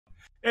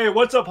Hey,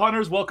 what's up,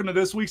 hunters? Welcome to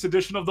this week's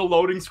edition of The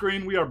Loading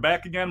Screen. We are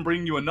back again,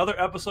 bringing you another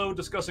episode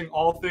discussing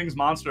all things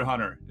Monster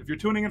Hunter. If you're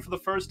tuning in for the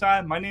first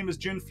time, my name is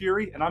Jin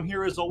Fury, and I'm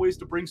here as always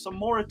to bring some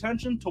more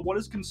attention to what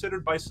is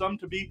considered by some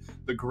to be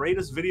the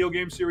greatest video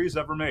game series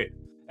ever made.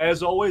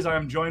 As always, I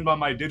am joined by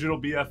my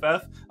digital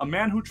BFF, a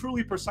man who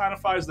truly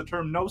personifies the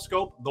term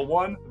no-scope, the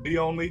one, the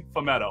only,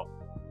 Phemeto.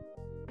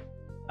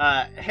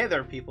 Hey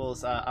there,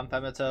 peoples. I'm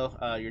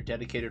Phemeto, your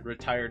dedicated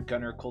retired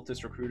gunner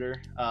cultist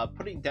recruiter,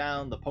 putting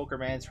down the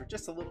Pokermans for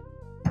just a little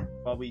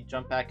while we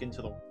jump back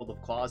into the world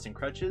of claws and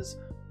crutches.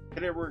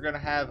 Today we're going to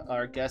have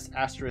our guest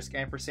Asterisk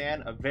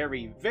Ampersand, a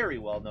very, very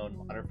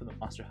well-known modder from the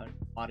Monster Hunter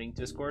modding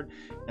Discord,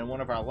 and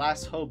one of our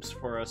last hopes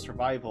for a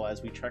survival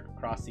as we trek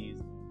across these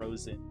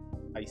frozen,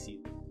 icy...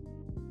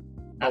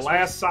 The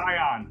last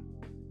scion.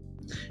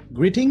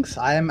 Greetings,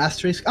 I am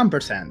Asterisk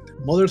Ampersand.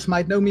 Modders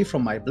might know me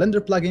from my Blender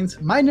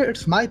plugins,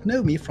 miners might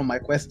know me from my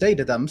Quest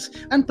data dumps,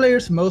 and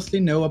players mostly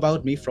know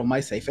about me from my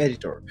safe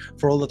editor.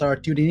 For all that are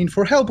tuning in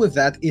for help with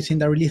that, it's in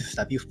the release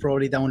tab. You've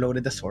probably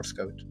downloaded the source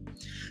code.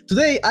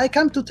 Today, I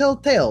come to tell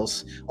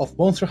tales of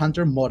Monster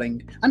Hunter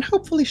modding, and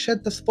hopefully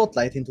shed the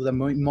spotlight into the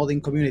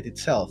modding community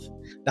itself.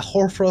 The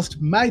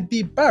hoarfrost might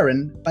be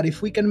barren, but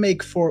if we can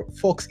make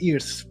fox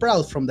ears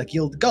sprout from the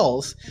gilt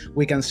gulls,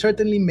 we can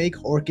certainly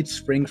make orchids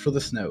spring through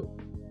the snow.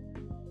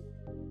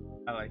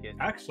 I like it.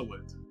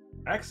 Excellent.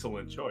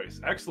 Excellent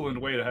choice. Excellent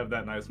way to have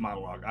that nice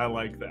monologue. I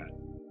like that.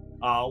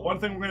 One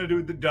thing we're going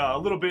to do a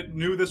little bit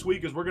new this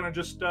week is we're going to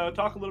just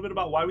talk a little bit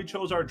about why we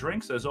chose our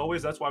drinks. As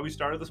always, that's why we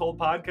started this whole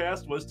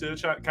podcast, was to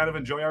kind of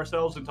enjoy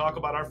ourselves and talk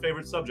about our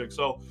favorite subjects.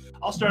 So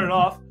I'll start it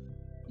off.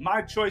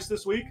 My choice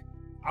this week,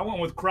 I went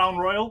with Crown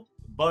Royal,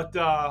 but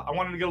I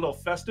wanted to get a little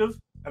festive,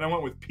 and I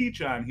went with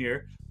peach on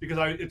here because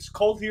it's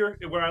cold here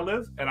where I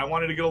live, and I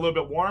wanted to get a little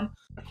bit warm.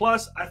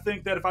 Plus, I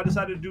think that if I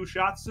decided to do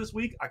shots this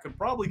week, I could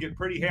probably get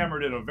pretty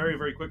hammered in a very,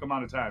 very quick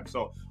amount of time.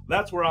 So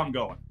that's where I'm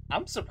going.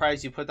 I'm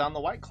surprised you put down the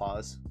White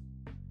Claws.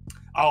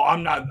 Oh,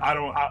 I'm not. I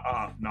don't.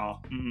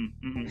 No.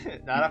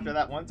 Not after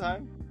that one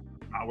time.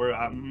 No,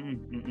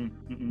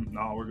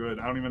 no, we're good.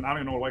 I don't even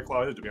know what White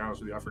Claw is, to be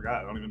honest with you. I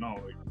forgot. I don't even know.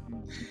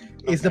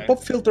 Is the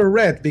pop filter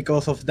red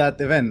because of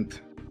that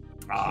event?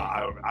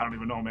 I don't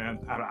even know, man.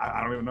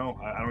 I don't even know.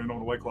 I don't even know what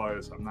the White Claw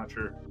is. I'm not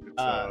sure.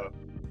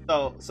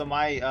 So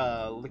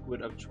my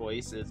liquid of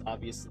choice is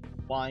obviously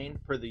wine,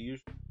 per the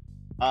usual.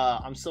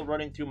 I'm still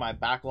running through my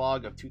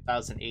backlog of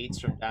 2008s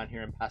from down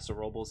here in Paso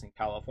Robles in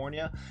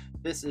California.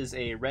 This is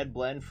a red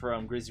blend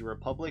from Grizzly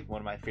Republic,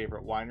 one of my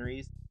favorite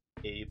wineries.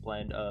 A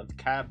blend of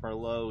Cab,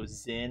 Merlot,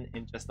 Zin,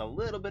 and just a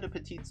little bit of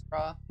Petite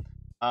Straw.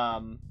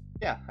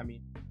 Yeah, I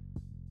mean,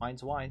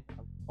 wine's wine.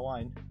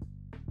 Wine.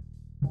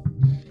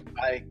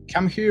 I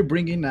come here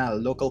bringing a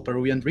local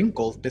Peruvian drink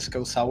called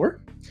Pisco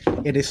Sour.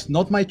 It is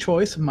not my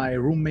choice. My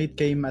roommate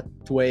came at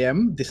 2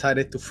 a.m.,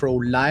 decided to throw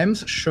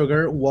limes,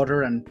 sugar,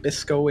 water, and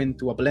pisco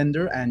into a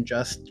blender and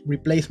just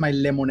replace my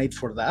lemonade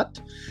for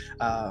that.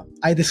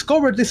 I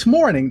discovered this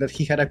morning that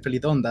he had actually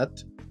done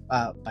that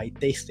by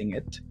tasting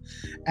it.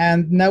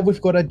 And now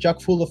we've got a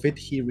jug full of it.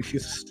 He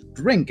refuses to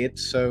drink it,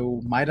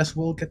 so might as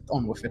well get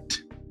on with it.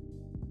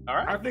 All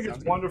right. I think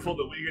it's wonderful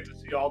that we get to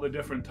see all the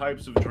different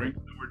types of drinks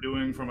that we're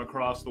doing from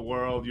across the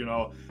world. You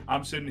know,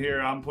 I'm sitting here,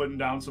 I'm putting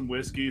down some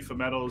whiskey,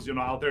 Phemeto's,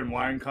 out there in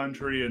wine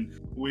country, and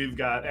we've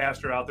got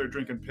Aster out there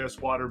drinking piss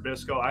water,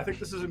 Bisco. I think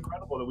this is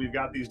incredible that we've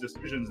got these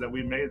decisions that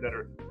we made that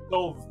are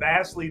so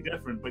vastly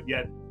different, but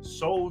yet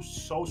so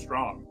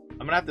strong. I'm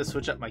gonna have to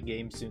switch up my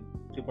game soon.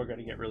 People are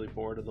gonna get really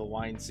bored of the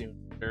wine soon.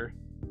 Sure.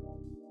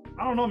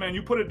 I don't know, man.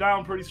 You put it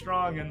down pretty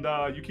strong,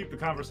 and you keep the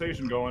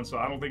conversation going, so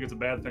I don't think it's a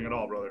bad thing at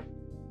all, brother.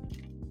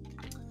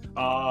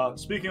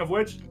 Speaking of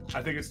which,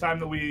 I think it's time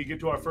that we get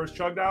to our first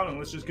chug down, and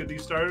let's just get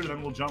these started, and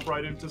then we'll jump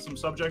right into some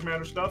subject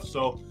matter stuff.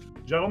 So,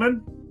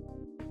 gentlemen,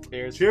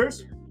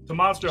 cheers to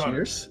Monster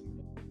Hunter. Cheers.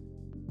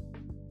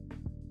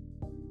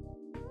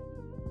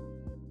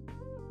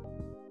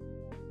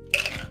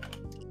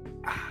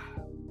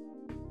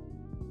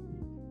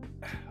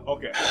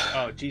 Okay.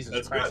 Oh, Jesus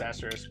That's Christ, good.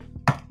 Asterisk.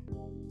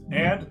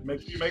 And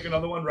make sure you make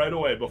another one right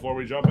away before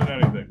we jump into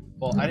anything.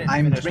 Well, I didn't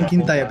I'm finish my drinking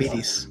whole glass.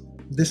 diabetes.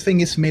 This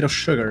thing is made of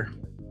sugar.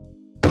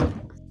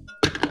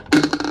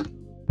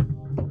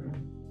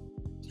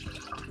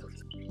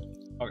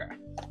 Okay.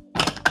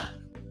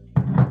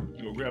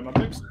 Go grab my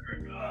mixer.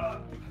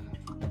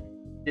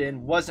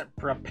 And wasn't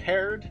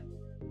prepared.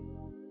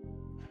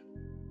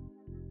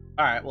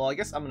 Alright, well, I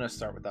guess I'm going to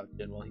start without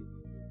Jin while he...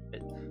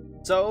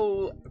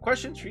 So,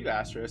 questions for you,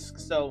 Asterisk.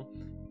 So,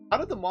 how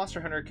did the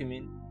Monster Hunter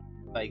community,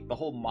 like, the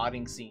whole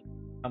modding scene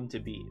come to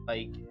be?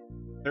 Like,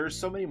 there's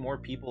so many more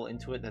people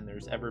into it than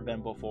there's ever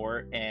been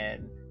before,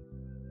 and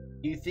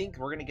do you think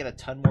we're going to get a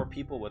ton more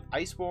people with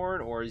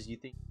Iceborne, or do you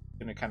think it's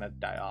going to kind of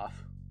die off?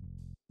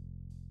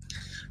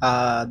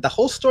 The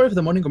whole story of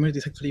the modding community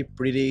is actually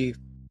pretty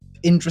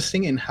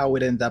interesting in how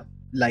it ended up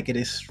like it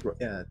is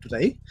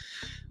today.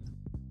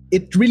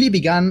 It really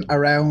began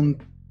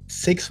around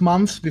 6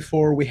 months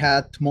before we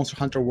had Monster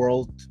Hunter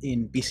World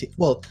in PC.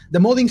 Well, the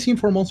modding scene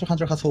for Monster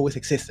Hunter has always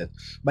existed,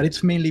 but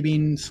it's mainly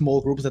been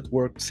small groups that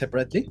worked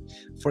separately.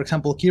 For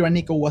example,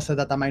 Neko was a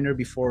data miner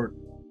before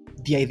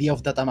the idea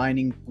of data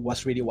mining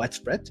was really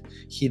widespread.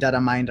 He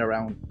data mined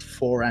around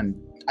 4, and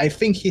I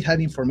think he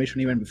had information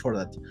even before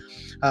that.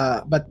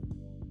 But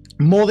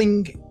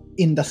modding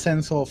in the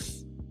sense of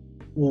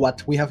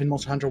what we have in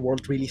Monster Hunter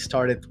World really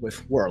started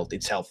with World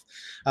itself.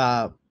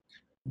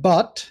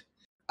 But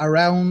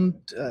around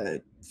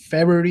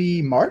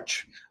February,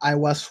 March, I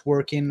was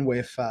working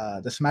with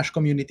the Smash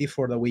community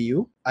for the Wii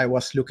U. I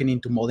was looking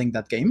into modding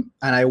that game,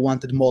 and I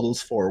wanted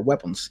models for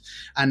weapons.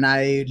 And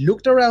I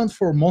looked around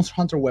for Monster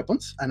Hunter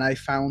weapons, and I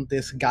found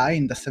this guy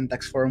in the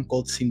Syntax forum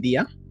called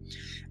Cyndia.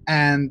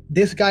 And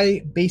this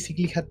guy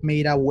basically had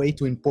made a way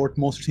to import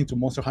monsters into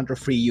Monster Hunter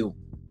Free U,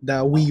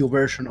 the Wii U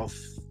version of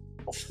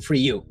Free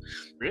U.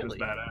 Really?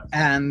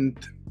 And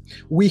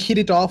we hit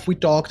it off. We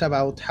talked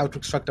about how to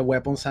extract the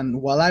weapons,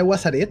 and while I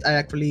was at it, I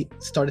actually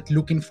started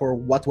looking for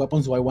what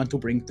weapons do I want to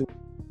bring to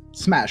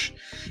Smash.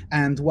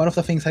 And one of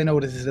the things I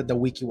noticed is that the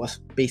wiki was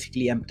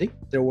basically empty.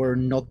 There were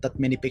not that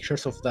many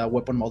pictures of the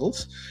weapon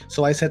models.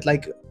 So I said,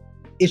 like,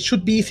 it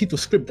should be easy to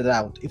script that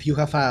out if you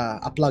have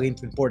a plugin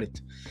to import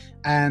it.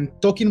 And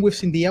talking with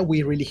Cyndia,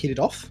 we really hit it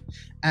off.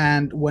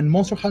 And when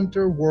Monster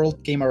Hunter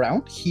World came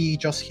around, he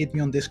just hit me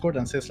on Discord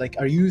and says, like,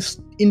 are you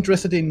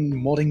interested in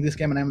modding this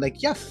game? And I'm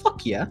like, yeah,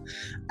 fuck yeah.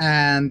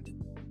 And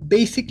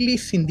basically,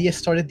 Cyndia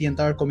started the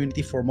entire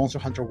community for Monster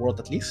Hunter World,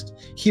 at least.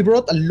 He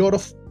brought a lot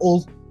of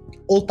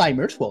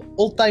old-timers. Well,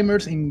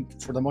 old-timers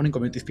for the modding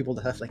community is people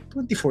that have like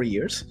 24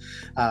 years.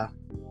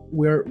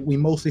 We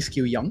mostly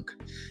skew young.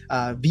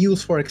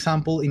 Views, for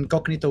example,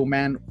 Incognito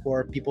Man, who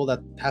are people that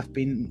have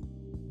been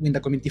in the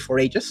community for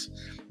ages,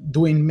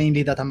 doing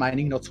mainly data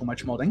mining, not so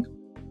much modding.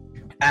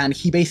 And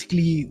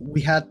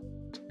we had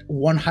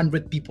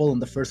 100 people in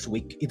the first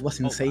week. It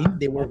was insane. Wow.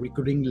 They were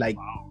recruiting like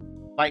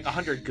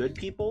 100 good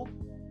people.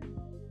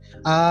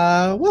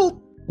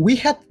 Well, we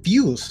had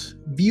views.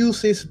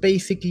 Views is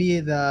basically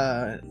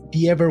the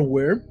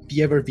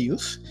ever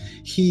views.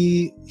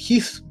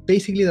 He's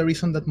basically the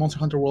reason that Monster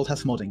Hunter World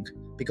has modding,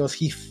 because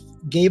he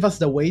gave us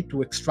the way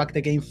to extract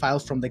the game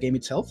files from the game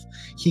itself.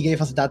 He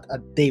gave us that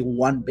at day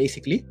one,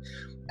 basically.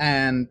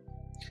 And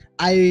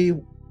at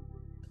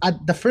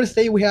the first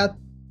day, we had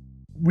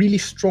really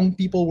strong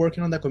people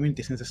working on the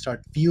community since the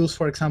start. Views,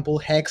 for example,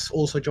 Hex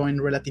also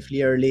joined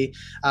relatively early.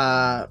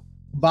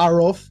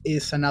 Barov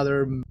is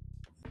another.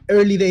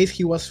 Early days,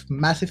 he was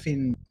massive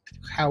in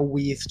how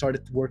we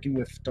started working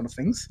with a ton of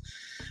things.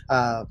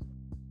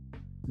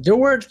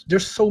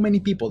 There's so many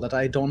people that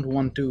I don't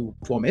want to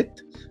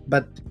omit,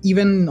 but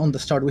even on the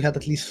start, we had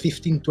at least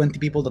 15-20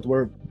 people that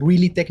were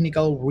really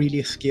technical,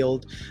 really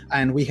skilled,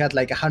 and we had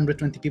like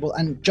 120 people.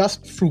 And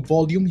just through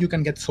volume, you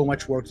can get so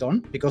much work done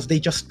because they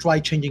just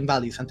try changing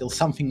values until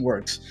something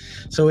works.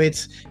 So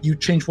it's, you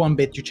change one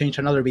bit, you change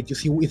another bit, you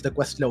see if the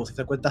quest loads. If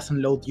the quest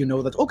doesn't load, you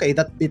know that, okay,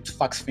 that bit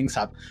fucks things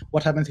up.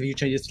 What happens if you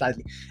change it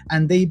slightly?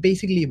 And they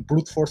basically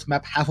brute force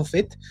map half of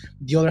it.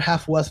 The other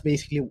half was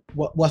basically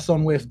what was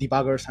done with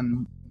debuggers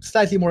and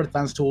slightly more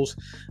advanced tools.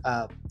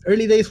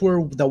 Early days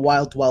were the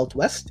wild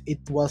west. It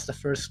was the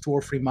first 2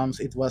 or 3 months.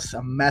 It was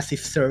a massive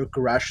Zerg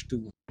rush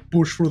to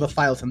push through the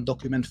files and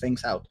document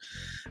things out.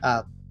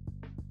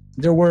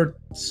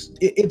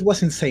 It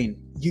was insane.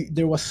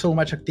 There was so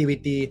much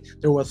activity.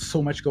 There was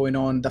so much going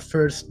on. The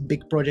first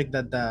big project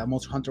that the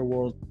Monster Hunter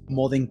World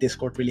modding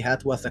Discord really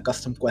had was the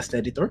custom quest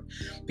editor,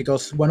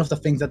 because one of the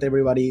things that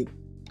everybody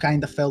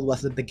kind of felt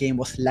was that the game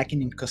was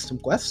lacking in custom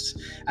quests,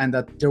 and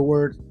that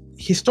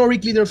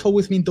historically, there's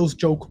always been those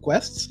joke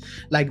quests,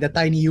 like the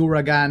tiny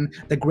Uragan,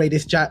 the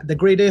greatest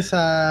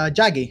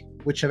Jaggy,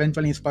 which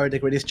eventually inspired the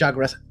greatest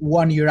Jagras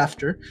 1 year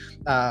after.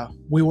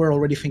 We were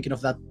already thinking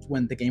of that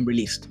when the game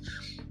released.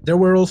 There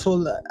were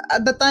also,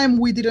 at the time,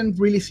 we didn't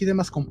really see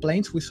them as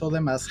complaints. We saw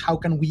them as, how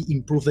can we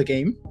improve the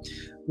game?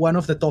 One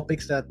of the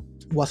topics that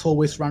was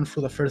always run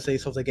through the first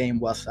days of the game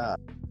was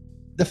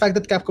the fact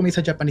that Capcom is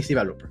a Japanese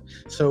developer.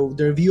 So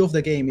their view of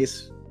the game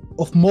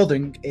of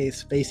modding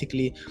is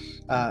basically,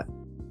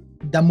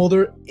 the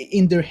modder,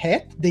 in their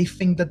head, they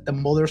think that the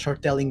modders are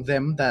telling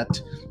them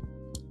that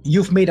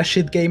you've made a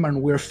shit game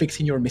and we're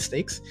fixing your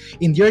mistakes.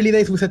 In the early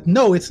days, we said,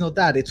 no, it's not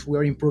that,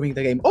 we're improving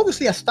the game.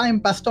 Obviously, as time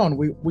passed on,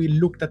 we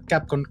looked at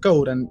Capcom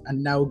code and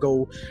now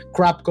go,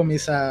 Crapcom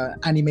is an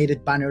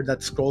animated banner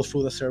that scrolls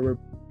through the server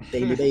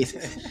daily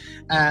basis.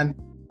 And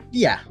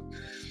yeah.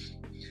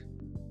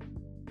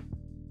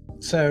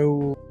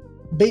 So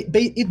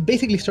it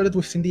basically started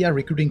with Cyndia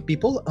recruiting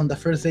people. On the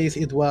first days,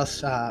 it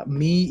was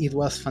me, it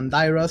was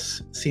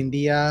Fandiras,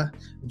 Cyndia.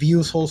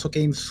 Views also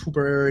came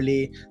super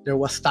early. There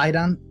was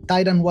Titan.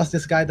 Titan was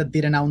this guy that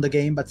didn't own the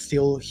game, but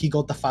still he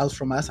got the files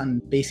from us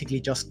and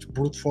basically just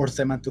brute forced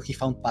them until he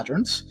found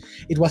patterns.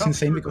 It was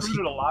insane because he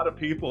recruited a lot of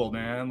people,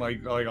 man.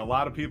 Like a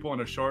lot of people in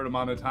a short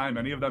amount of time.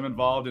 Any of them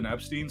involved in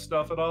Epstein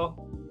stuff at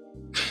all?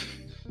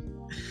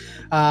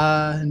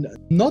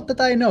 Not that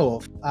I know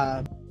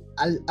of.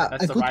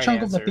 A good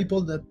chunk of the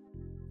people that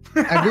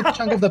a good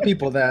chunk of the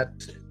people that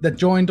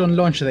joined on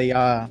launch day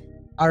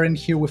aren't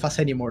here with us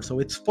anymore, so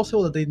it's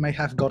possible that they might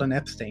have gotten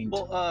abstained.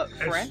 Well, As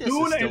Ferrandis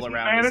soon is as still he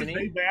around, vanished, isn't he?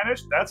 they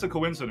vanished. That's a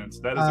coincidence.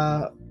 That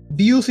is.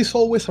 Views is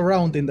always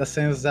around in the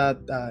sense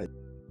that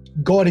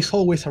God is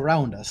always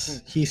around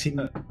us. He's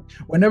in.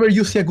 Whenever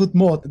you see a good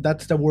mod,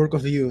 that's the work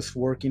of Views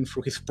working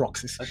through his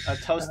proxies. A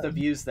toast to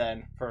Views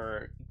then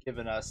for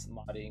giving us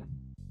modding.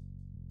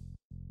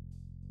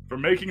 For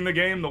making the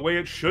game the way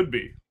it should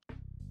be.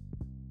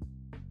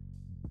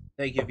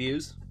 Thank you,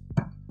 Views.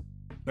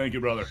 Thank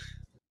you, brother.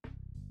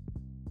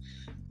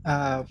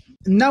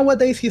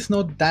 Nowadays, he's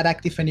not that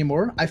active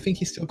anymore. I think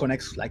he still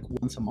connects like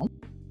once a month.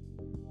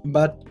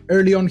 But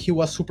early on, he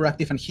was super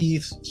active, and he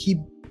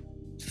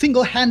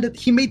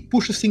made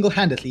pushes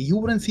single-handedly. You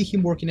wouldn't see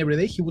him working every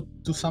day. He would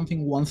do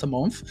something once a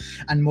month,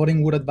 and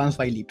modding would advance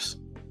by leaps.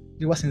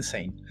 It was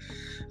insane.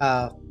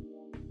 A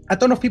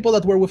ton of people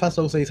that were with us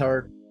those days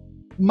are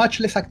much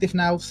less active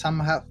now. Some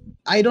have.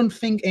 I don't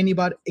think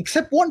anybody,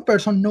 except one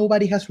person,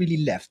 nobody has really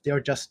left. They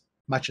are just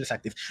much less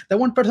active. The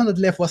one person that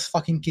left was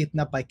fucking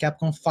kidnapped by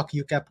Capcom. Fuck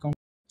you, Capcom.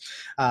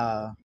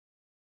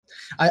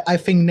 I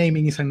think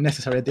naming is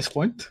unnecessary at this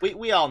point.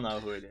 We all know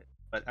who it is,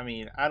 but I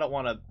mean, I don't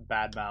want to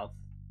badmouth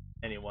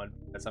anyone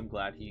because I'm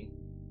glad he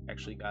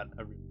actually got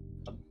a.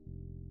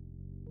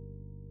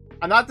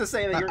 I'm not to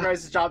say that your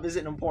guys' job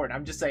isn't important.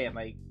 I'm just saying,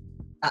 like,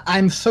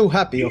 I'm so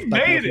happy He of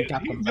that. made it.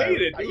 He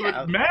made it.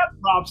 Yeah. Mad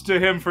props to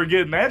him for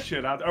getting that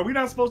shit out. Are we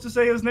not supposed to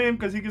say his name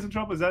because he gets in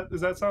trouble? Is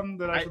that something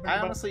that I should think I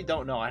about? honestly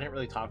don't know. I didn't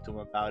really talk to him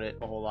about it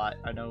a whole lot.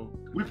 I know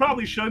We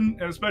probably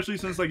shouldn't, and especially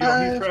since he's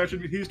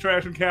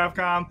trashing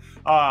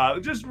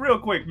Capcom. Just real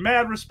quick,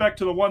 mad respect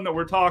to the one that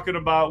we're talking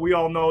about. We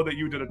all know that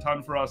you did a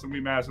ton for us, and we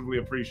massively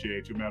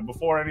appreciate you, man.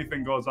 Before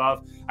anything goes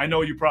off, I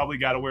know you probably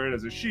got to wear it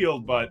as a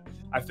shield, but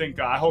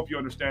I hope you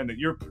understand that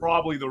you're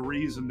probably the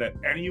reason that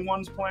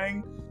anyone's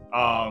playing.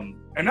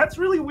 And that's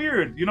really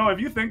weird. If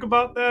you think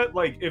about that,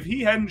 like if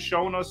he hadn't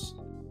shown us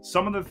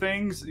some of the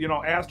things,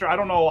 Aster, I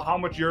don't know how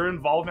much you're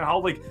involved in,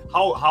 how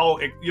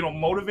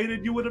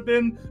motivated you would have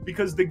been,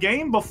 because the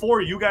game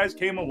before you guys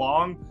came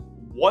along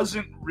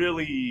wasn't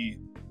really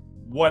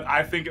what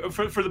I think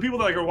for the people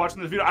that are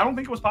watching this video. I don't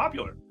think it was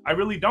popular. I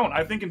really don't.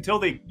 I think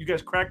until you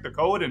guys cracked the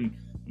code and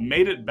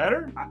made it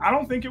better, I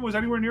don't think it was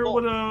anywhere near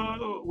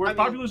as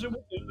popular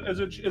as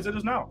it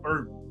is now,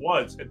 or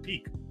was at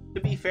peak. To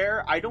be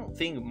fair, I don't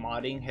think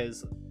modding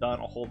has done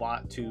a whole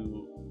lot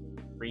to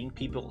bring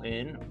people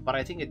in, but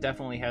I think it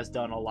definitely has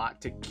done a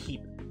lot to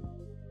keep.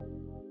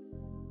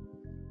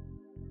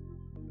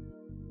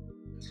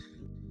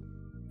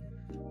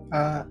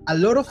 A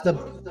lot of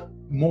the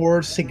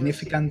more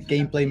significant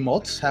gameplay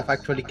mods have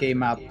actually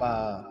came up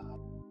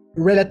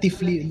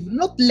relatively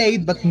not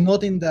late, but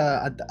not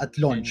at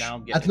launch.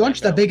 At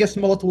launch, the biggest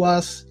mod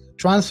was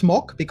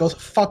transmog, because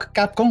fuck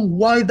Capcom.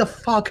 Why the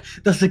fuck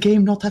does the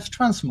game not have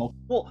transmog?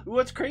 Well,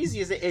 what's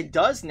crazy is that it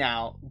does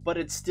now, but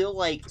it's still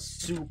like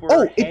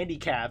super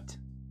handicapped.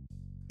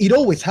 It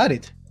always had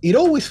it. It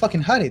always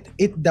fucking had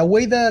it. The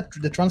way that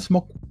the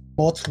transmog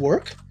mods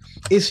work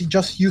is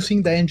just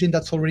using the engine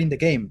that's already in the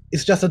game.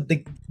 It's just that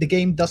the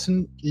game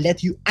doesn't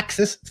let you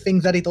access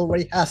things that it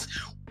already has.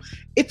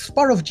 It's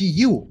part of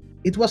GU.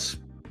 It was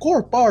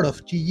core part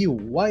of GU.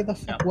 Why the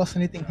fuck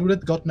wasn't it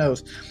included? God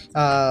knows.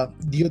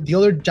 The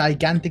other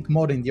gigantic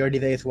mod in the early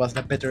days was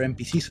the Better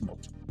NPCs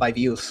mod by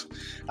Views,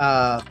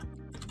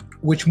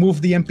 which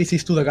moved the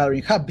NPCs to the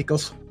Gathering Hub,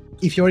 because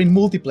if you're in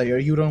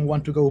multiplayer, you don't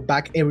want to go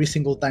back every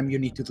single time you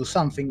need to do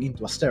something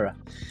into Astera.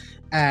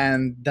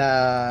 And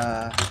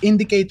the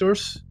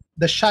indicators,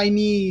 the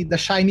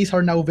shinies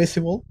are now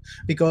visible,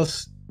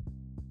 because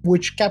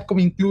which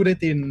Capcom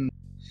included in.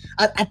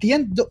 At the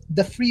end,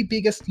 the three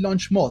biggest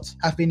launch mods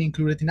have been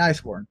included in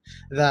Iceborne.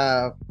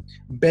 The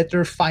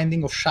better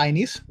finding of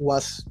shinies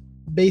was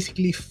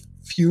basically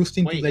fused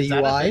into the UI. Is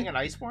that a thing in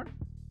Iceborne?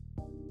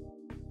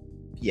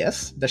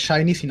 Yes, the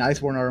shinies in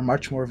Iceborne are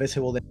much more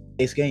visible than in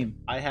base game.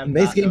 In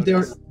base game,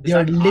 they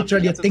are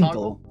literally a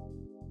tinkle.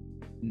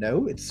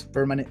 No, it's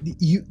permanent.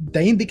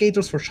 The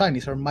indicators for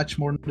shinies are much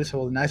more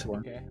noticeable in Iceborne.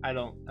 Okay, I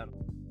don't.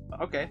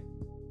 Okay.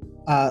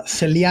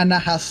 Celiana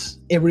has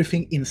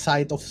everything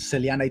inside of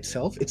Celiana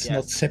itself. It's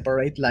not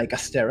separate like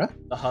Astera.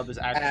 The hub is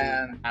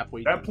actually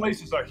halfway. That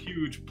place is a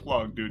huge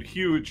plug, dude.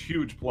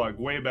 Huge plug.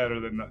 Way better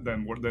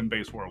than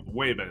base world.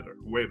 Way better.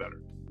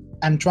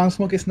 And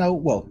transmog is now,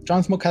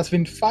 transmog has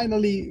been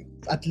finally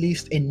at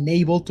least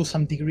enabled to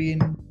some degree in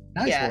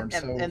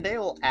Iceborne. And they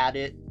will add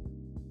it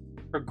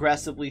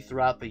progressively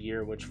throughout the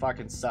year, which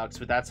fucking sucks,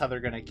 but that's how they're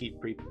gonna keep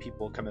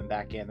people coming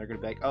back in. They're gonna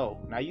be like, oh,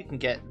 now you can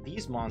get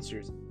these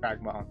monsters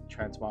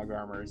transmog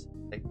armors.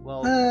 Like,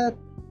 well,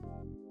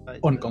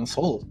 on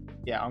console.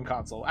 Yeah, on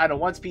console. I don't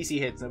know, once PC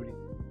hits, nobody.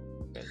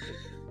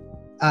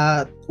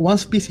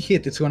 Once PC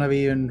hit, it's gonna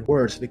be even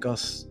worse,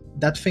 because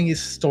that thing is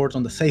stored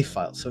on the save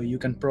file, so you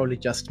can probably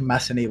just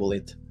mass enable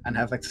it and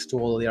have access to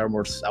all the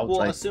armors outright.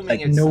 Well,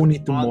 assuming it's no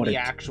need to on mod the it.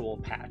 actual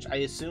patch. I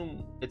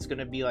assume it's going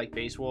to be like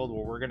Base World,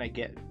 where we're going to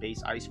get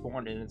base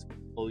Iceborne and it's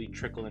slowly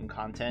trickle in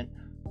content.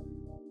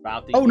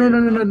 throughout the Oh year?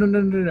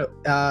 no.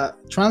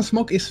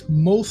 Transmog is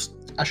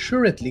most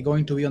assuredly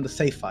going to be on the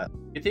save file,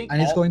 You think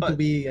and it's going to but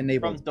be from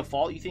enabled.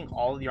 default, you think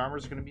all of the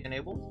armors are going to be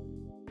enabled?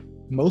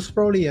 Most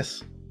probably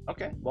yes.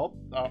 Okay, well,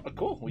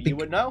 cool. Well, Bec- you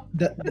would know.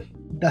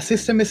 The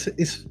system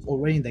is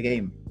already in the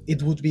game.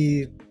 It would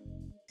be,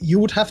 you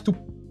would have to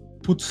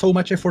put so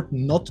much effort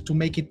not to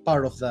make it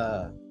part of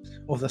the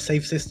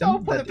save system.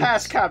 Don't put it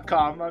past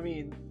Capcom. I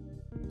mean,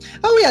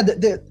 oh yeah,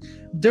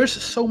 there's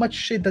so much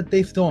shit that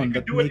they've done They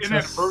that could do it makes us.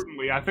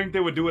 inadvertently. I think they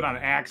would do it on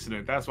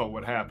accident. That's what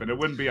would happen. It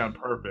wouldn't be on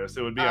purpose.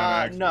 It would be on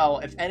accident. no.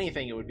 If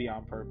anything, it would be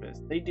on purpose.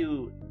 They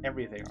do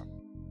everything on.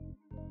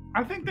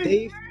 I think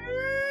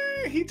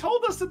he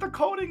told us that the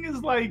coding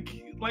is like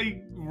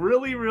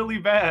really, really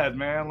bad,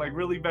 man. Like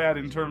really bad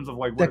in terms of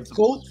like The what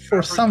code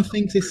for some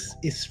things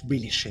is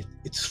really shit.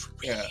 It's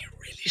really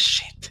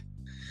shit.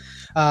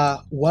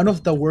 One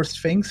of the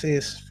worst things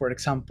is, for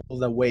example,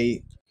 the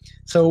way.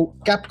 So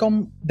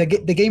Capcom, the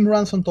game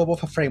runs on top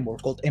of a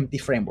framework called Empty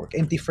Framework.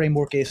 Empty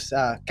Framework is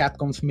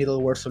Capcom's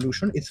middleware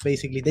solution. It's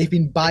basically they've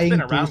been buying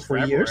It's been around tools for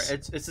forever. years.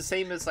 It's the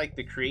same as like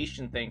the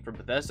creation thing for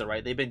Bethesda,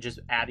 right? They've been just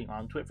adding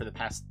onto it for the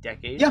past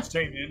decade. Yeah.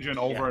 same engine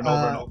over and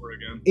over and over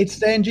again. It's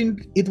the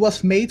engine. It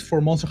was made for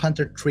Monster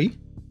Hunter 3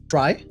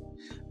 Try,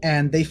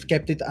 and they've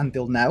kept it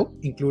until now,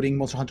 including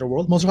Monster Hunter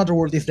World. Monster Hunter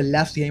World is the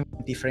last game of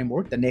Empty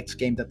Framework. The next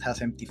game that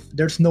has Empty.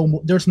 There's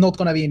not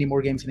gonna be any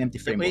more games in Empty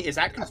Framework. Wait, is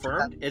that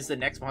confirmed? Is the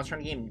next Monster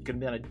Hunter game going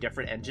to be on a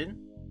different engine?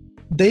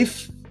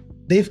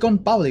 They've gone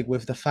public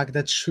with the fact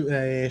that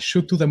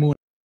Shoot to the Moon,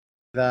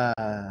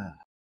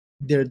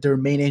 their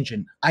main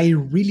engine. I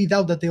really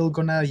doubt that they're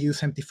gonna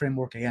use Empty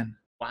Framework again.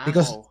 Wow.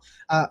 Because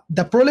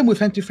the problem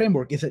with Empty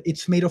Framework is that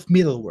it's made of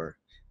middleware.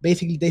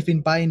 Basically, they've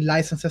been buying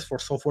licenses for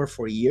software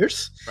for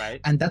years,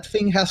 right. And that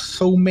thing has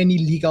so many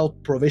legal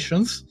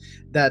provisions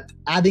that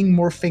adding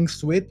more things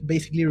to it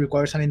basically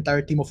requires an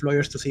entire team of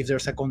lawyers to see if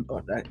there's a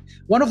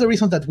one of the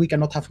reasons that we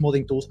cannot have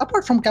modding tools,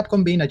 apart from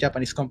Capcom being a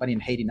Japanese company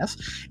and hating us,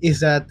 is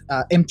that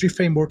M3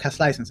 Framework has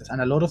licenses, and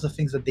a lot of the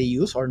things that they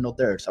use are not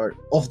theirs, or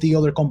of the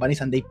other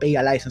companies, and they pay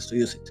a license to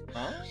use it.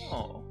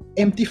 Oh.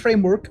 Empty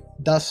Framework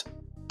does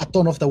a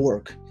ton of the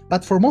work.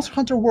 But for Monster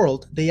Hunter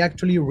World, they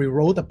actually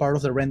rewrote a part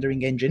of the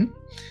rendering engine,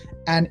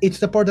 and it's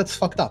the part that's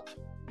fucked up.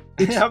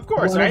 It's yeah, of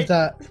course, right?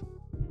 The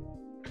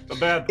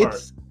bad part.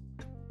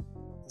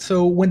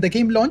 So when the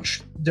game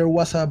launched, there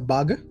was a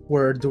bug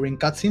where during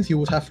cutscenes you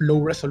would have low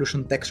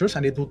resolution textures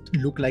and it would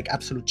look like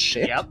absolute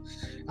shit. Yep.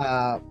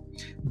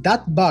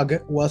 That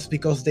bug was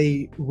because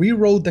they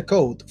rewrote the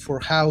code for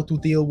how to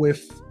deal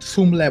with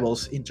zoom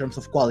levels in terms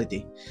of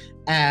quality.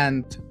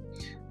 And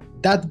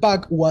that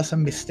bug was a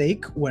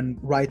mistake when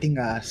writing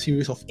a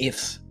series of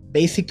ifs.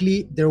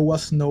 Basically, the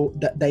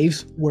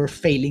ifs were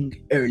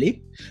failing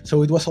early,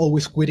 so it was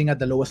always quitting at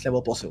the lowest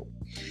level possible.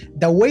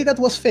 The way that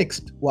was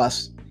fixed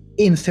was,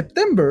 in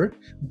September,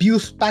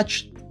 Views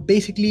patch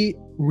basically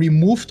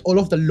removed all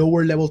of the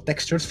lower level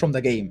textures from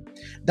the game.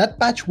 That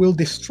patch will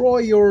destroy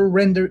your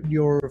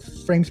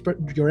frames per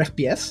your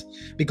FPS,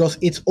 because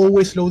it's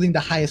always loading the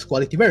highest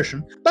quality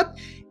version, but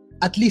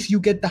at least you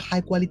get the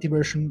high quality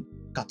version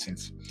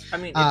cutscenes. I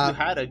mean, if you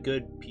had a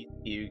good PC,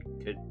 you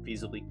could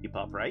feasibly keep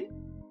up, right?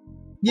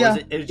 Yeah. Or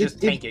is it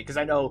just tank it? Because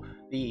I know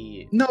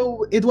the...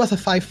 No, it was a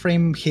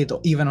 5-frame hit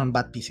even on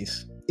bad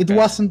PCs. It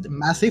wasn't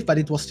massive, but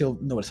it was still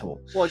noticeable.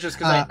 Well, just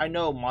because I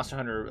know Monster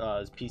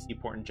Hunter's PC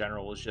port in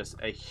general was just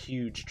a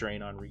huge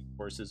drain on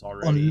resources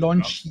already. On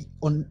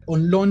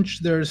launch,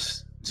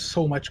 there's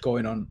so much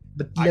going on.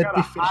 But I got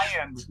a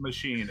high-end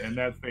machine, and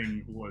that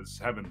thing was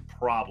having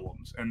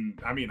problems. And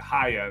I mean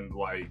high-end,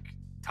 like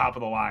top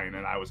of the line,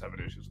 and I was having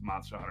issues with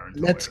Monster Hunter.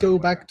 Let's go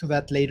back to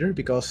that later,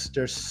 because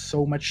there's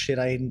so much shit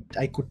I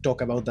could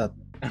talk about that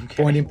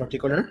point in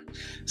particular.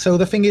 So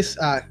the thing is,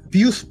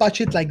 Views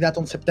patch it like that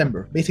on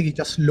September. Basically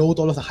just load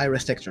all of the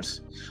high-res textures.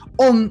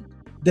 On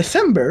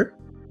December,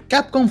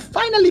 Capcom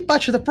finally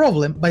patched the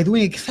problem by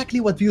doing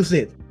exactly what Views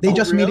did. They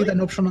just made it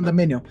an option on the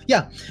menu.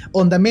 Yeah,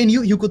 on the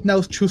menu, you could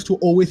now choose to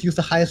always use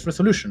the highest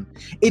resolution.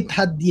 It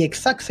had the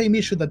exact same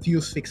issue that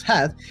Views Fix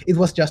had. It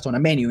was just on a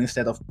menu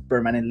instead of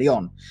permanently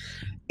on.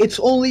 It's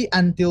only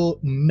until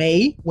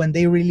May when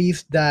they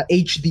released the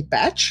HD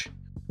patch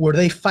where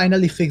they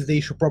finally fixed the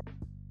issue properly.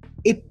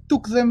 It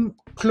took them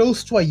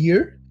close to a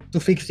year to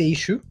fix the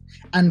issue,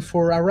 and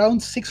for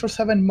around 6 or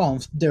 7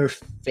 months, their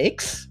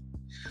fix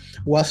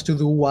was to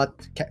do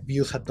what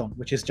Views had done,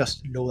 which is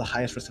just load the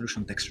highest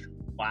resolution texture.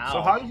 Wow.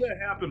 So how does that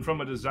happen from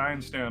a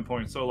design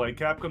standpoint? So like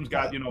Capcom's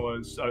got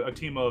a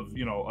team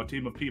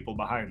of people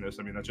behind this.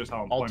 I mean, that's just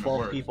how employment all 12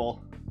 works.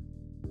 people.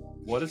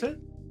 What is it?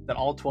 That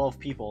all 12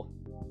 people.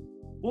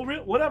 Well,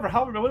 whatever.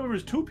 However,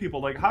 it's 2 people.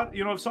 Like, how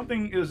if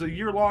something is a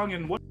year long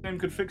and one name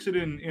could fix it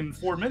in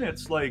 4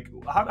 minutes, like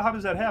how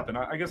does that happen?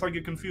 I guess I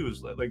get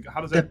confused. Like,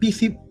 how does that?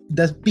 The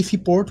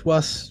PC port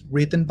was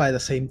written by the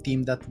same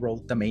team that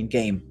wrote the main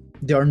game.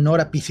 They are not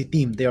a PC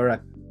team. They are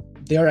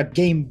a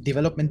game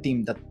development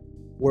team that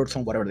works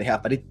on whatever they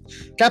have. But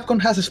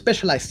Capcom has a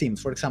specialized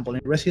teams. For example,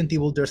 in Resident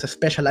Evil, there's a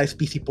specialized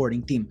PC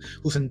porting team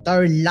whose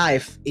entire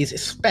life is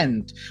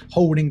spent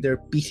honing their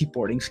PC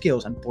porting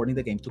skills and porting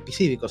the game to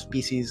PC, because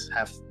PCs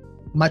have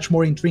much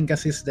more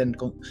intricacies than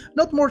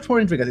not much more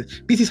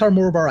intricacies. PCs are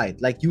more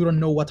varied. Like, you don't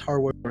know what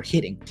hardware you're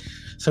hitting,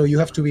 so you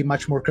have to be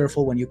much more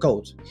careful when you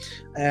code.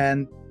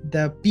 And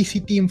the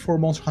PC team for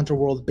Monster Hunter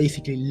World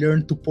basically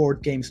learned to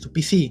port games to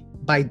PC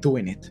by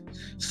doing it.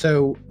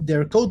 So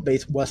their code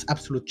base was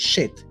absolute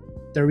shit.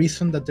 The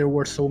reason that there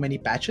were so many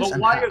patches but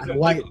why is it?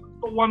 Like,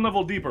 one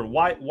level deeper,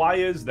 why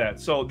is that?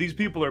 So these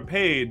people are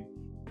paid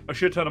a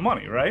shit ton of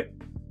money, right?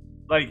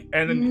 Like,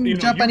 and then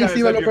Japanese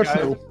developers,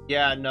 no.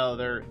 Yeah, no,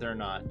 they're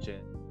not.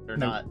 They're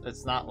No. not.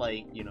 It's not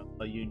like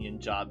a union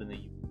job in the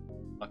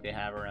fuck they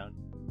have around.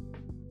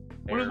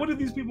 What do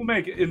these people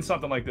make in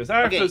something like this?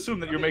 I have to assume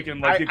that you're making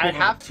like the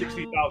equivalent of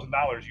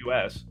 $60,000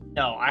 US.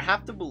 No, I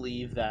have to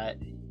believe that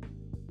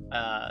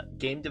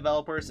game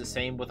developers, the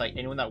same with like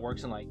anyone that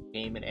works in like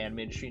game and anime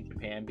industry in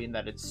Japan, being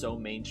that it's so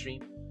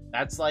mainstream,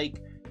 that's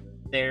like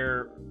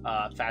their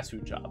fast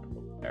food job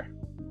over there.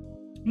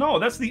 No,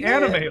 that's the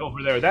anime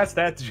over there. That's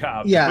that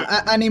job.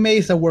 Yeah, anime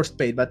is the worst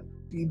paid, but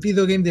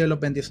video game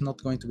development is not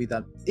going to be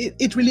that.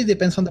 It really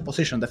depends on the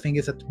position. The thing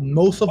is that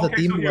most of the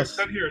team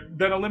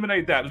then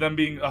eliminate that, them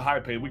being a high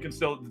paid. We can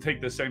still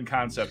take the same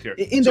concept here.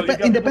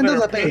 Independent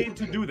of the pay. Paid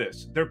to do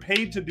this. They're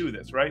paid to do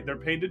this, right? They're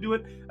paid to do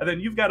it, and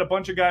then you've got a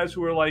bunch of guys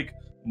who are like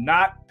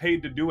not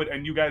paid to do it,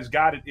 and you guys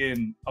got it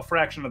in a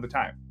fraction of the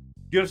time.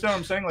 Do you understand what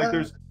I'm saying?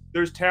 Like,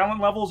 there's talent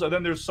levels, and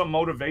then there's some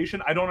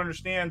motivation. I don't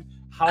understand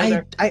how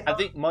I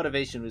think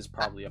motivation is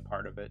probably a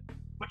part of it.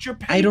 But you're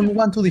paid. I don't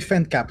want to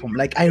defend Capcom.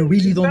 Like, I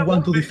really don't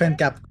want to defend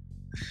Capcom.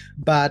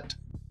 But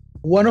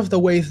one of the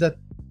ways that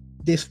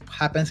this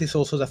happens is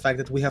also the fact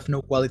that we have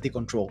no quality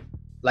control.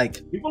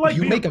 Like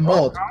you make a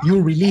mod, you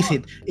release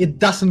it, it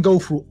doesn't go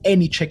through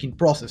any checking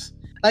process.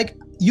 Like,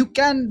 you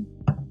can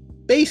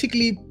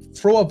basically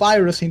throw a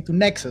virus into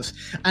Nexus,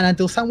 and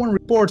until someone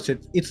reports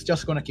it, it's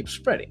just gonna keep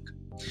spreading.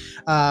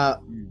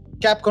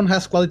 Capcom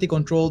has quality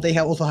control. They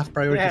also have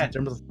priorities in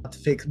terms of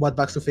what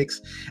bugs to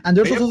fix. And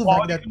there's also the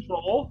fact that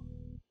control?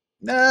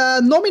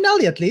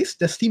 Nominally, at least,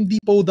 the Steam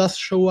Depot does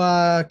show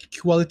a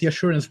quality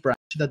assurance branch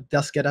that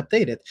does get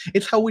updated.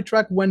 It's how we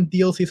track when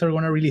DLCs are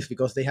going to release,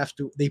 because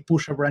they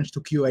push a branch to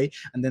QA,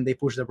 and then they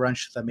push the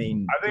branch to the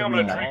main. I think I'm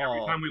going to drink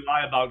every time we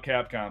lie about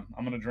Capcom.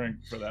 I'm going to drink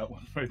for that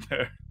one right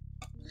there.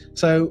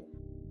 So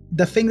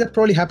the thing that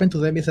probably happened to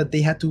them is that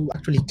they had to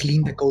actually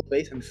clean the code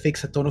base and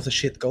fix a ton of the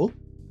shit code.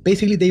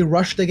 Basically, they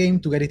rushed the game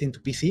to get it into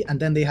PC, and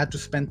then they had to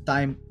spend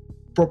time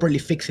properly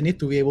fixing it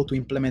to be able to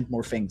implement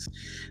more things.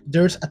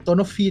 There's a ton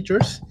of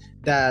features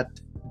that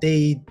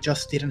they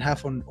just didn't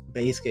have on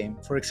base game.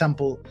 For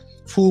example,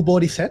 full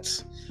body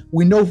sets.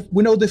 We know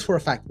this for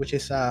a fact, which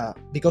is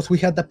because we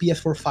had the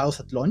PS4 files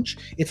at launch.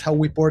 It's how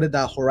we ported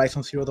the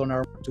Horizon Zero Dawn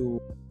armor to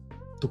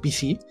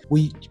PC.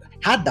 We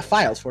had the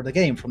files for the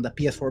game from the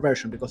PS4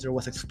 version because there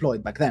was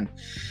exploit back then,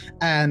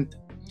 and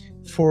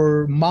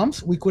for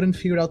months we couldn't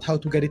figure out how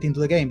to get it into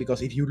the game,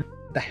 because if you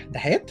the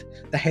head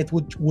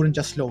wouldn't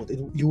just load.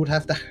 You would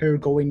have the hair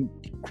going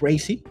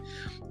crazy,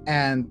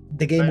 and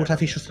the game would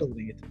have issues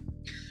loading it.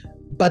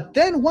 But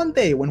then one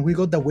day when we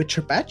got the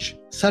Witcher patch,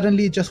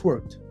 suddenly it just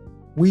worked.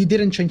 We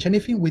didn't change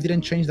anything. We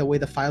didn't change the way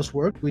the files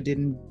worked. We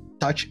didn't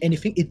touch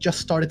anything. It just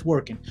started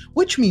working,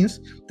 which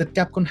means that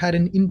Capcom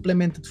hadn't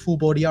implemented full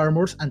body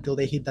armors until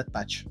they hit that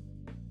patch.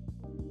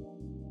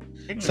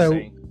 So,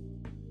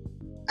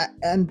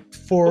 and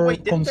for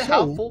wait, didn't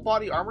console, they have full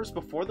body armors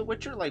before The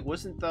Witcher? Like,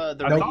 wasn't the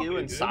Ryu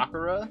and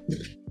Sakura?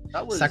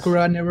 That was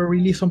Sakura never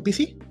released on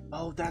PC.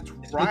 Oh, that's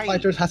Street right.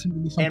 Fighters hasn't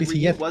released on And PC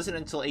Ryu yet. wasn't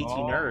until 18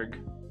 Nerg.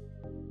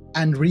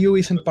 And Ryu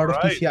isn't part of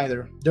PC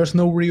either. There's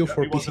no Ryu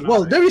for PC.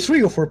 Well, there is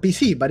Ryu for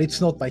PC, but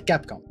it's not by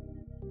Capcom.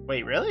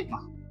 Wait, really?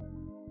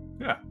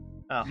 Yeah.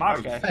 Oh,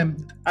 okay. I'm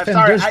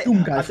sorry.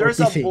 There's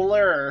a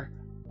blur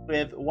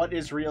with what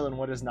is real and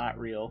what is not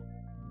real.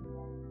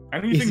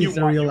 Anything you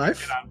want real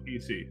life? On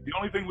PC. The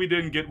only thing we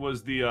didn't get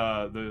was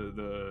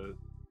the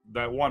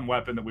that one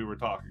weapon that we were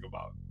talking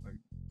about.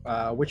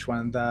 Like, which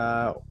one?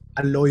 The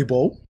alloy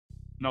bow?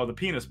 No, the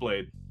penis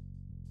blade.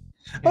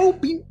 Oh,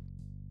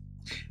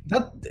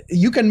 that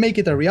you can make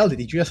it a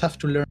reality. You just have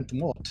to learn to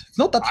mod. It's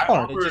not that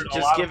hard.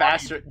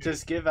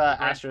 Just give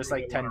Asterisk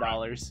like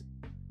 $10.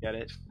 Get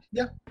it?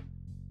 Yeah.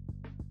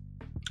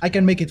 I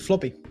can make it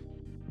floppy.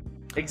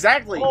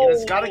 Exactly. And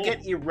it's got to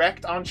get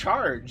erect on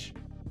charge.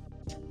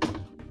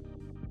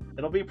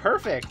 It'll be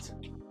perfect.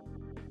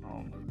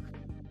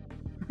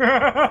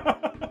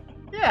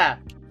 Yeah.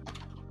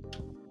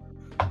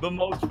 The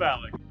most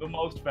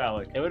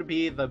phallic. It would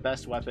be the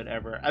best weapon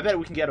ever. I bet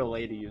we can get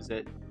Olay to use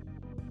it.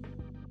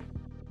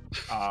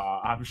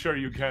 I'm sure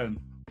you can.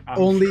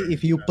 Only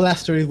if you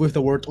plaster it with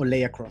the word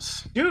Olay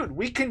across. Dude,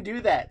 we can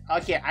do that.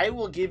 Okay, I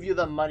will give you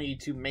the money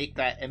to make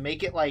that and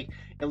make it like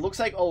it looks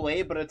like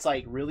Olay, but it's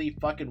like really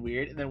fucking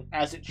weird. And then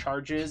as it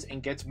charges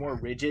and gets more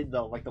rigid,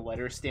 the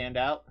letters stand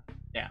out.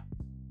 Yeah.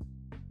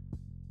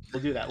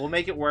 We'll do that. We'll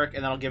make it work,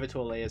 and then I'll give it to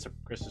Olay as a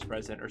Christmas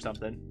present or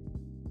something.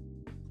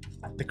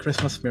 The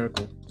Christmas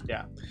miracle.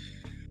 Yeah.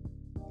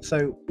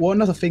 So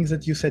one of the things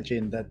that you said,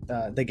 Jin,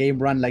 that the game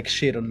ran like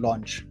shit on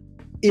launch,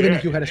 even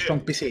if you had a strong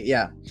PC.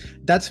 Yeah,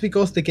 that's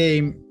because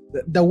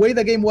the way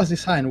the game was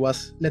designed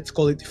was, let's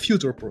call it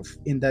future-proof.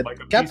 In that Like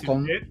a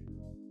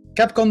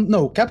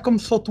Capcom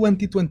saw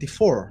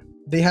 2024.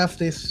 They have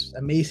this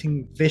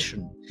amazing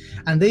vision,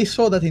 and they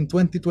saw that in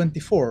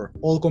 2024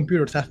 all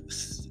computers have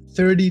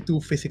 32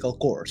 physical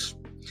cores.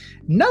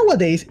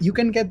 Nowadays, you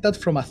can get that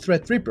from a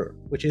Threadripper,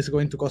 which is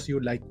going to cost you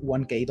like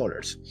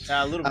 $1,000.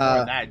 A little more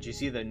than that. Did you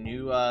see the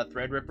new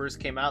Threadrippers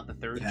came out, the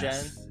third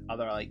gen? Oh,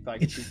 they're like $2,000.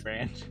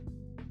 Yeah,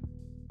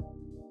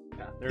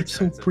 it's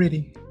expensive. So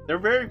pretty. They're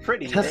very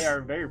pretty. They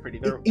are very pretty.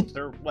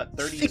 They're what,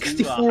 32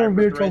 64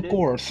 virtual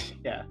cores.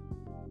 Yeah.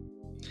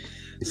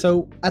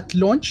 So at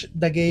launch,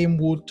 the game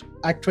would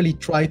actually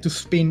try to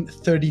spin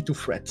 32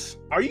 threads.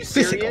 Are you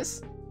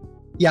serious?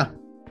 Physical. Yeah.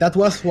 That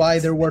was why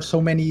there were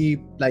so many,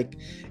 like,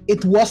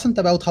 it wasn't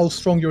about how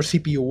strong your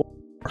CPU was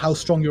or how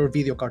strong your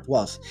video card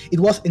was.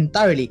 It was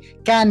entirely,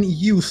 can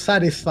you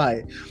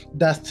satisfy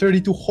the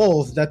 32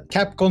 holes that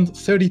Capcom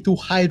 32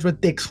 Hydra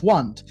decks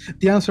want?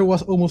 The answer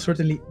was almost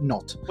certainly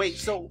not. Wait,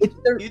 so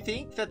you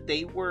think that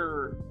they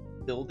were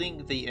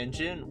building the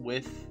engine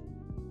with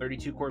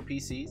 32 core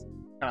PCs?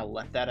 Kind of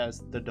left that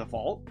as the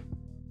default?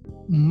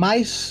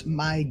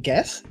 My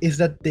guess is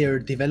that their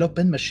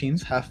development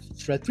machines have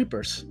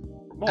Threadrippers.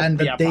 And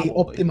that they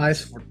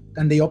optimize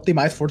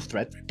for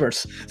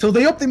Threadrippers. So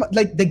they optimize,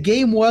 like, the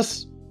game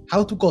was,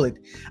 how to call it?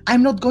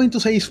 I'm not going to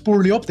say it's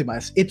poorly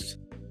optimized. It's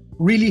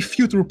really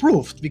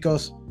future-proofed,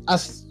 because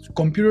as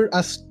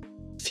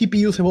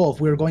CPUs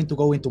evolve, we're going to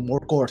go into more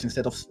cores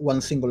instead of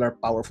one singular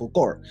powerful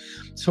core.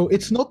 So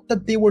it's not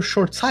that they were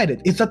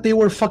short-sighted, it's that they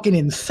were fucking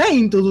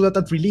insane to do that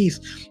at release,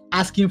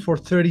 asking for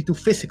 32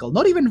 physical,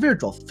 not even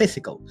virtual,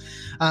 physical.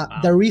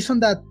 The reason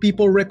that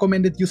people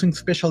recommended using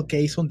Special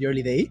Ks on the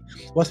early day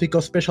was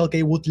because Special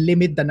K would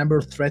limit the number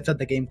of threads that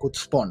the game could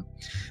spawn.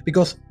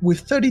 Because with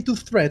 32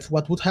 threads,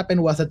 what would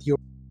happen was that your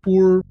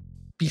poor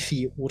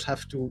PC would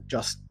have to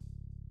just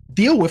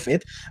deal with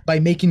it by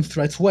making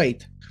threads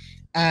wait.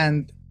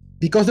 And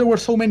because there were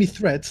so many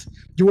threads,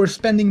 you were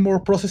spending more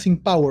processing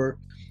power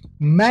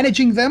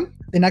managing them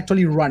than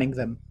actually running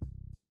them.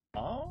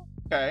 Oh,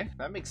 okay.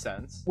 That makes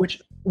sense.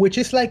 Which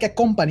is like a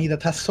company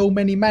that has so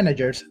many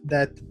managers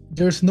that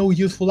there's no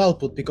useful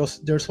output because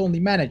there's only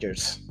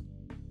managers.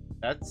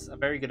 That's a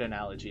very good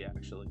analogy,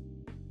 actually.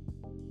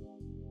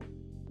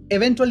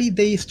 Eventually,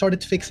 they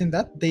started fixing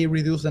that. They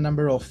reduced the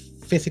number of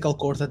physical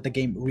cores that the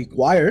game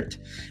required,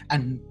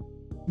 and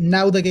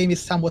now the game is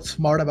somewhat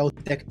smart about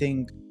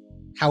detecting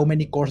how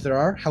many cores there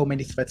are, how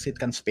many threads it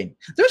can spin.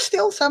 There's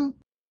still some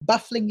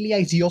bafflingly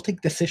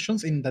idiotic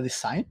decisions in the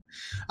design.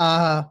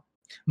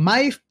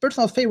 My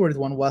personal favorite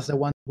one was the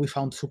one we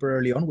found super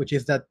early on, which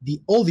is that the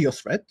audio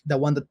thread, the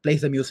one that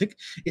plays the music,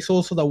 is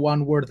also the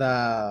one where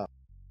the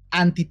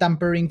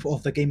anti-tampering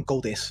of the game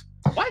code is.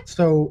 What?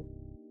 So,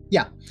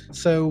 yeah.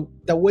 So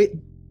the way,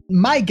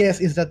 my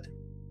guess is that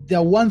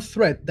the one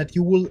thread that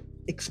you will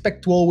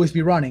expect to always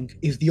be running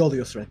is the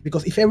audio thread,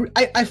 because if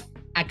I've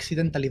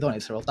accidentally done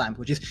it several times,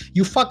 which is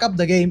you fuck up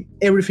the game,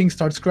 everything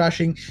starts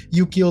crashing,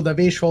 you kill the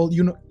visual,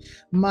 you know,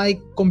 my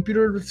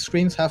computer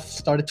screens have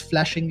started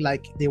flashing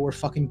like they were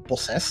fucking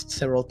possessed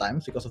several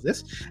times because of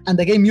this, and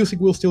the game music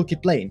will still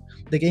keep playing.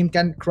 The game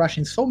can crash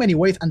in so many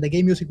ways, and the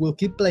game music will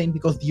keep playing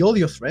because the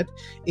audio thread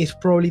is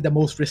probably the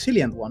most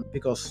resilient one,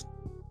 because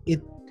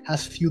it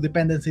has few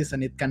dependencies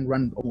and it can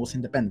run almost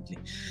independently.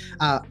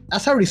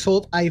 As a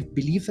result, I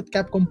believe that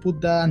Capcom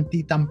put the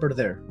anti-tamper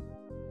there.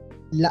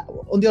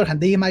 On the other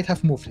hand, they might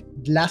have moved.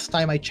 Last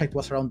time I checked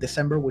was around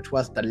December, which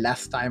was the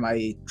last time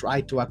I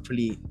tried to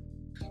actually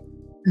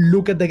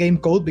look at the game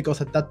code, because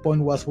at that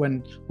point was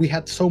when we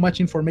had so much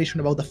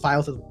information about the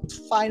files that we could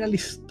finally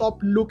stop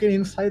looking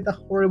inside the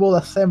horrible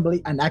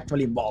assembly and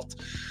actually mod,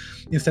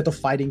 instead of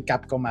fighting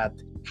Capcom at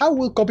how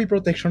will copy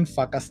protection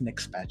fuck us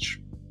next patch.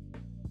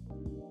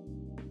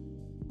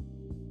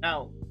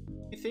 Now,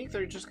 you think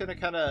they're just gonna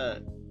kind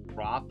of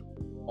drop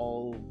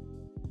all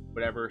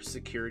whatever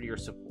security or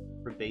support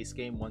for base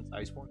game once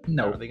Iceborne?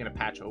 No. Or are they gonna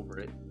patch over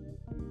it?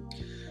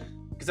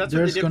 Because that's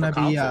what they did for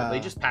console. They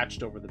just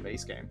patched over the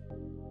base game.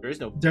 There is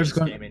no base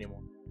game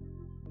anymore.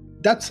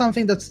 That's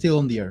something that's still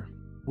on the air.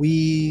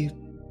 We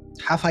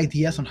have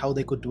ideas on how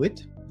they could do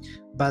it,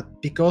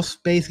 but because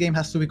base game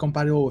has to be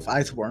compatible with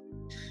Iceborne,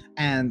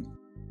 and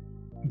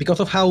because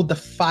of how the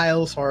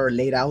files are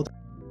laid out,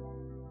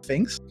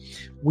 things,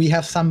 we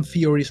have some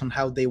theories on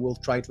how they will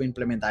try to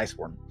implement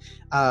Iceborne.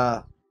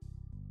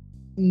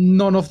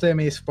 None of them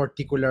is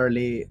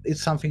particularly,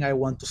 it's something I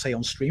want to say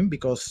on stream,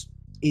 because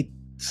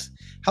it's,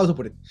 how to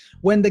put it,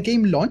 when the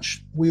game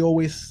launched, we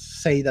always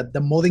say that the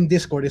modding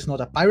Discord is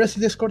not a piracy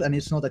Discord and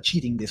it's not a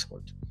cheating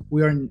Discord.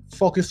 We are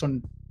focused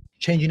on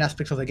changing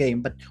aspects of the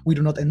game, but we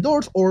do not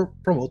endorse or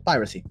promote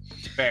piracy.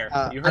 Fair.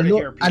 You heard it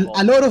here, people.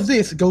 A lot of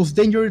this goes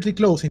dangerously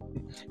close.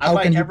 How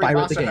can you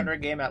pirate the game? Monster Hunter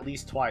game at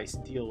least twice.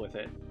 Deal with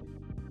it.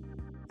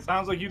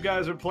 Sounds like you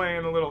guys are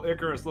playing a little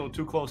Icarus, a little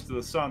too close to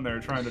the sun there,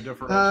 trying to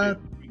differentiate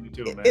between the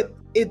two, man.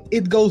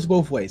 It goes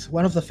both ways.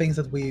 One of the things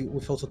that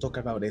we've also talked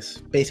about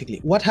is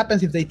basically what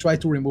happens if they try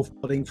to remove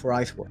modding for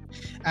Iceborne.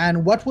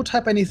 And what would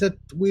happen is that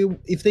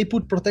if they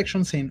put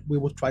protections in, we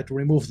would try to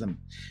remove them.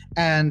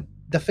 And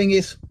the thing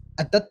is,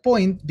 at that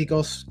point,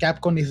 because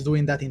Capcom is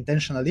doing that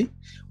intentionally,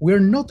 we're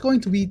not going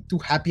to be too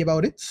happy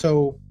about it.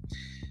 So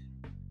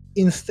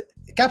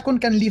Capcom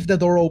can leave the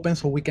door open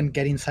so we can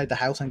get inside the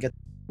house and get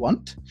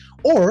want,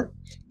 or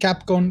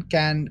Capcom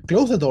can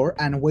close the door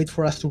and wait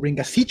for us to bring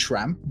a siege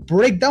ram,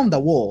 break down the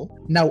wall.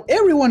 Now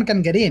everyone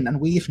can get in and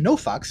we give no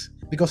fucks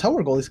because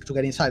our goal is to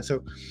get inside.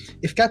 So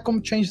if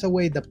Capcom changes the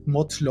way that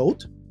mods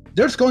load,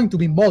 there's going to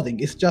be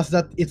modding. It's just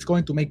that it's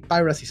going to make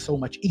piracy so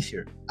much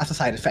easier as a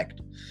side effect.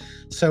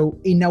 So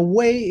in a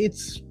way,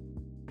 it's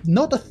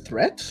not a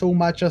threat so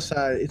much as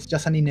it's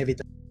just an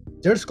inevitable.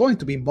 There's going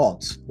to be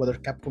mods, whether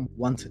Capcom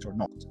wants it or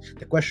not.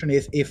 The question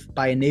is if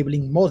by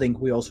enabling modding,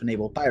 we also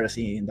enable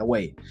piracy in the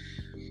way.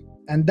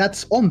 And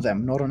that's on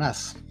them, not on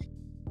us.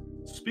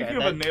 Speaking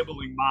of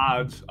enabling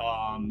mods,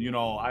 you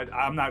know,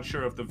 I'm not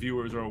sure if the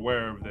viewers are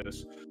aware of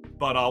this,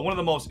 but one of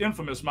the most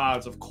infamous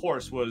mods, of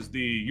course, was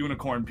the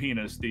Unicorn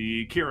Penis,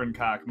 the Kieran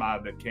Cock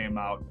mod that came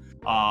out.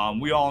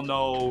 We all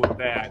know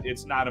that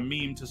it's not a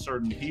meme to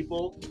certain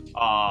people,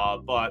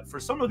 but for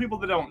some of the people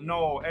that don't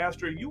know,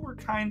 Astra, you were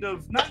kind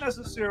of not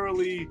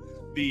necessarily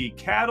the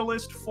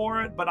catalyst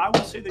for it, but I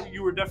would say that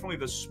you were definitely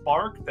the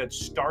spark that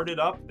started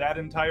up that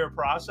entire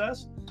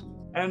process.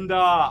 And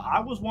I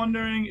was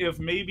wondering if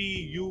maybe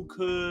you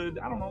could,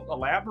 I don't know,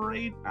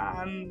 elaborate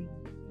on,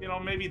 you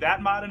know, maybe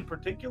that mod in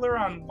particular,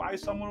 on why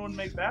someone would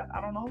make that. I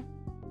don't know.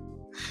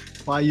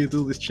 Why you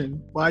do this, Chin?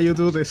 Why you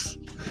do this?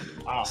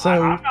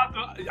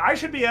 I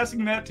should be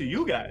asking that to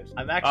you guys.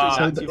 I'm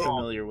actually not too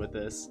familiar with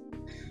this.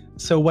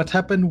 So what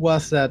happened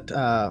was that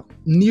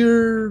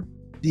near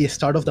the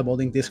start of the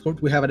modding Discord,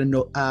 we have a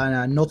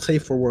not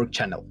safe for work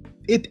channel.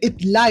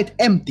 It lied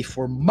empty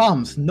for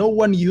months. No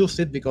one used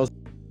it because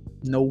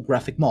no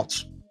graphic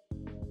mods.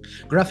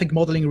 Graphic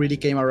modeling really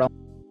came around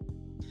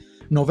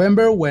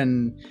November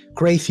when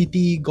Crazy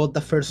T got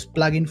the first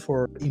plugin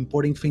for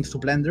importing things to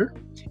Blender.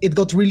 It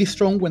got really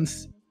strong when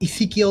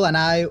Ezekiel and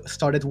I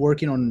started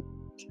working on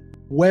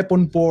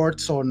weapon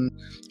ports, on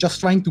just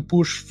trying to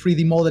push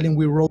 3D modeling.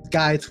 We wrote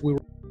guides, we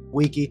wrote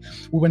wiki.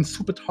 We went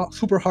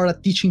super hard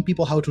at teaching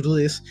people how to do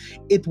this.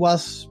 It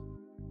was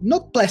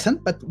not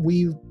pleasant, but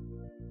we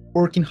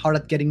working hard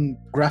at getting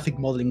graphic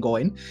modeling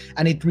going,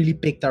 and it really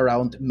peaked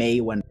around May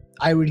when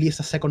I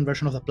released a second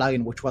version of the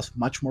plugin, which was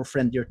much more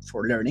friendlier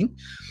for learning.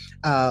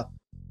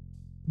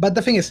 But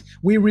the thing is,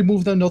 we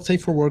removed the not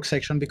safe for work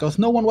section because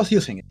no one was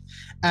using it.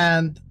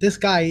 And this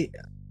guy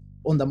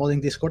on the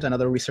modding Discord,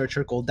 another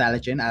researcher called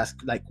Leshen,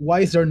 asked, like,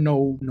 why is there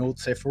no not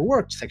safe for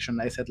work section?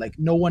 I said, like,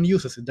 no one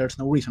uses it. There's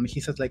no reason. He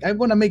said, like, I'm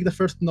going to make the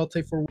first not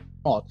safe for work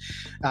mod.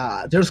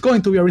 There's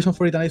going to be a reason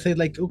for it. And I said,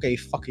 like, okay,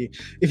 fuck it.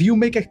 If you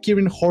make a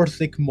Kirin horse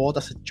dick mod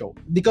as a joke,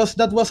 because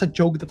that was a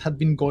joke that had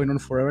been going on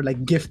forever,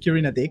 like, give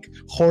Kirin a dick.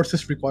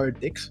 Horses require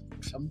dicks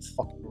for some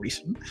fucking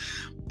reason.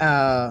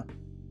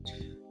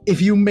 If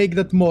you make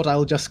that mod,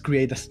 I'll just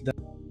create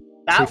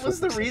That was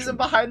the reason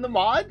behind the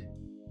mod?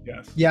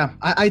 Yes. Yeah,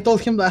 I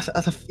told him that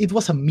it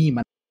was a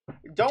meme.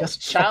 Don't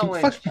just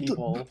challenge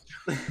people.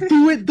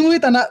 do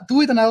it,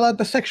 and I'll add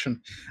the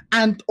section.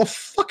 And of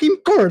fucking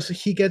course,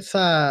 he gets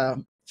a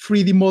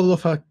 3D model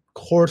of a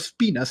horse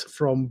penis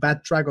from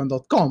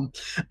baddragon.com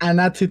and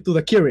adds it to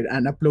the Kirin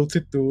and uploads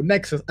it to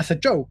Nexus as a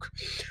joke.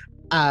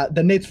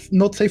 The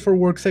not safe for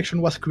work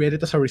section was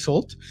created as a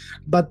result,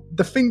 but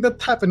the thing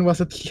that happened was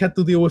that he had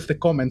to deal with the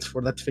comments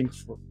for that thing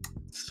for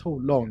so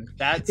long.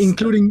 That's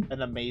including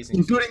an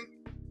amazing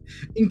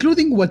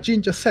including what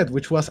Jin just said,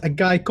 which was a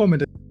guy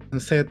commented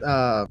and said,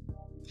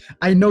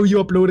 I know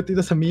you uploaded it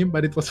as a meme,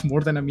 but it was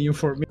more than a meme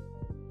for me.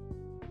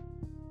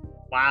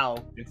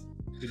 Wow.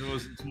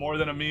 It's more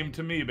than a meme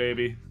to me,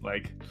 baby.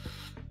 Like,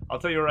 I'll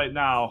tell you right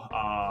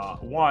now,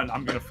 one,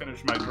 I'm gonna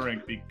finish my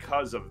drink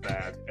because of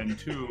that, and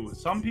two,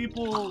 some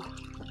people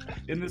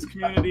in this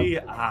community,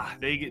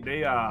 they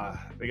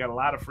got a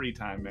lot of free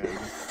time, man.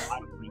 Just a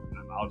lot of free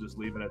time. I'll just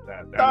leave it at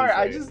that.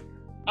 Sorry,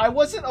 I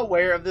wasn't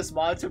aware of this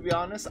mod, to be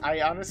honest.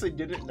 I honestly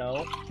didn't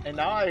know, and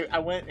now I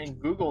went and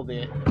Googled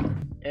it,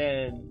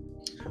 and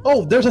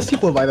oh, there's a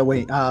sequel, by the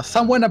way.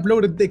 Someone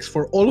uploaded dicks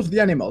for all of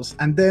the animals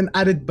and then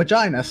added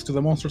vaginas to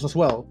the monsters as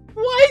well.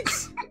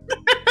 What?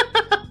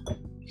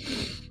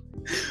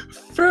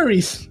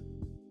 Furries.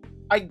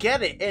 I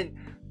get it, and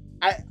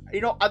I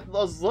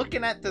was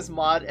looking at this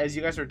mod as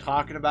you guys were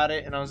talking about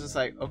it, and I was just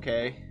like,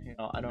 okay,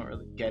 I don't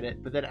really get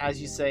it. But then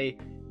as you say,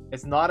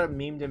 it's not a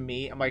meme to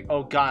me, I'm like,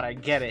 oh god, I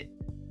get it,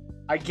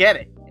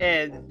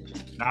 and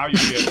now you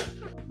get it.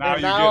 Now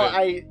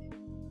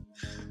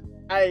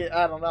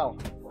I don't know.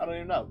 I don't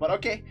even know. But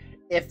okay,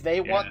 if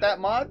they want that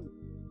mod,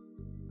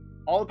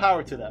 all the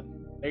power to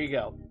them. There you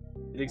go.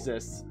 It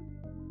exists.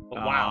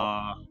 But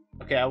wow.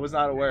 Okay, I was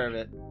not aware of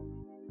it.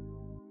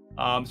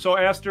 So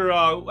Aster,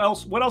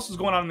 what else is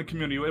going on in the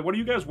community? What are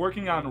you guys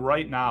working on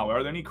right now?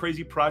 Are there any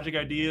crazy project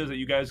ideas that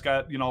you guys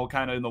got,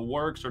 kind of in the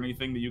works, or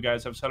anything that you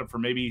guys have set up for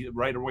maybe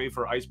right away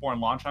for Iceborne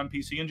launch on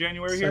PC in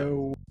January here?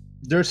 So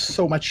there's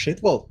so much shit.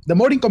 Well, the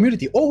modding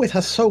community always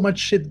has so much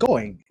shit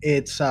going.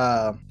 It's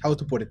how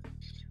to put it.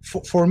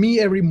 For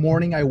me, every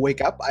morning I wake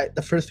up,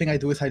 the first thing I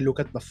do is I look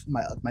at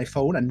my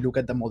phone and look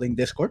at the modding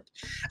Discord,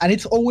 and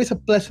it's always a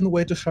pleasant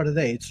way to start a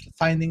day. It's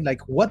finding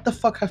like, what the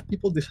fuck have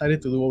people decided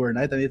to do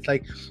overnight? And it's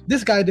like,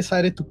 this guy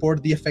decided to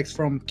port the effects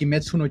from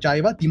Kimetsu no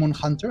Yaiba, Demon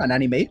Hunter, an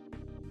anime.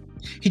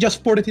 He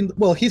just ported in.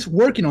 Well, he's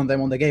working on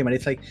them on the game, and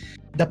it's like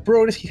the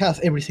progress he has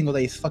every single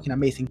day is fucking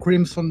amazing.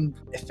 Crimson's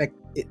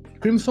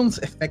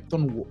effect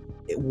on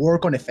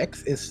work on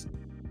effects is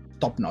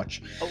top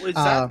notch. Oh, is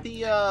that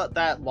the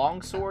that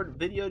longsword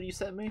video you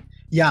sent me?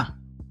 Yeah,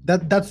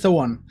 that's the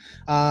one.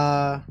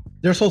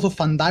 There's also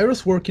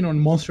Fandyros working on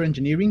monster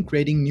engineering,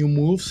 creating new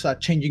moves,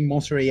 changing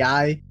monster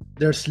AI.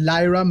 There's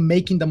Lyra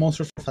making the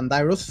monsters for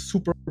Fandyros,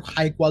 super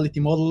high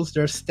quality models.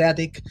 There's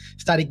Static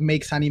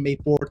makes anime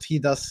ports. He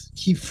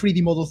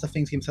 3D models the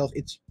things himself.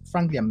 It's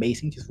frankly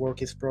amazing. His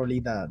work is probably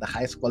the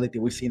highest quality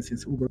we've seen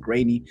since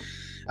uRrr.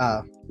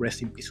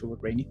 Rest in peace,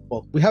 uRrr.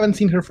 Well, we haven't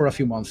seen her for a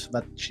few months,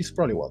 but she's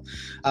probably well.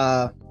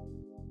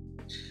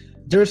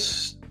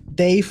 There's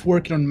Dave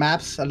working on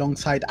maps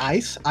alongside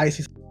Ice.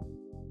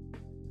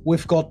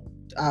 We've got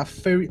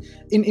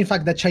in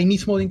fact, the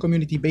Chinese modding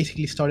community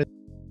basically started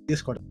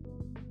Discord.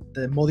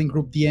 The modding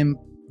group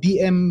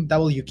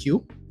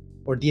DMWQ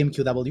or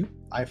DMQW,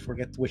 I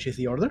forget which is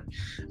the order,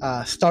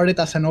 started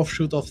as an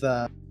offshoot of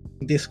the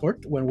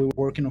Discord when we were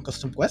working on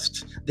custom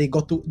quests. They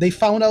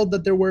found out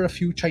that there were a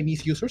few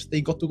Chinese users.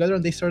 They got together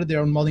and they started their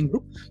own modding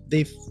group.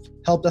 They've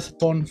helped us a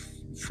ton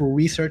through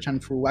research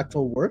and through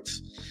actual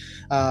works.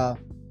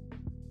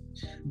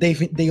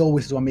 They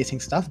always do amazing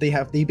stuff.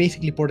 They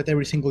basically ported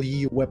every single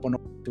EU weapon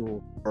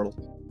to uRrr.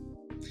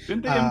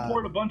 Didn't they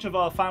import a bunch of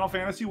Final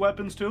Fantasy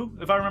weapons too,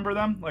 if I remember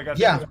them? Like, I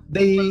think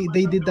they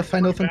did the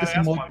Final Fantasy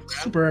mod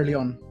super early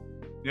on.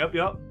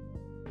 Yep.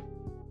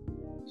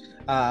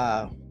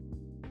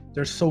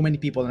 There's so many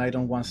people, and I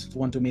don't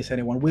want to miss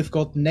anyone. We've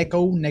got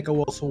Neko. Neko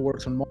also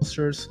works on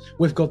monsters.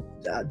 We've got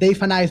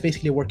Dave and I is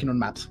basically working on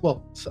maps.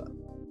 Well, so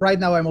right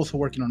now I'm also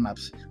working on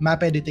maps.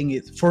 Map editing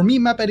is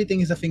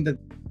the thing that,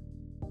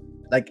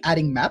 like,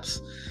 adding maps.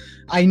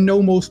 I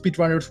know most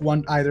speedrunners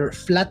want either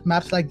flat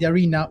maps like the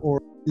arena or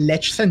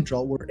ledge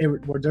central, where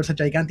there's a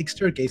gigantic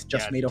staircase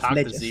just made of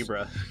ledges.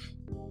 Zebra.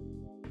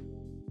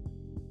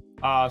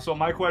 So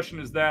my question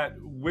is that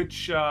what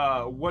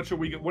are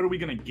we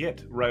gonna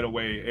get right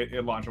away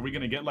at launch? Are we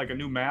gonna get like a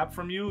new map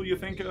from you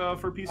think,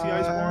 for PC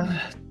Iceborne?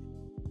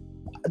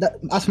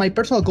 As my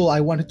personal goal, I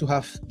wanted to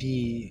have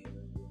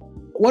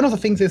one of the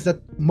things is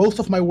that most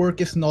of my work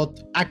is not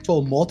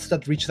actual mods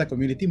that reach the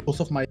community.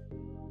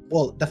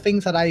 The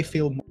things that I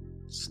feel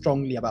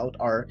strongly about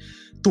are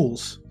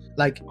tools.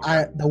 Like,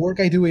 the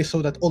work I do is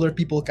so that other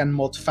people can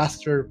mod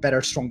faster,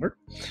 better, stronger,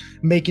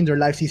 making their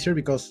lives easier,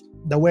 because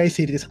the way I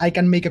see it is I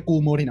can make a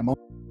cool mod in a month,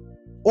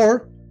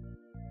 or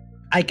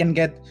I can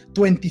get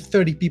 20,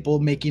 30 people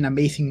making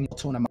amazing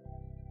mods on a month.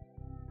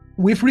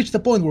 We've reached the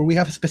point where we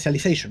have a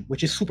specialization,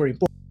 which is super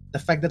important. The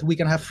fact that we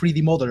can have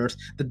 3D modelers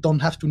that don't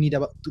have to need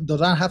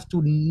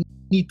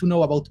to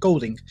know about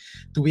coding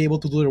to be able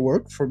to do their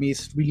work, for me,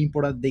 is really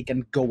important. They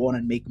can go on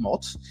and make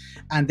mods,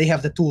 and they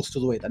have the tools to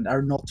do it, and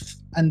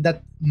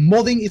that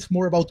modding is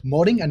more about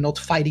modding and not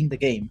fighting the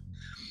game.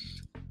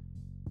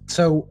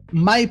 So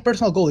my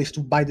personal goal is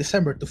by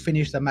December to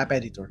finish the map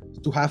editor,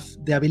 to have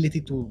the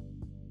ability to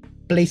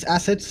place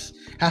assets,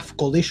 have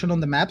collision on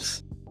the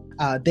maps.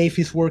 Dave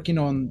is working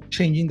on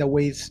changing the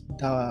ways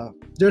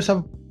there's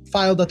a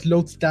file that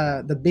loads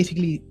that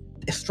basically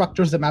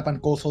structures the map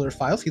and calls other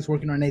files. He's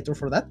working on an editor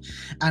for that,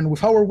 and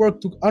with our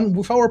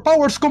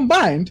powers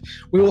combined,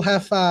 we will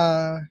have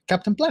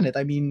Captain Planet.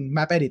 I mean,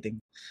 map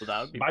editing. So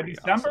that would be by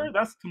December. Awesome.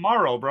 That's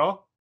tomorrow,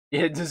 bro.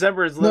 Yeah,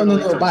 December is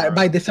literally no.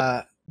 By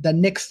December, the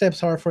next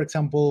steps are, for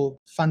example,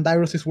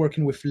 Fandyros is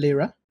working with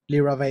Lyra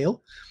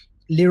Veil.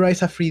 Lyra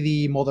is a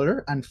 3D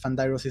modeler, and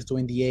Fandyros is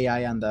doing the AI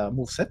and the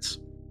movesets,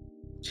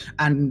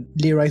 and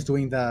Lyra is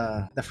doing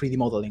the 3D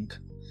modeling.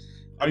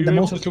 The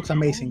monsters looks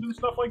amazing and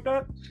stuff like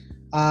that.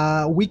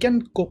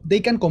 They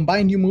can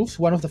combine new moves.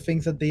 One of the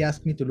things that they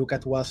asked me to look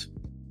at was,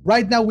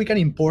 right now we can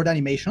import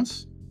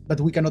animations, but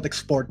we cannot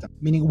export them.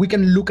 Meaning we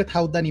can look at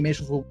how the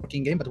animations will work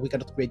in game, but we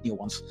cannot create new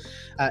ones.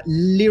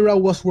 Lyra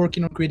was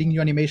working on creating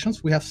new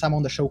animations. We have some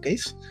on the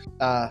showcase.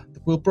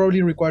 Will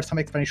probably require some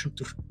explanation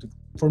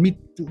for me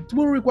to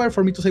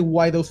say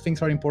why those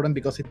things are important,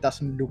 because it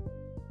doesn't look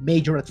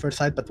major at first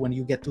sight, but when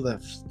you get to the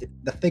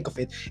thick of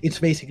it, it's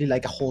basically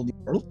like a whole new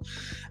world.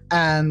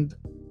 And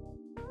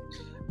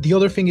the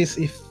other thing is,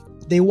 if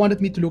they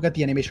wanted me to look at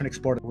the animation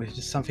exporter, which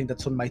is something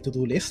that's on my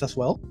to-do list as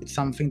well. It's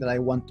something that I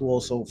want to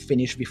also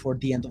finish before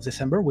the end of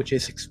December, which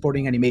is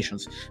exporting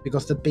animations,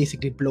 because that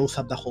basically blows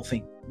up the whole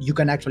thing. You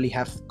can actually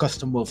have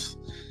custom moves.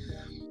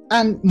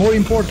 And more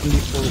importantly,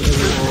 for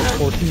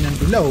everyone 14 and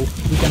below,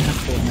 we can have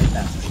Fortnite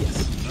dances,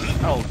 yes.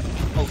 Oh,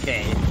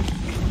 okay.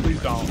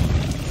 Please don't.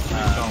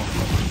 Please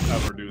don't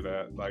ever do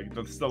that. Like,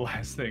 that's the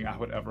last thing I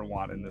would ever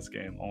want in this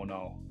game. Oh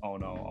no. Oh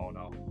no. Oh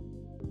no.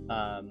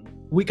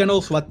 We can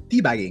also add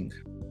teabagging.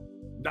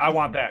 I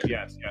want that.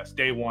 Yes.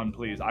 Day one,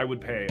 please. I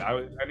would pay.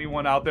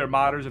 Anyone out there,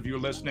 modders, if you're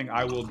listening,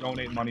 I will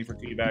donate money for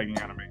teabagging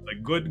anime.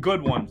 Like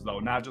good ones though,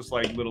 not just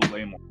like little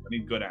lame ones. I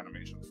need good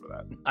animations for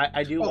that.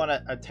 I do want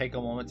to take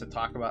a moment to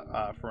talk about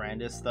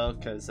Ferrandis though,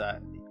 because a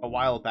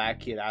while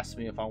back he had asked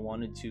me if I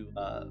wanted to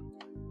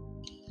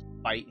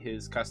fight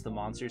his custom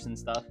monsters and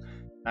stuff.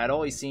 I'd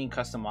always seen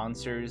custom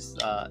monsters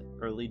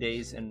early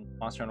days in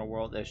Monster Hunter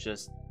World as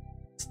just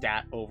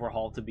stat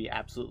overhaul to be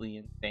absolutely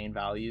insane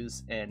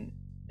values, and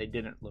they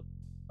didn't look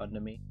fun to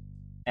me.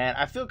 And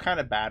I feel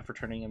kind of bad for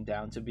turning him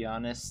down, to be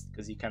honest,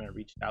 because he kind of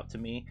reached out to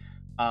me.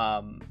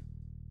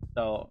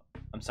 So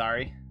I'm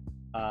sorry,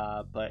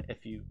 but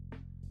if you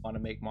want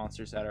to make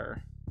monsters that are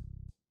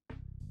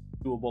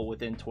doable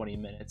within 20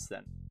 minutes,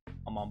 then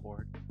I'm on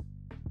board.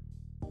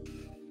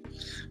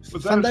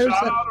 Was that a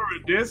shout out or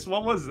a diss?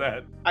 What was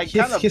that?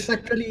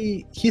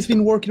 He's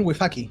been working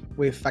with Aki,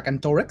 with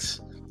Acantorex,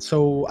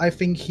 so I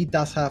think he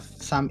does have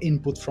some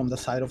input from the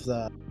side of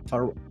the.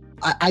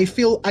 I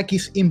feel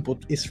Aki's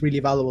input is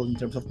really valuable in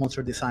terms of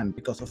monster design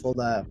because of all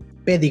the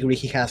pedigree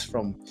he has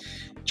from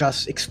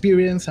just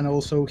experience, and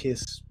also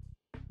he's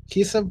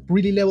a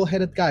really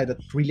level-headed guy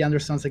that really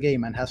understands the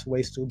game and has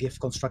ways to give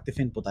constructive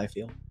input, I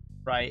feel.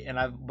 Right, and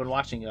I've been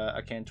watching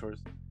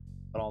Acantor's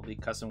all the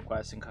custom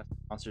quests and custom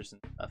monsters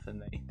and stuff,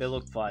 and they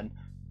look fun.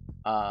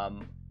 I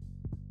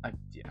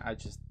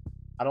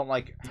don't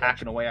like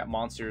hacking away at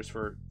monsters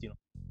for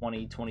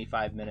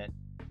 20-25 minutes.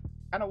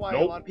 Kind of why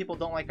a lot of people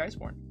don't like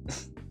Iceborne.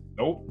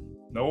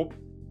 Nope.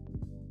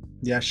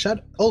 Yeah,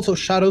 also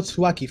shout out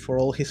to Aki for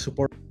all his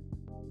support.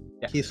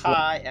 Yeah.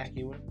 Hi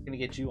Aki, we're gonna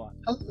get you on.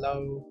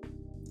 Hello.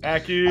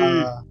 Aki.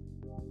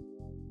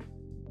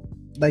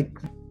 Like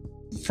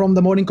from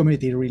the modding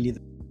community, really,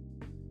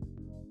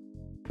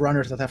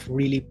 runners that have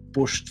really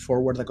pushed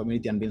forward the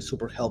community and been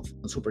super helpful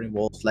and super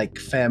involved, like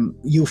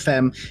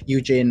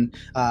Eugene,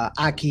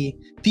 Aki.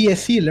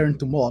 TSC learned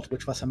to mod,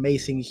 which was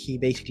amazing. He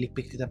basically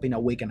picked it up in a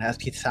week and has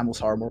hit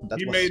Samus armor.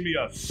 He made me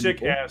a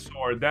sick ass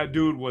sword. That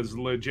dude was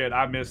legit.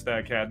 I missed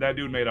that cat. That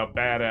dude made a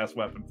badass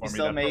weapon for me. He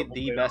still made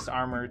the best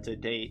armor to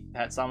date.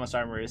 That Samus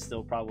armor is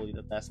still probably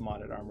the best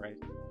modded armor.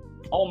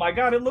 Oh my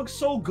god, it looks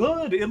so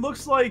good. It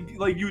looks like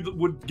you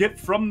would get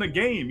from the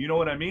game. You know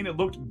what I mean? It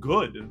looked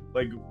good.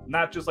 Like,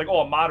 not just like,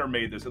 oh, a modder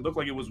made this. It looked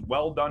like it was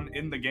well done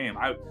in the game.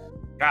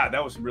 God,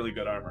 that was some really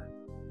good armor.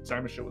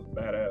 Samus shit was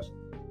badass.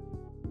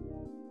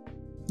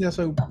 Yeah,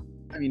 so,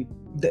 I mean,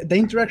 the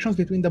interactions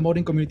between the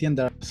modding community and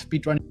the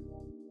speedrunning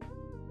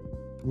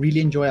really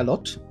enjoy a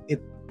lot.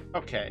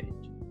 Okay.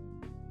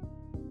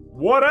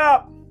 What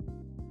up?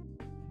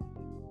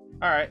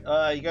 Alright,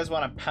 you guys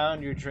want to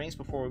pound your drinks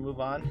before we move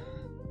on?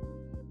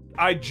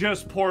 I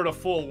just poured a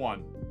full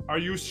one. Are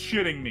you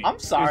shitting me? I'm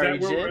sorry,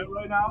 Is that where we're at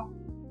right now?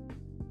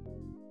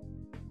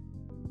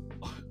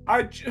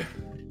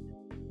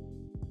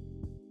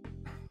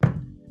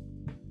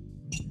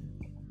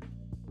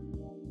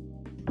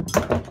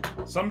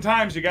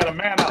 Sometimes you gotta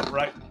man up,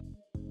 right?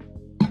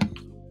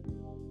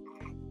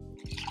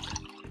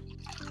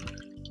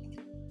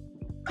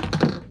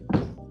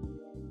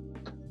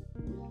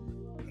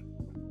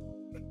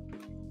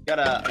 You got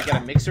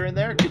a mixer in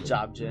there? Good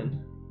job,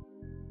 Jin.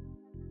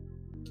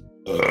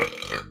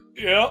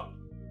 Yep.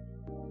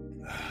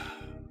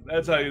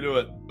 That's how you do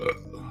it.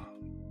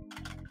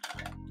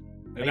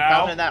 Are you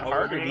pounding that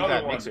hard, or do you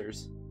got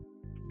mixers?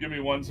 Give me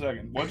 1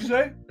 second. What'd you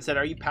say? I said,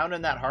 are you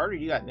pounding that hard, or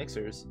you got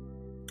mixers?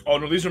 Oh,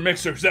 no, these are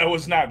mixers. That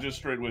was not just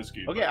straight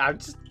whiskey. Okay, I'm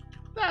just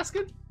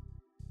asking.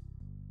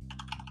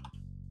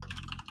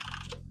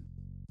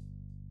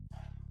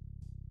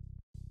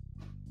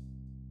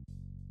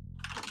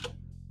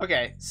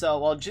 Okay, so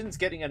while Jin's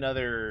getting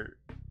another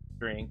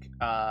drink,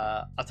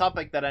 a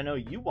topic that I know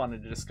you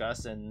wanted to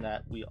discuss and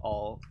that we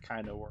all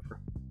kind of were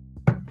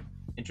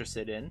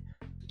interested in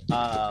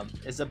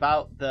is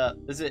about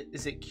is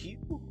it Q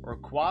or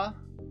Qua?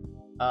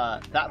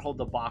 That whole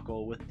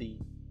debacle with the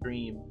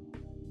dream.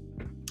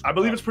 I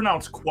believe it's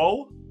pronounced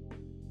Quo.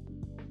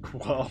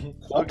 Quo.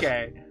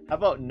 Okay. How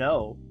about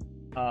no?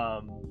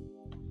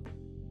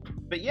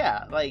 But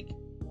yeah, like,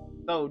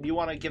 so do you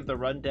want to give the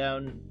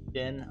rundown,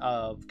 Jin,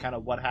 of kind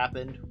of what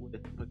happened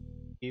with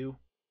Q,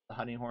 the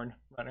Honeyhorn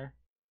runner?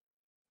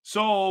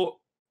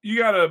 So you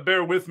gotta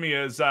bear with me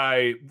as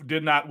I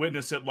did not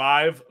witness it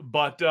live,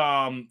 but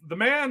the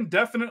man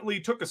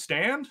definitely took a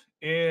stand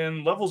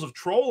in levels of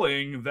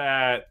trolling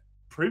that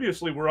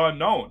previously were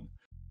unknown.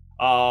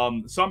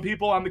 Some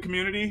people on the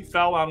community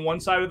fell on one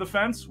side of the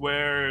fence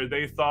where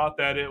they thought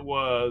that it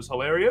was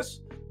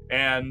hilarious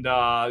and,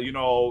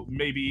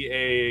 maybe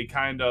a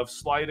kind of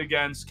slight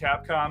against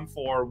Capcom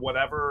for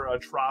whatever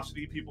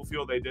atrocity people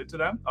feel they did to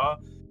them.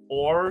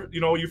 Or,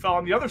 you fell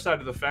on the other side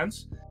of the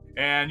fence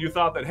and you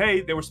thought that,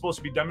 hey, they were supposed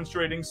to be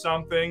demonstrating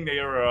something. They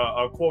are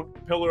a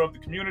quote, pillar of the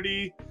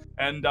community,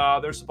 and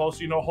they're supposed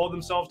to, hold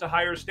themselves to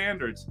higher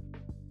standards.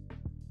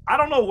 I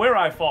don't know where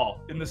I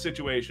fall in this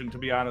situation, to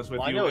be honest with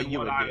Well, I you. know and what you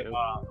would do.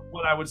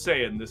 What I would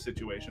say in this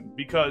situation,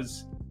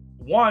 because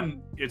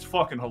one, it's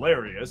fucking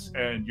hilarious,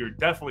 and you're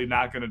definitely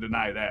not going to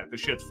deny that. The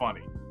shit's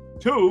funny.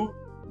 Two,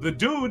 the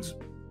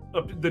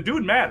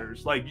dude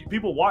matters. Like,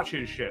 people watch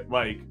his shit,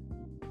 like,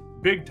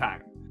 big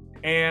time.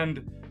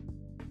 And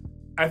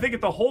I think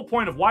at the whole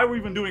point of why we're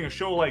even doing a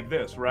show like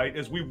this, right,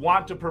 is we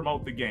want to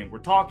promote the game. We're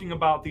talking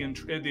about the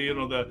inside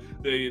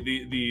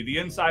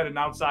and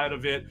outside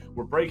of it.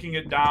 We're breaking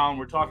it down.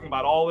 We're talking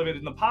about all of it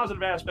in the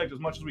positive aspect as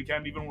much as we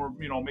can. Even we're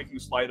making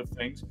light of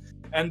things.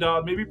 And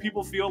maybe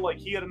people feel like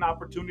he had an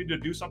opportunity to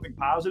do something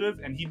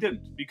positive, and he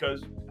didn't,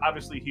 because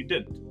obviously he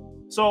didn't.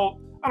 So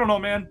I don't know,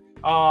 man.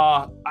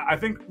 I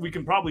think we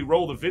can probably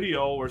roll the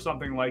video or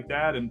something like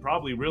that, and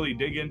probably really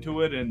dig into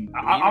it. And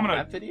I'm gonna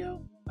that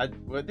video. I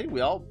think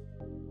we all.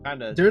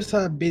 Kinda. There's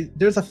a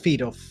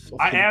feed of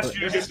I asked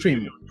you to get stream.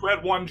 the video. You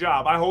had one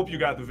job. I hope you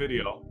got the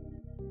video.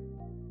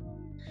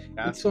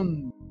 It's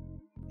on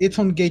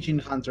Gauging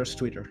Hunter's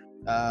Twitter.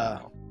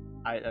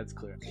 That's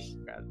clear.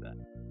 Got that.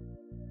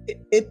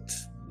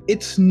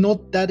 It's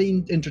not that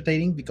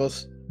entertaining,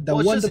 because the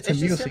one that's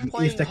amusing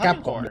is the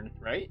Capcom,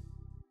 right?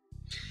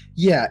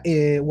 Yeah.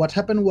 What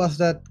happened was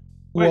that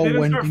Wait, they didn't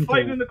went start into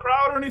fighting in the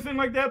crowd or anything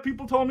like that?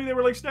 People told me they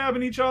were like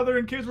stabbing each other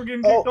and kids were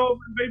getting kicked over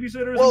and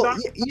babysitters. Well,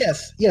 and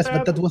yes,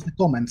 but that was the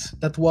comments.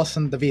 That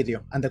wasn't the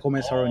video, and the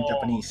comments are in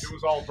Japanese. It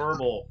was all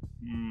verbal.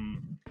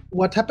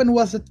 What happened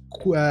was that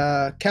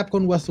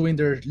Capcom was doing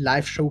their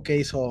live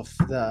showcase of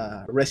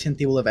the Resident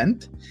Evil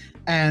event,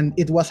 and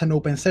it was an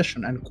open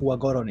session, and Kua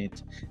got on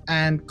it.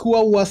 And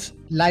Kua was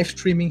live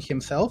streaming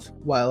himself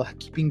while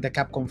keeping the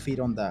Capcom feed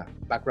on the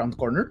background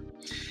corner,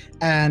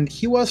 and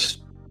he was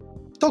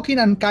talking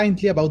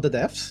unkindly about the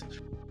deaths.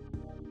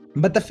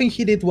 But the thing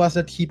he did was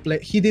that he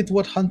did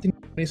what hunting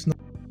is not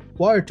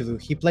required to do.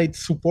 He played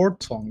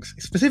support songs.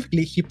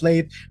 Specifically, he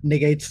played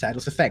Negate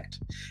Status Effect.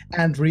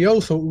 And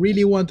Ryoso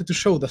really wanted to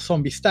show the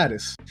zombie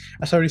status.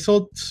 As a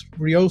result,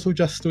 Ryoso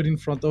just stood in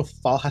front of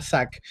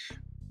Valhazak,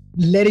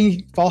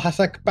 letting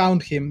Valhazak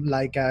pound him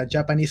like a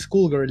Japanese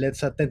schoolgirl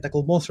lets a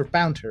tentacle monster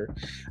pound her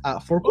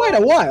for quite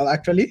a while,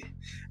 actually.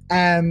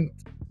 And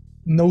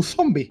no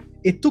zombie.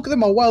 It took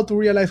them a while to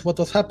realize what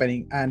was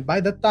happening, and by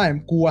that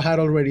time, Kua had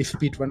already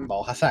speedrun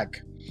Valhazak.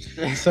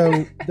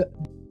 So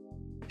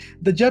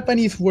the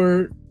Japanese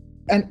were,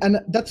 and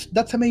that's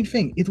the main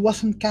thing. It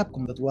wasn't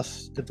Capcom that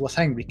was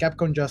angry.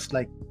 Capcom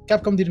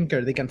didn't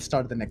care. They can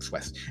start the next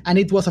quest, and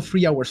it was a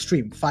 3-hour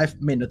stream.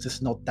 5 minutes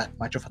is not that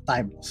much of a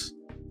time loss.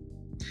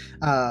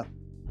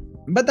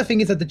 But the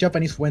thing is that the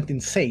Japanese went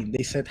insane.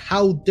 They said,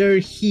 "How dare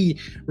he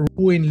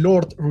ruin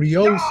Lord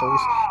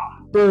Ryoso's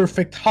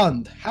perfect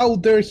hunt? How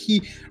dare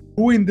he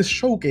ruin the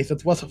showcase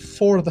that was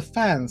for the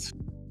fans?"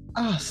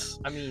 Us.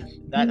 I mean,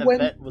 that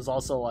event was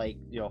also like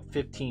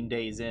 15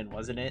 days in,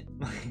 wasn't it?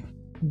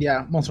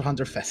 Yeah, Monster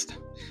Hunter Fest.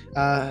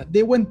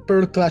 They went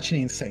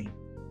pearl-clutching insane.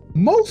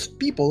 Most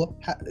people,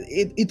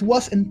 it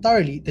was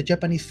entirely the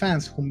Japanese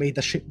fans who made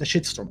the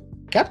shitstorm.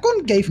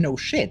 Capcom gave no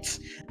shits.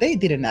 They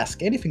didn't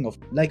ask anything of,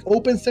 like,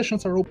 open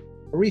sessions are open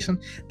for a reason.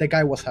 The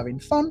guy was having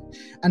fun,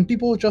 and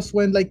people just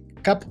went like,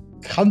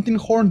 Hunting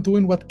Horn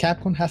doing what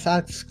Capcom has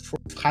asked for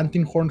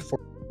Hunting Horn for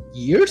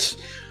years?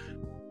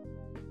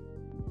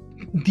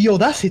 The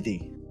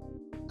audacity.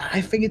 I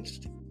think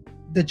it's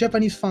the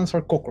Japanese fans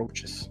are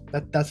cockroaches.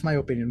 That's my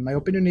opinion. My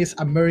opinion is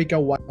America,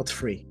 why not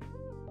free?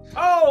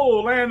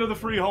 Oh, land of the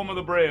free, home of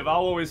the brave. I'll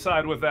always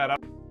side with that.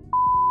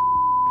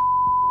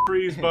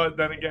 Freeze, but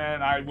then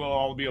again, I will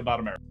all be about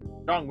America.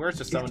 Strong words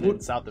to someone in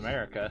South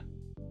America.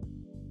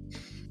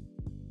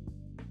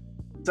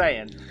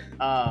 Saying.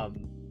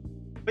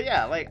 But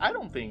yeah, like, I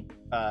don't think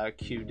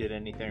Q did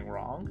anything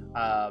wrong.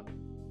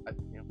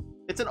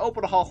 It's an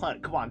open hall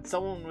hunt. Come on,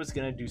 someone was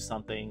gonna do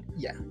something.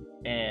 Yeah.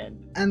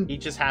 And he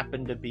just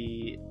happened to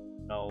be,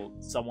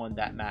 someone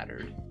that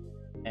mattered.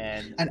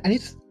 And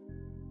it's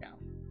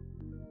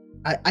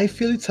I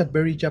feel it's a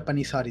very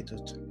Japanese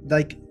attitude.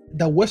 Like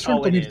the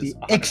Western community,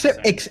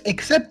 except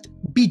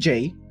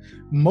BJ,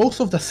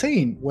 most of the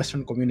sane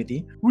Western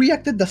community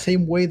reacted the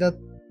same way that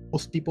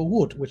most people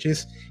would, which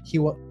is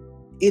you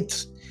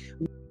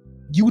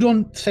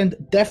don't send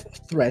death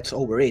threats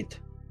over it,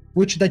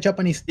 which the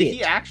Japanese did. Did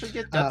he actually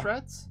get death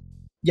threats?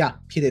 Yeah,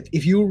 he did.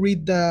 If you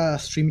read the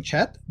stream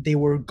chat, they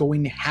were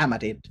going ham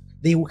at it.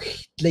 They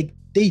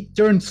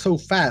turned so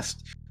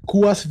fast.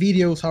 Kua's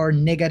videos are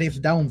negative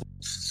downvotes,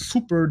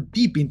 super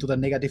deep into the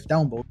negative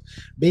downvote.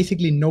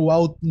 Basically, no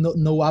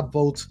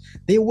upvotes.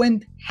 They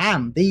went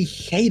ham. They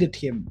hated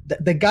him.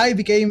 The guy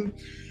became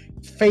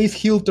face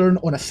heel turn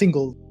on a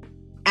single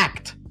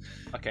act.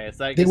 Okay,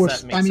 so I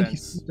guess that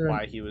makes sense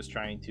why he was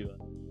trying to.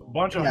 A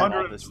bunch of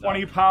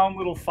 120-pound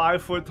little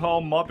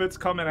 5-foot-tall Muppets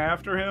coming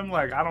after him.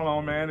 Like, I don't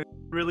know, man. It's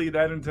really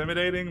that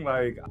intimidating?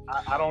 Like,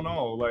 I don't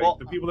know. Like,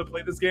 the people that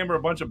play this game are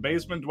a bunch of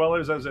basement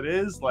dwellers as it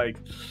is. Like,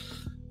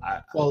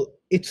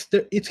 it's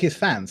his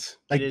fans.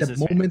 Like, the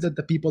moment that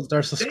the people that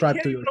are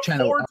subscribed to your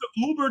channel afford to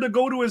Uber to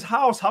go to his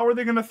house. How are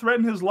they going to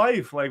threaten his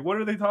life? Like, what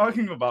are they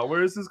talking about?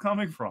 Where is this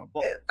coming from?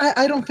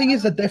 I don't think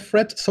it's the death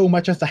threat so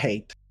much as the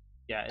hate.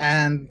 Yeah.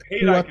 And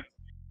Hate I can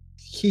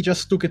he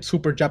just took it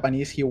super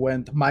Japanese. He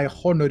went, "My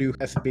Honoru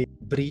has been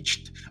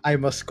breached. I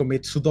must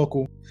commit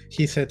Sudoku."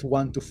 He said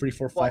 1, 2, 3,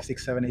 4, 5,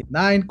 6, 7, 8,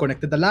 9,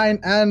 connected the line,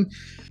 and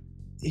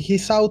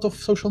he's out of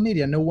social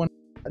media. No one,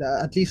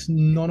 at least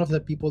none of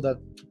the people that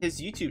his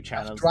YouTube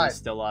channel tried. is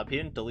still up. He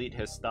didn't delete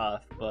his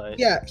stuff, but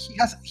yeah,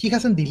 he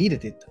hasn't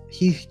deleted it.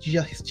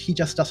 He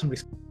just doesn't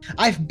respond.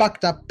 I've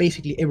backed up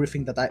basically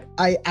everything that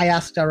I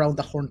asked around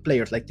the Horn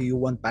players, like, do you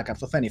want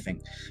backups of anything?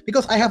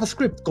 Because I have a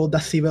script called the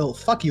Civil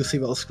fuck you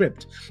Civil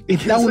script. It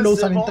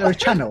downloads an entire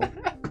channel.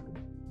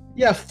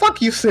 Yeah,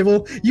 fuck you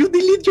Civil. You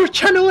delete your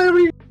channel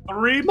every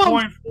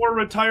 3.4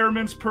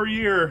 retirements per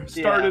year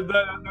started.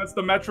 That's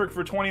the metric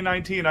for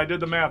 2019. I did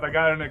the math. I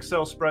got an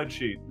Excel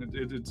spreadsheet.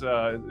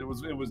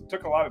 It was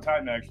took a lot of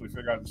time to actually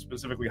figure out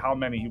specifically how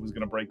many he was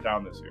going to break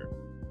down this year.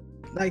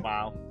 Like,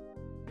 wow.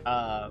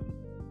 I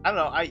don't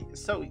know.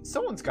 So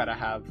someone's got to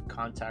have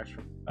contacts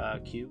from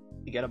Q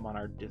to get him on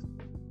our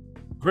Discord.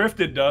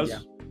 Grifted does. Yeah.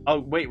 Oh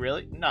wait,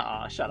 really?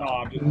 Nah, shut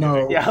up.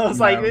 No. Yeah, I was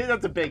like,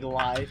 that's a big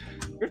lie.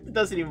 Grifted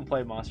doesn't even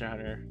play Monster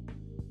Hunter.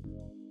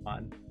 Come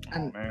on.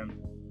 Oh man.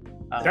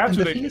 That's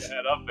what they should have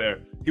had up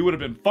there. He would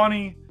have been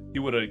funny. He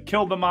would have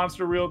killed the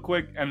monster real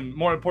quick, and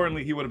more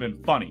importantly, he would have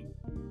been funny.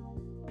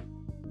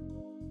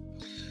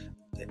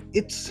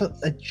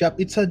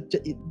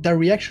 The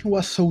reaction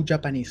was so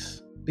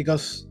Japanese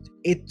because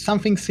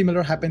something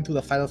similar happened to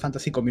the Final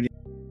Fantasy community,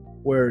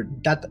 where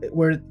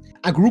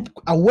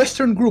a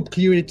Western group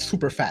cleared it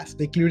super fast.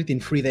 They cleared it in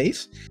 3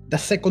 days. The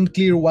second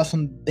clear was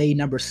on day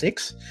number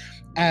 6,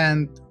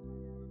 and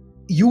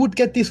you would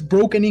get these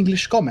broken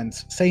English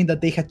comments saying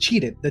that they had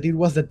cheated, that it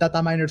was the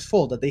data miner's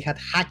fault, that they had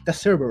hacked the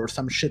server or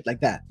some shit like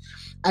that.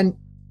 And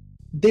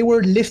they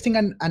were listing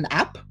an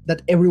app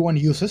that everyone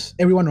uses,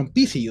 everyone on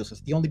PC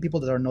uses. The only people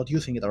that are not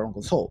using it are on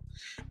console.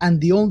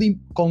 And the only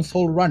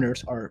console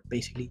runners are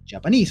basically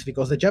Japanese,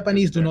 because the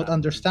Japanese do not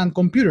understand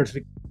computers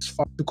because it's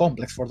far too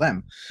complex for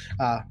them.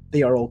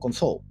 They are all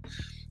console.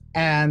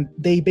 And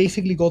they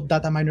basically got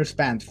data miners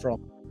banned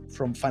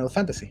from Final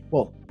Fantasy.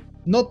 Well,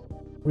 not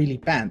really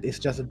banned, it's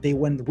just that they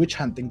went witch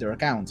hunting their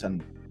accounts,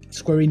 and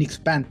Square Enix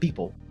banned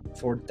people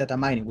for data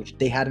mining, which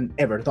they hadn't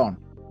ever done.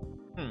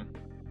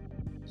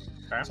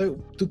 Okay. So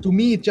to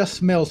me, it just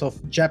smells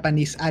of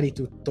Japanese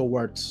attitude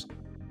towards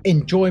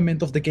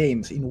enjoyment of the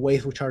games in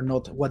ways which are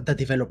not what the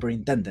developer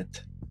intended.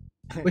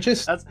 Which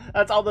is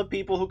that's all the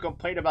people who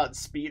complain about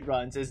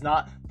speedruns is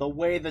not the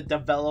way the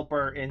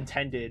developer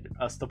intended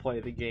us to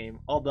play the game.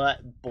 All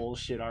that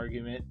bullshit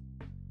argument.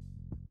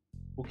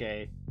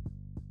 Okay.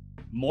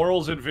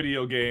 Morals in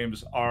video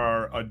games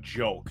are a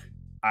joke.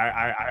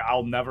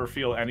 I'll never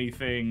feel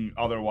anything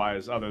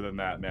otherwise other than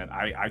that, man.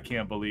 I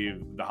can't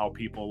believe how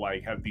people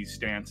like have these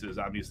stances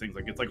on these things.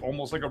 Like it's like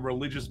almost like a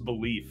religious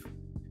belief.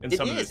 In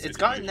some of this it's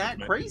gotten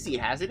that crazy,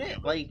 hasn't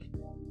it? Like,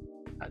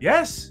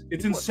 yes,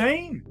 it's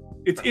insane.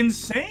 It's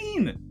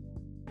insane.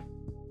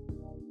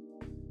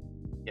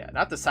 Yeah,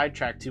 not to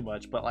sidetrack too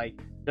much, but like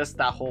just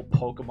that whole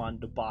Pokemon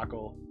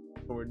debacle,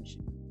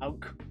 how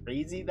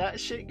crazy that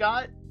shit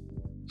got.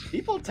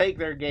 People take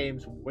their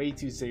games way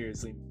too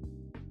seriously.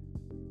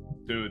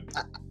 Dude,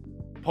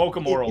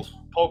 Pokemorals.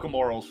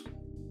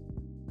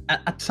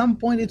 At some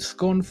point, it's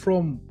gone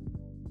from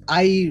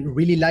I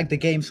really like the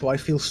game, so I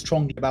feel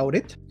strongly about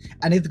it,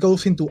 and it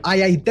goes into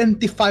I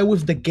identify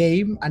with the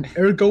game, and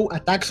ergo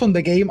attacks on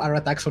the game are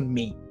attacks on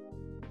me.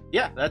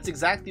 Yeah, that's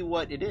exactly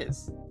what it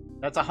is.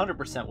 That's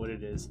 100% what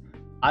it is.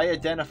 I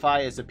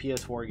identify as a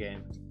PS4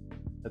 game.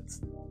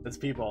 That's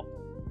people.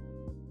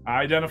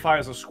 I identify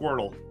as a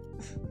Squirtle.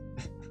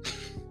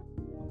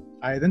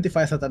 I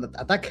identify as an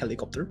attack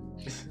helicopter.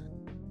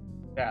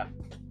 Yeah.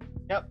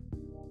 Yep.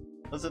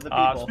 Those are the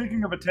people.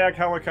 Speaking of attack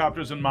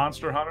helicopters and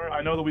Monster Hunter,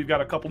 I know that we've got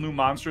a couple new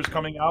monsters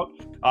coming out.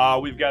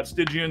 We've got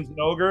Stygian's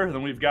Ogre,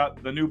 then we've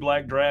got the new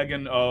Black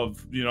Dragon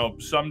of,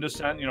 some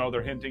descent.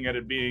 They're hinting at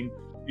it being,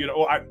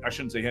 I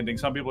shouldn't say hinting.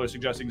 Some people are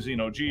suggesting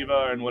Xeno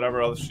Jiva and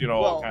whatever else,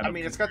 Well,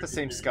 it's got the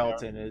same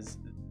skeleton as...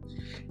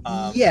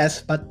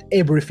 yes, but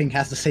everything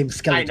has the same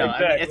skeleton. I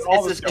know.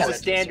 It's a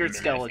standard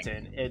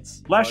skeleton.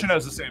 Leshen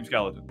has the same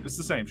skeleton. It's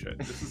the same shit.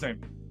 It's the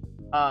same.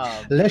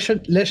 Leshen,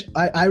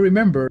 I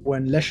remember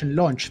when Leshen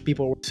launched,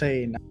 people were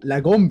saying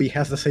Lagombi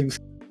has the same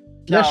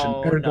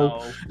Leshen. Ergo,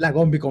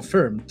 Lagombi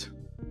confirmed.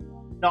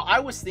 No, I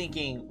was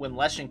thinking when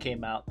Leshen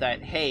came out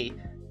that, hey,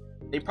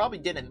 they probably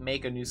didn't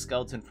make a new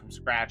skeleton from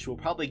scratch. We'll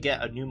probably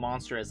get a new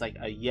monster as like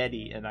a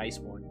Yeti and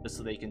Iceborne just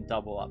so they can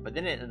double up. But they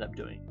didn't end up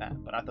doing that.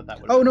 But I thought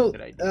that would be a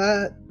good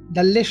idea.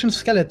 The Leshen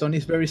skeleton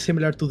is very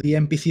similar to the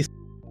NPC.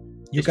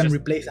 You can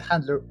replace the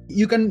handler.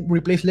 You can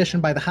replace Leshen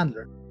by the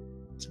handler.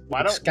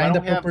 Why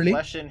don't we have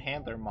Leshen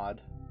handler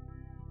mod?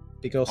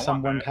 Because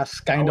someone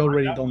has kind of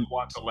already done.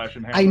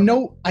 I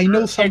know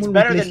someone. It's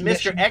better than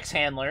Mr. X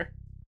handler.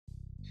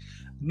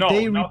 No,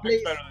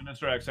 nothing's better than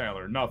Mr. X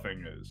handler.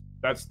 Nothing is.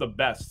 That's the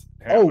best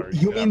handler. Oh,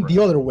 you mean the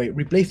other way?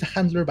 Replace the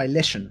handler by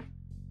Leshen.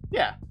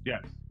 Yeah.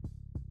 Yes.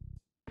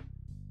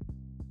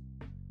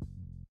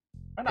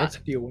 Why not? That's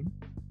a good one.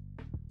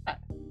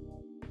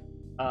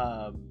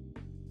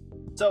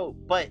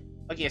 But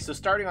Okay, so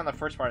starting on the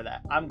first part of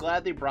that, I'm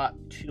glad they brought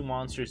 2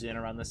 monsters in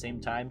around the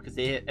same time, because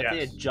if they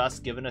had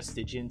just given us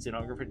Stygians in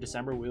Xeno for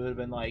December, we would have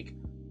been like,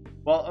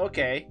 well,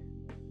 okay,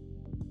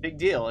 big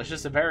deal. It's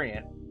just a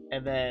variant.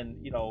 And then,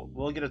 you know,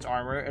 we'll get its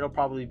armor. It'll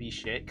probably be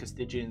shit, because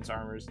Stygian's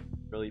armor's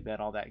really been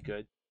all that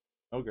good.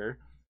 Ogre.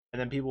 And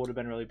then people would have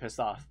been really pissed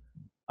off.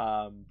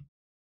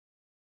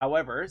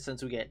 However,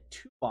 since we get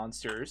 2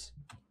 monsters,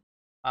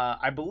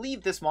 I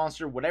believe this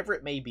monster, whatever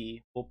it may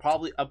be, will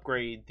probably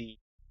upgrade the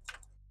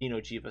Xeno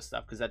Jiva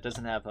stuff, because that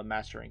doesn't have a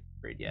master rank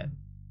upgrade yet.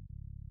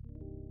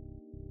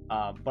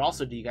 But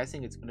also, do you guys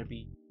think it's going to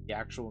be the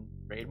actual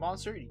raid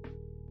monster?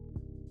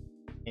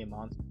 A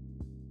monster?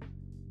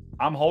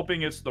 I'm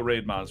hoping it's the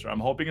raid monster.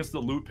 I'm hoping it's the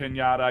loot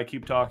pinata I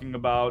keep talking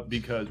about,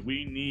 because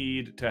we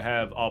need to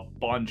have a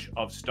bunch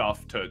of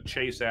stuff to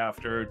chase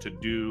after, to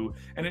do,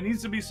 and it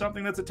needs to be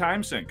something that's a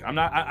time sink.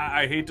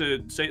 I hate to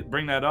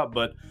bring that up,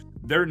 but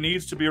there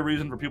needs to be a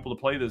reason for people to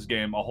play this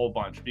game a whole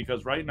bunch,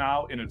 because right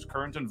now in its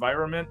current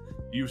environment,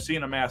 you've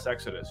seen a mass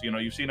exodus. You know,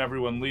 you've seen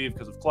everyone leave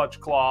because of Clutch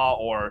Claw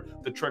or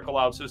the trickle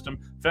out system.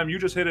 Fem, you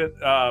just hit it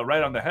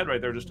right on the head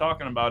right there, just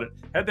talking about it.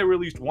 Had they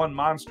released 1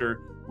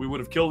 monster, we would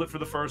have killed it for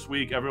the first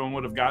week. Everyone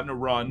would have gotten a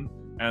run,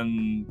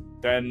 and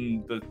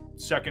then the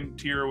second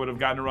tier would have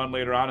gotten a run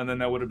later on, and then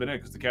that would have been it,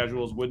 because the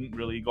casuals wouldn't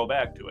really go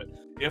back to it.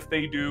 If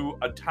they do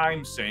a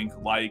time sink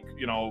like,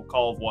 you know,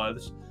 Call of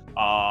was,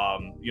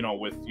 you know,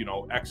 with, you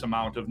know, X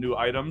amount of new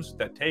items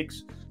that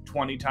takes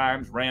 20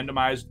 times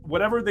randomized,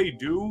 whatever they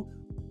do,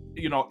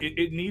 you know,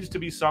 it needs to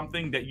be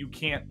something that you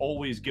can't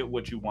always get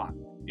what you want.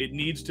 It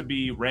needs to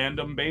be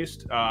random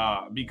based,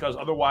 because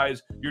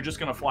otherwise you're just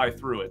going to fly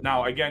through it.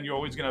 Now, again, you're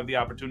always going to have the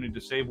opportunity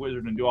to save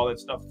wizard and do all that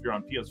stuff if you're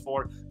on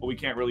PS4, but we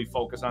can't really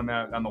focus on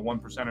that on the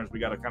 1%ers. We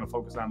got to kind of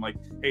focus on, like,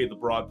 hey, the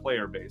broad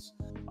player base.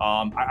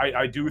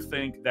 I do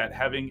think that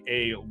having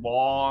a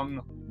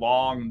long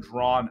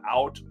drawn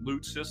out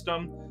loot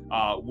system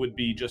would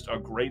be just a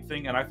great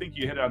thing. And I think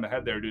you hit it on the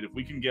head there, dude. If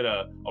we can get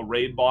a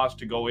raid boss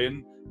to go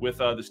in with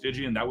the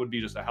Stygian, that would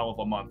be just a hell of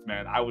a month,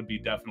 man. I would be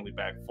definitely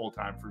back full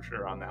time for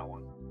sure on that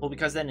one. Well,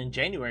 because then in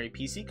January,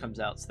 PC comes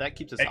out, so that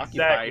keeps us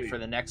occupied for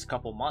the next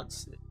couple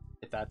months,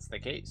 if that's the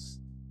case.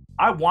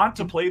 I want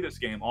to play this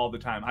game all the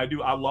time. I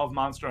do. I love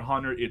Monster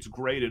Hunter. It's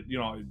great. You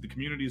know, the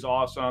community's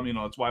awesome. You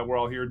know, that's why we're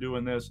all here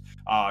doing this.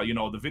 You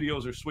know, the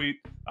videos are sweet.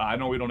 I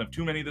know we don't have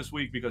too many this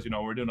week because, you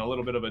know, we're doing a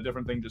little bit of a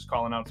different thing, just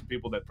calling out some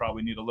people that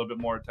probably need a little bit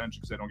more attention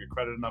because they don't get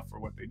credit enough for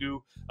what they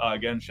do.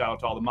 Again, shout out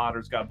to all the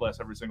modders. God bless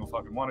every single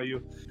fucking one of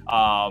you.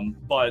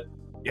 But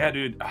yeah,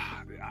 dude,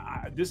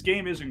 this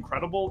game is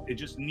incredible. It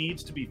just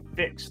needs to be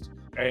fixed.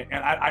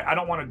 And I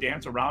don't want to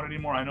dance around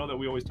anymore. I know that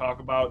we always talk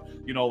about,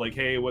 you know, like,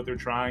 hey, what they're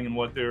trying and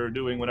what they're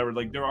doing, whatever.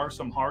 Like, there are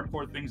some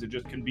hardcore things that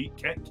just can be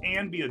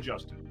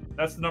adjusted.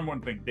 That's the number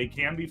one thing. They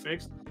can be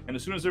fixed. And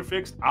as soon as they're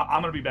fixed,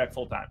 I'm going to be back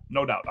full time.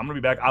 No doubt. I'm going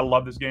to be back. I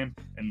love this game.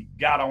 And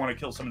God, I want to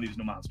kill some of these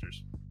new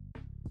monsters.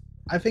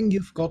 I think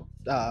you've got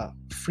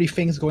 3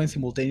 things going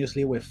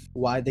simultaneously with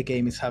why the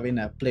game is having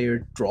a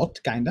player drought,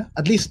 kinda.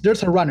 At least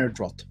there's a runner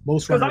drought.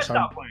 Most runners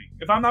are playing.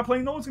 If I'm not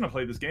playing, no one's going to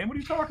play this game. What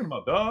are you talking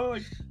about?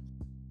 Like,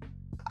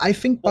 I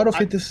think part of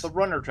it is the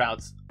runner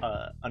droughts.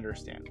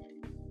 Understand?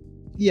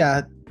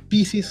 Yeah,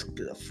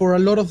 PCs for a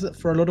lot of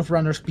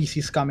runners.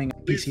 PCs coming.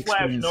 PC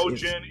experience. No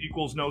gen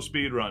equals no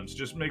speed runs.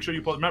 Just make sure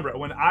you remember.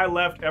 When I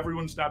left,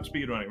 everyone stopped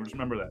speed running. Just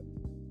remember that.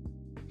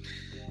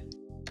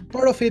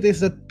 Part of it is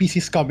that PC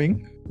is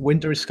coming.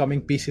 Winter is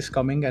coming. PC is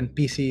coming, and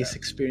PC's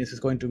experience is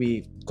going to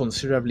be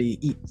considerably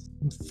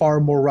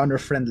far more runner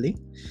friendly.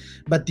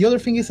 But the other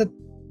thing is that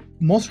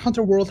Monster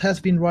Hunter World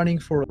has been running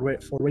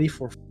already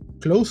for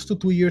close to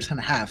 2.5 years,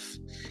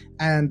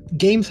 and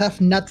games have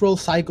natural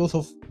cycles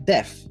of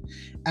death.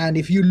 And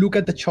if you look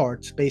at the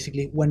charts,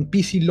 basically when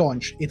PC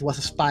launched, it was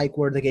a spike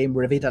where the game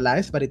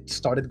revitalized, but it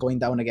started going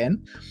down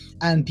again.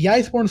 And the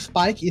Iceborne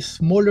spike is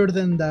smaller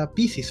than the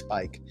PC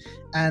spike,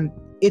 and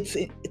it's,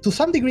 to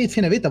some degree, it's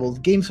inevitable.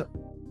 Games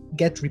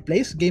get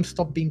replaced, games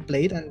stop being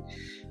played, and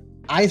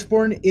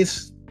Iceborne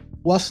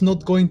was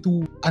not going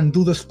to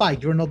undo the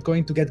spike. You're not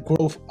going to get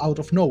growth out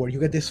of nowhere. You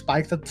get the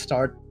spikes that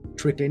start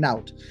trickling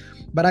out.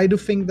 But I do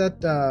think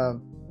that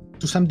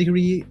to some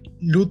degree,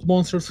 loot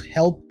monsters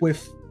help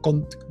with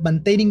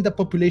maintaining the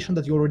population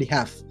that you already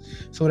have,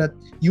 so that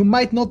you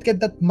might not get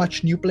that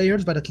much new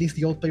players, but at least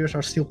the old players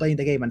are still playing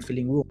the game and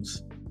filling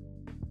rooms.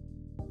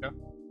 Yeah.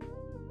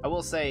 I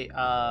will say,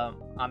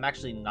 I'm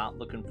actually not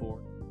looking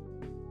forward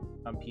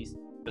on PC,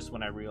 just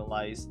when I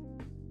realized,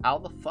 how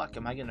the fuck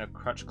am I gonna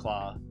crutch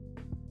claw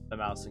the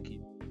mouse and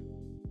keyboard?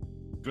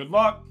 Good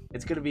luck.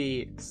 It's gonna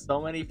be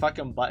so many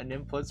fucking button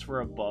inputs for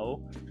a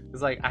bow.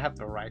 It's like I have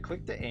to right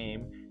click to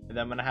aim, and then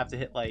I'm gonna have to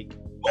hit like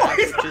what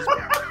the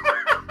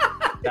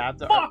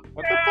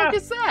fuck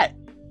is that?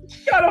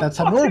 That's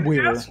an orb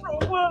weaver.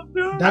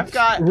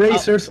 That's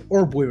Razor's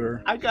orb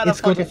weaver. I've got a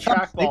fucking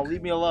trackball.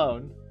 Leave me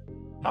alone.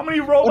 How many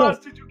robots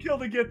did you kill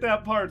to get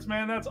that parts,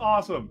 man? That's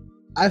awesome.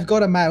 I've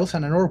got a mouse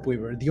and an orb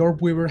weaver. The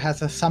orb weaver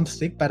has a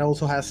thumbstick, but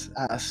also has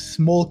a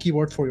small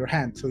keyboard for your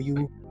hand. So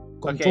you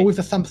control with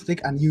a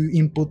thumbstick and you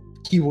input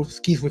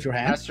keys with your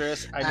hand.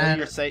 Asterisk, I know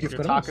and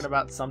you're talking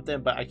about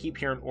something, but I keep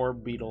hearing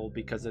Orb Beetle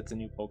because it's a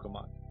new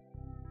Pokemon.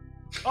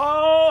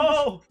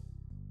 Oh!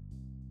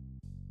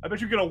 I bet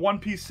you get a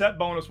one-piece set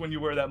bonus when you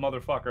wear that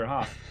motherfucker,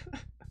 huh?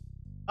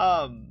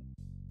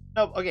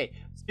 No, okay.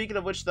 Speaking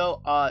of which,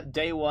 though,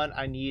 day one,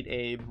 I need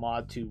a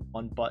mod to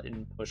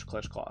one-button push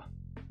Clutch Claw.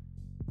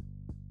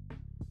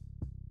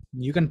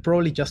 You can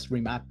probably just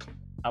remap.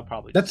 I'll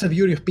probably. That's the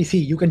beauty of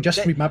PC. You can just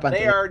remap.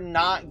 They are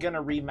not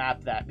gonna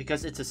remap that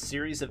because it's a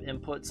series of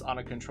inputs on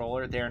a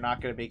controller. They are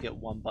not gonna make it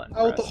one button.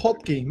 Auto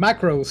hotkey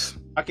macros.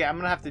 Okay, I'm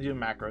gonna have to do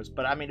macros,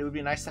 but I mean, it would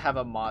be nice to have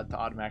a mod to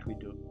automatically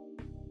do it.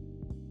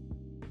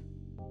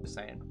 Just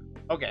saying.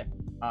 Okay.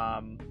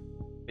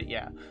 But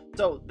yeah.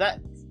 So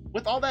that,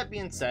 with all that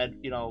being said,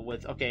 you know,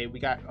 we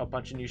got a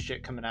bunch of new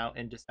shit coming out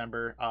in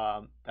December.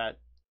 That,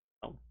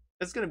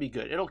 it's gonna be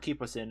good. It'll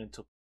keep us in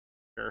until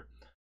sure.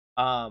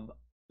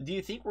 Do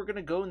you think we're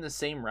gonna go in the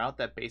same route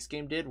that base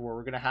game did, where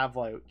we're gonna have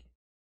like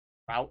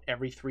route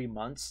every 3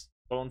 months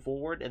going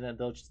forward, and then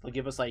they'll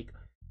give us like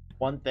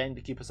one thing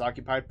to keep us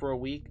occupied for a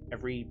week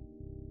every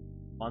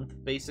month,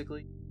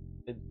 basically?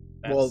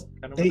 Well,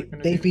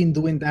 they've been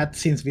doing that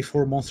since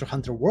before Monster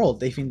Hunter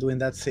World. They've been doing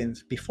that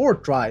since before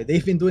Try.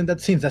 They've been doing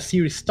that since the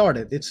series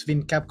started. It's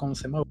been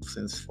Capcom's MO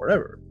since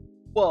forever.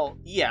 Well,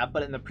 yeah,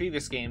 but in the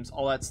previous games,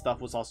 all that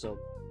stuff was also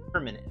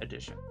permanent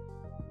edition.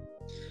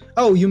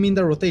 Oh, you mean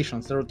the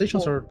rotations? The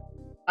rotations are...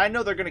 I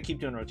know they're going to keep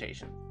doing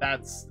rotation.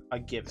 That's a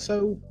given.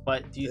 So,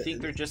 but do you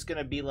think they're just going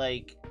to be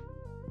like...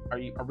 Are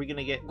we going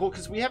to get... Well,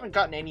 because we haven't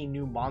gotten any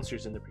new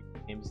monsters in the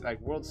previous games.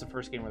 Like, World's the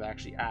first game where they're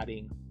actually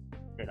adding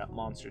straight up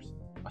monsters to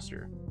the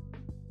roster.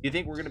 Do you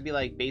think we're going to be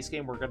like base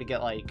game? We're going to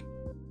get like...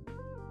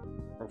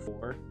 Pro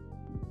 4?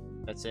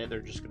 That's it?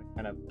 They're just going to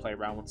kind of play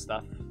around with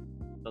stuff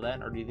till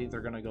then? Or do you think they're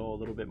going to go a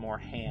little bit more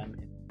ham?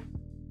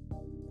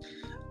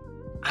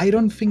 I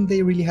don't think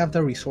they really have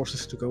the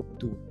resources to go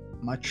to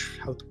much,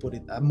 how to put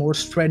it, a more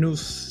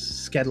strenuous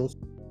schedule.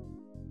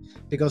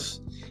 Because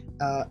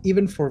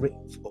even for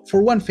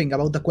one thing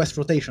about the quest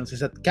rotations is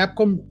that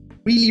Capcom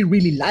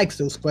really likes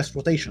those quest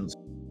rotations.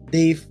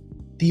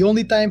 The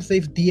only times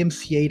they've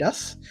DMCA'd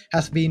us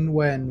has been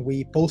when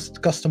we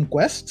post custom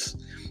quests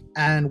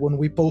and when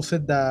we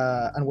posted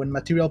when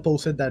Material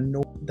posted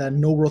the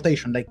no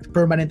rotation, like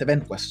permanent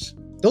event quests.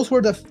 Those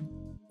were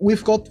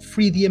we've got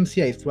 3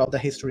 DMCAs throughout the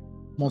history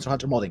Monster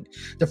Hunter modding.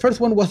 The first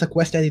one was the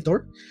quest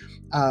editor,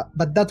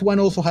 but that one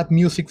also had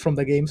music from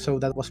the game, so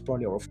that was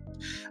probably our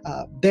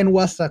fault. Then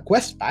was the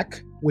quest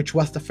pack, which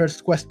was the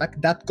first quest pack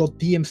that got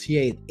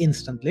DMCA'd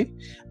instantly,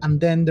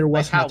 and then there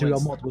was material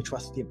mod, which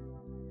was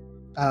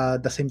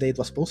the same day it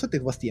was posted.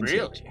 It was DMCA'd.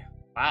 Really?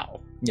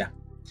 Wow. Yeah.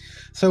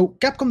 So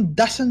Capcom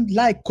doesn't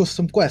like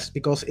custom quests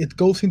because it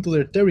goes into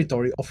their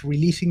territory of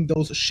releasing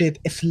those shit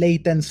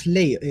slate and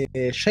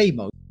Shay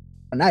mode,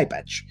 an eye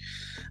patch.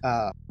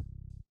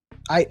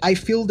 I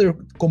feel they're,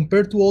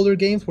 compared to other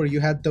games where you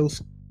had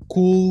those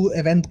cool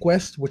event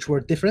quests which were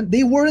different,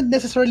 they weren't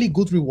necessarily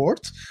good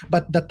rewards,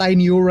 but the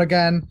tiny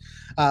Uragan,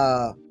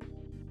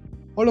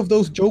 all of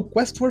those joke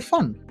quests were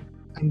fun.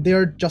 And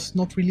they're just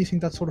not releasing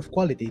that sort of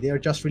quality. They are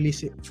just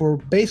releasing, for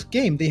base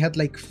game, they had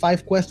like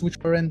 5 quests which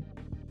were in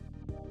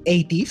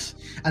 80s,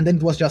 and then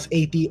it was just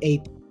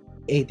 80,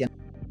 and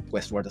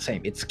quests were the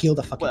same. It's kill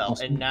the fucking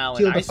monster. And now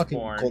in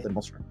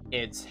Iceborne,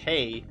 it's,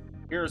 hey,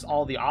 here's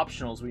all the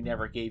optionals we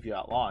never gave you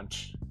at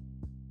launch.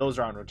 Those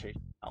are on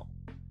rotation now.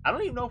 I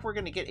don't even know if we're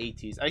going to get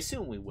ATs. I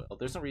assume we will.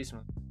 There's no reason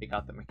they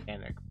got the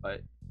mechanic,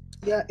 but...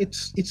 Yeah,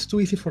 it's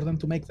too easy for them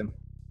to make them.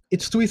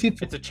 It's too easy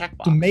it's a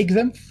checkbox. To make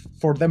them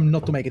for them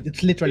not to make it.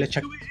 It's literally a checkbox.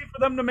 It's too easy for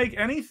them to make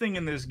anything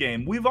in this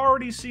game. We've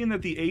already seen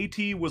that the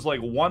AT was like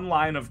 1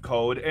 line of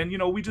code, and you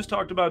know, we just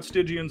talked about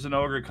Stygian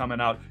Xenogre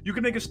coming out. You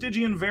can make a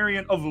Stygian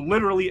variant of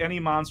literally any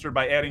monster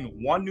by adding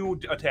 1 new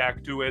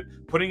attack to it,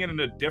 putting it in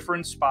a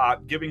different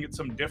spot, giving it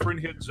some different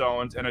hit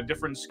zones and a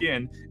different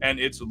skin, and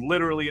it's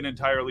literally an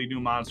entirely new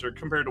monster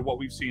compared to what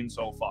we've seen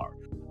so far.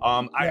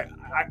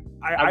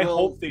 I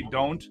hope they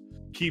don't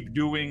keep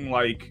doing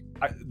like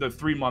the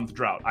 3-month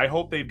drought. I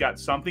hope they've got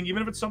something,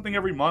 even if it's something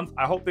every month.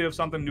 I hope they have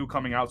something new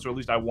coming out, so at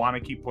least I want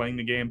to keep playing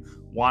the game,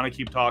 want to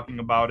keep talking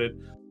about it.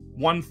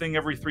 One thing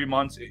every 3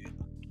 months,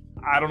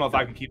 I don't know if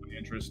I could keep an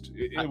interest.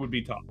 It would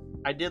be tough.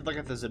 I did look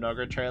at the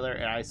Xenogre trailer,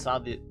 and I saw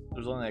that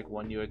there's only like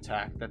 1 new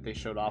attack that they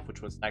showed off,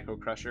 which was Neko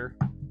Crusher.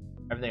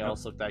 Everything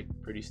else looked like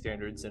pretty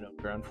standard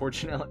Xenogre,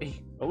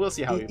 unfortunately. But we'll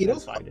see how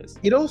this fight is.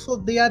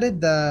 They added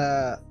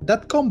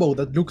that combo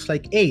that looks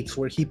like 8s,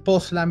 where he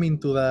pulse slam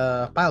into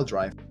the pile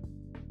drive.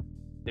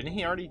 Didn't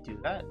he already do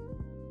that?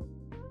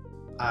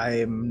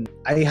 I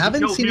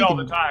haven't seen me all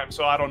the time,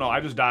 so I don't know. I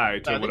just die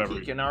to whatever. I think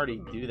he can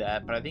already do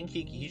that, but I think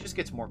he just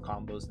gets more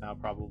combos now,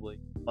 probably.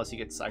 Plus he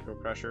gets Psycho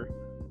Crusher.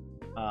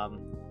 I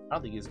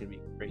don't think he's gonna be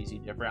crazy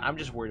different. I'm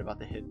just worried about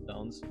the hit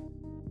zones.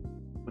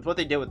 With what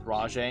they did with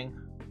Rajang.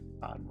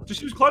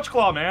 Just use Clutch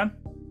Claw, man.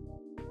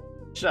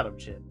 Shut up,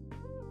 Chip.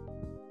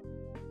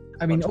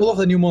 I mean, all of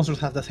the new monsters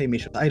have the same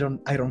issue. I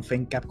don't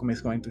think Capcom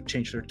is going to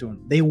change their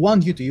tune. They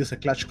want you to use a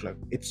Clutch Claw.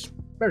 It's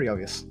very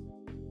obvious.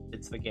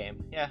 It's the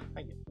game. Yeah,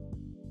 I get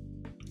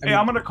it. Hey,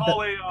 I'm gonna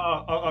call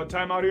a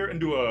timeout here and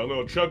do a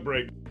little chug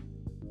break.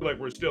 Like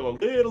we're still a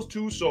little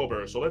too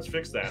sober, so let's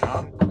fix that,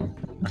 huh?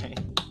 Okay.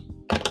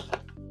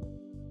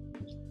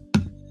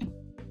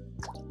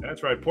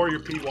 That's right. Pour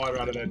your pee water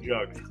out of that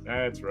jug.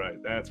 That's right.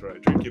 That's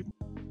right. Drink it.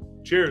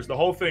 Cheers. The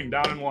whole thing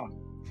down in one.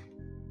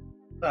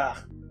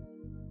 Ah.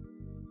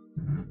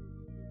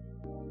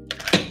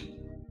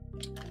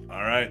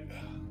 All right.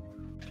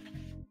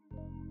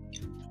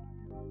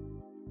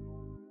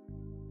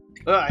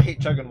 I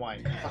hate chugging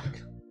wine. Fuck.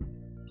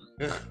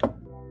 Ugh.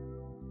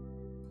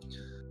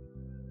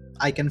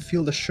 I can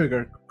feel the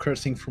sugar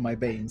coursing through my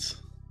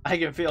veins. I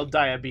can feel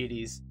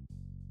diabetes.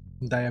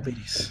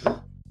 Diabetes.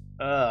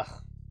 Ugh.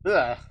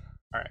 Ugh.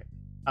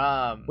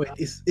 Alright. Wait,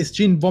 is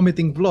Jin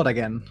vomiting blood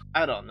again?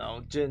 I don't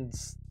know.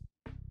 Jin's...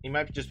 He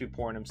might just be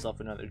pouring himself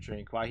another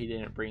drink. Why he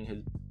didn't bring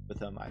his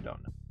with him, I don't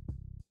know.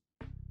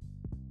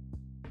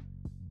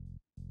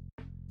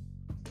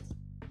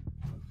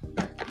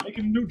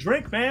 Making a new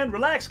drink, man.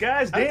 Relax,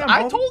 guys. Damn.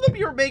 I told him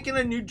you were making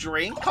a new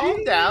drink.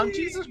 Calm down.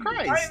 Jesus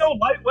Christ. I ain't no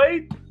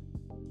lightweight.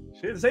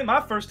 Shit, this ain't my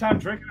first time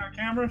drinking on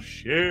camera.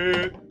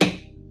 Shit.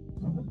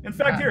 In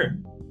fact, here,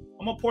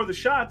 I'm gonna pour the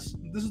shots.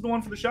 This is the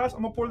one for the shots.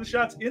 I'm gonna pour the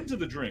shots into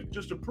the drink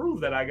just to prove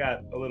that I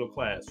got a little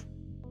class.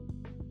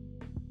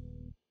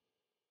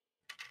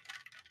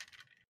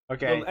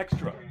 Okay. A little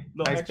extra.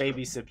 Nice extra.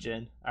 baby sip,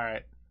 Jin. All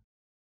right.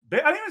 I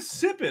didn't even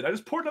sip it. I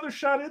just poured another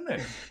shot in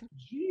there.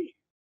 Gee.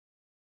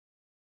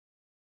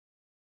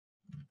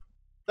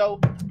 So,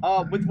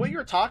 with what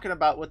you're talking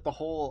about with the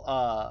whole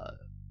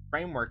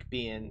framework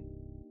being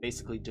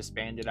basically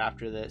disbanded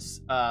after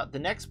this, the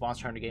next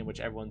Monster Hunter game, which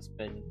everyone's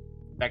been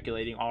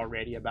speculating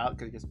already about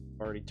because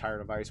we're already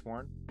tired of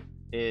Iceborne,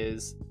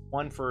 is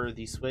one for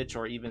the Switch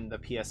or even the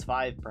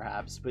PS5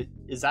 perhaps. But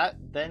is that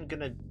then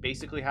gonna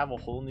basically have a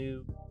whole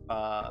new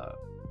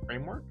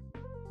framework?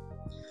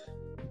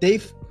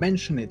 They've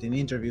mentioned it in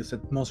interviews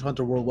that Monster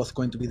Hunter World was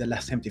going to be the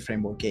last empty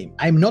framework game.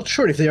 I'm not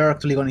sure if they are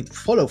actually going to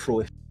follow through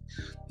with it,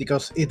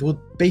 because it would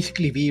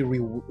basically be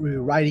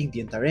rewriting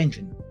the entire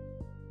engine.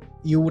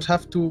 You would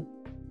have to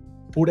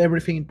put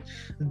everything.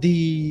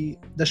 The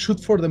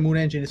Shoot for the Moon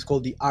engine is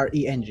called the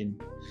RE engine.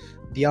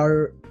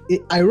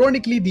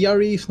 Ironically, the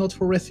RE is not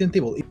for Resident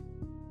Evil. It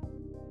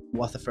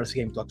was the first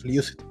game to actually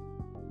use it.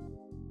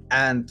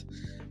 And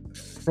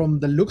from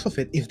the looks of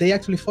it, if they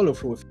actually follow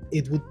through with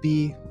it, it would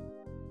be,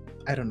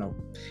 I don't know.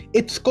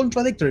 It's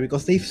contradictory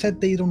because they've said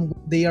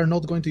they are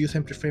not going to use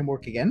empty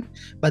framework again,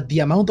 but the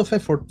amount of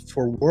effort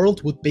for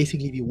World would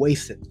basically be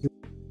wasted. You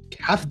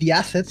have the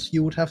assets,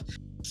 you would have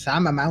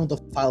some amount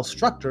of file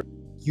structure,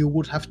 you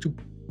would have to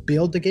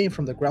build the game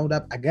from the ground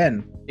up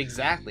again.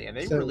 Exactly, and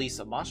they release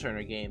a Monster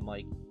Hunter game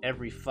like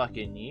every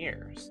fucking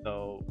year.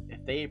 So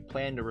if they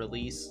plan to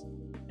release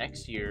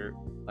next year,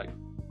 like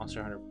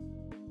Monster Hunter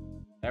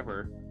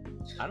ever,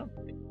 I don't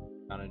think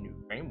it's on a new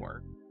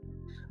framework.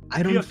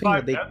 I don't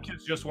think that dev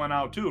kits just went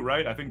out too,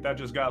 right? I think that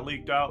just got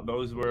leaked out.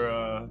 Those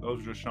were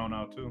just shown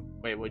out too.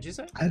 Wait, what'd you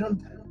say?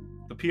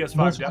 The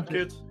PS5 dev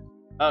kits.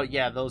 Oh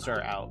yeah, those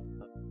are out.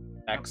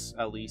 X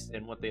at least,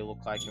 and what they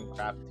look like in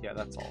craft. Yeah,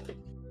 that's all.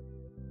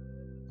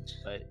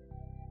 But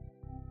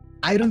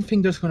I don't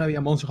think there's gonna be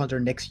a Monster Hunter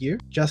next year,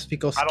 just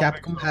because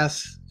Capcom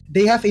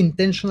they have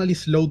intentionally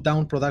slowed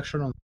down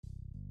production on.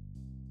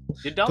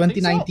 You don't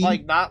 2019, think so?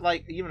 Like not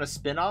like even a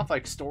spin-off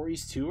like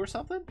Stories 2 or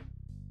something?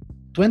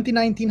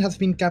 2019 has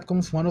been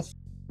Capcom's one of,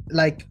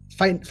 like,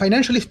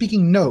 financially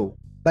speaking, no.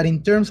 But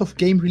in terms of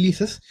game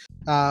releases,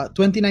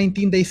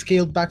 2019 they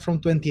scaled back from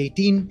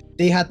 2018.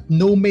 They had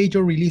no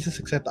major releases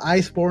except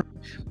Iceborne.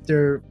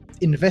 Their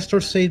investor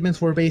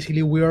statements were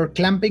basically, we are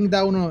clamping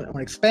down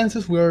on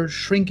expenses, we are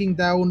shrinking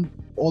down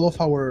all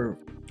of our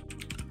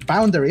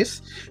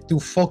boundaries to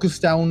focus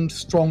down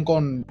strong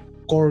on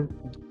core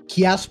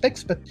key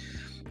aspects, but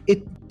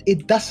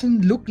it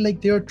doesn't look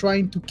like they are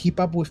trying to keep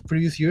up with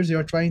previous years. They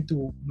are trying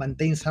to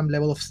maintain some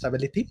level of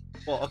stability.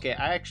 Well, okay,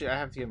 I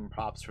have to give them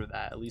props for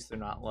that. At least they're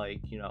not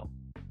like, you know,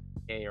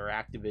 EA or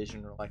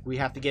Activision or like, we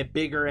have to get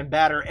bigger and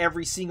badder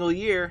every single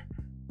year.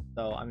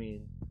 So, I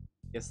mean,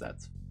 I guess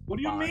that's What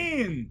do you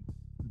mean?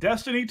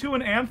 Destiny 2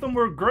 and Anthem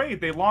were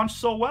great. They launched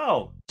so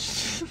well.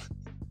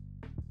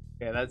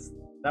 Yeah,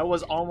 that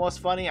was almost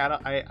funny.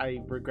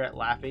 I regret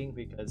laughing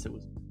because it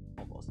was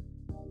almost.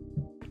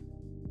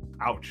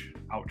 Ouch.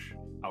 Ouch.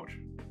 Ouch.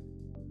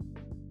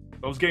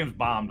 Those games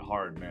bombed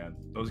hard, man.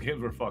 Those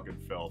games were fucking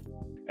filth.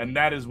 And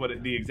that is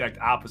the exact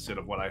opposite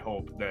of what I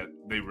hope that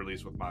they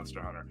release with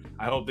Monster Hunter.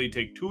 I hope they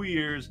take 2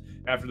 years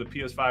after the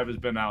PS5 has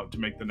been out to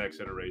make the next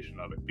iteration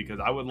of it, because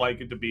I would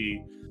like it to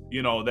be,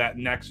 you know, that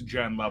next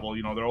gen level.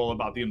 You know, they're all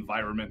about the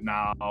environment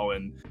now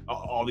and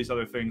all these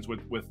other things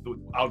with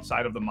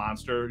outside of the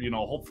monster. You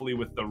know, hopefully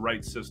with the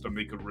right system,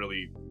 they could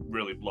really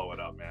blow it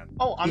up, man.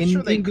 Oh, I'm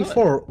sure they could.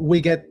 Before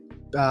we get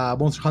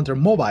Monster Hunter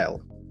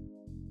Mobile.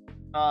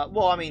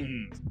 Well, I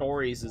mean,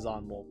 Stories is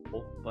on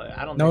mobile, but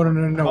I don't.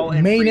 No.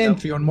 Main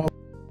entry on mobile.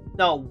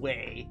 No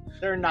way.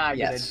 They're not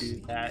gonna do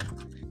that.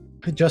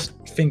 Just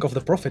think of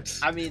the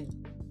profits. I mean,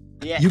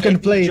 yeah. You can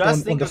play it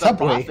on the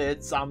subway.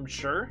 Profits, I'm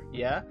sure.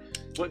 Yeah.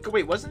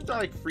 Wait, wasn't that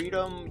like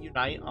Freedom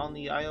Unite on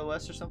the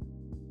iOS or something?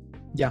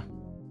 Yeah.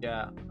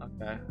 Yeah.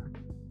 Okay.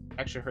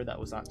 Actually, heard that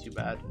was not too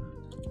bad.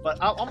 But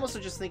I'm also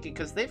just thinking,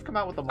 because they've come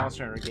out with a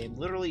Monster Hunter game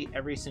literally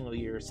every single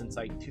year since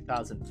like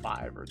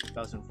 2005 or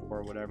 2004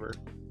 or whatever,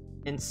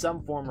 in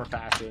some form or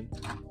fashion.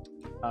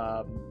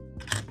 I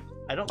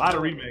don't. A lot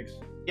of remakes.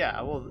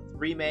 Yeah, well,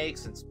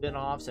 remakes and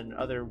spin-offs and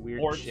other weird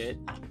Ports. shit.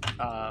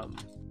 Are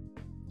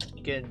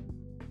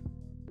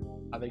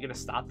they gonna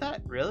stop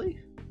that? Really?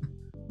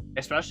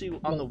 Especially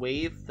on the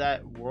wave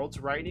that World's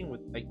riding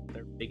with like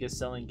their biggest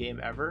selling game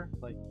ever.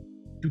 Like,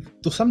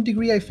 To some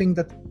degree, I think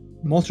that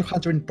Monster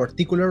Hunter in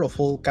particular, of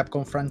all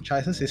Capcom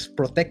franchises, is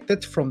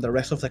protected from the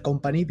rest of the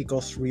company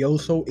because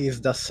Ryozo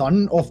is the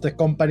son of the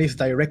company's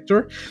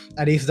director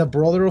and is the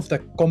brother of the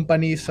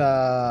company's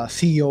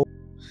CEO.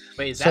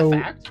 wait, is that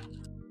fact?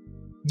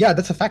 Yeah,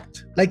 that's a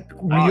fact. Like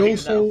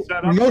Ryozo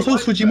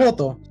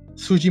Sugimoto.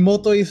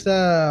 Sugimoto is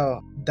the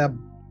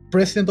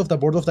president of the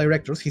board of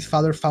directors. His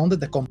father founded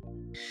the company,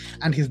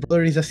 and his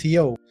brother is the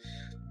CEO.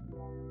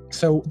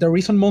 So the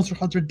reason Monster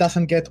Hunter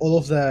doesn't get all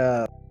of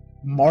the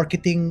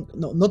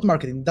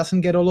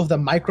doesn't get all of the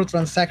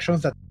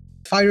microtransactions that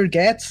Fire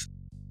gets,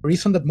 the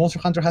reason that Monster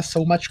Hunter has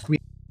so much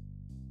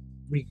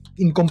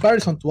in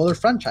comparison to other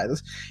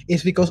franchises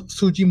is because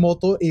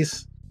Sugimoto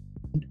is,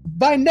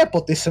 by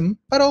nepotism,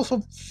 but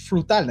also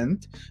through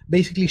talent,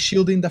 basically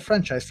shielding the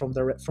franchise from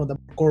the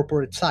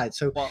corporate side.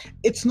 So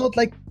it's not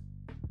like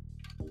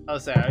I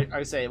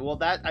would say, well,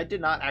 that I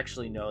did not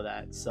actually know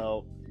that.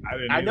 So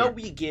I know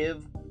we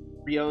give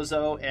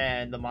Ryozo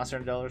and the Monster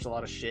Hunter developers a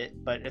lot of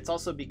shit, but it's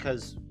also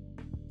because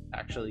we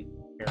actually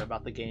care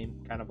about the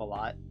game kind of a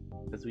lot,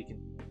 because we can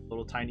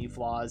little tiny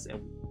flaws and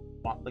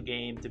want the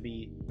game to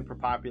be super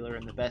popular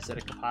and the best that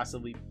it could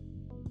possibly be.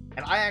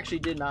 And I actually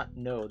did not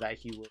know that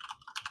he was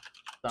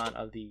son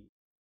of the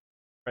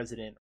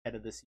president, head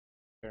of the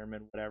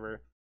chairman,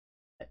 whatever.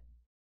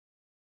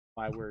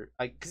 Why we're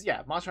like, because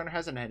yeah, Monster Hunter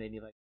hasn't had any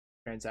like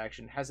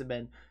transaction, hasn't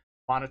been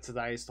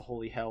monetized to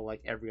holy hell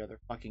like every other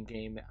fucking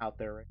game out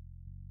there right now.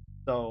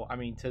 So I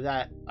mean, to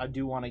that I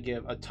do want to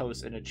give a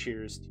toast and a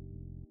cheers to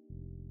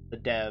the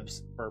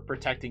devs for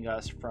protecting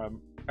us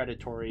from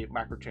predatory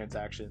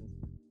microtransactions.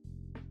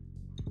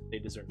 They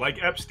deserve like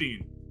it.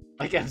 Epstein.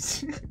 Like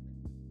Epstein.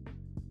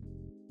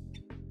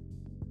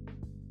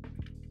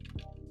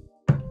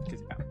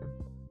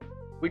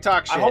 We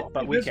talk shit,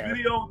 but we care.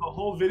 The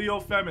whole video,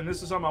 Fem, and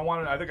this is something I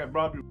wanted. I think I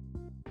brought you.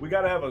 We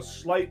got to have a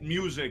slight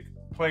music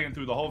playing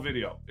through the whole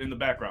video in the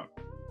background.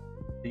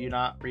 Do you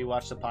not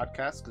rewatch the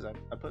podcast? Because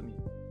I put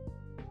music.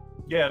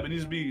 Yeah, but it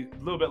needs to be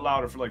a little bit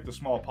louder for like the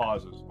small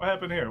pauses. What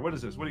happened here? What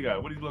is this? What do you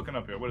got? What are you looking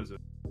up here? What is it?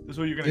 This is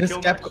what you're gonna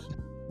kill next?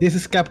 This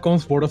is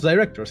Capcom's board of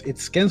directors.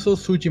 It's Kenzo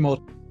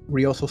Sugimoto,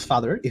 Ryozo's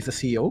father, is the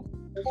CEO,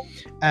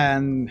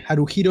 and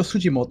Haruhiro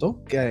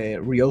Sugimoto,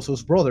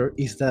 Ryozo's brother,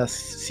 is the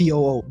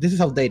COO. This is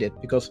outdated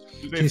because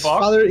his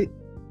father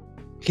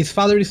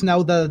is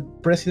now the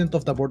president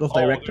of the board of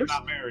directors, they're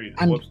not married.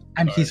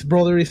 and his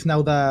brother is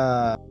now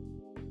the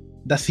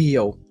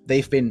CEO.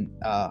 They've been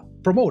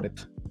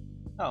promoted.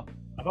 Oh.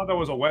 I thought that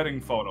was a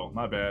wedding photo.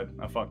 My bad.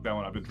 I fucked that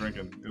one. I've been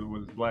drinking. It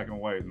was black and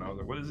white, and I was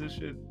like, "What is this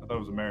shit?" I thought it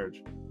was a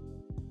marriage.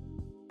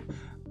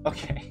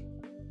 Okay.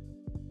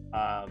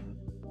 Crap.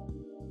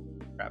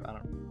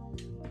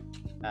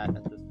 I don't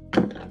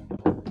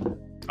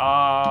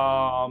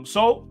know.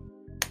 So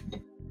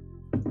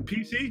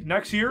PC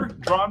next year,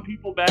 drawing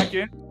people back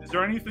in. Is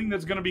there anything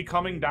that's going to be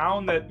coming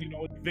down that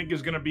you think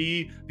is going to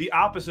be the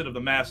opposite of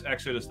the mass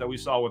exodus that we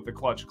saw with the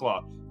Clutch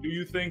Claw? Do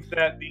you think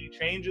that the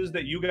changes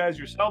that you guys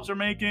yourselves are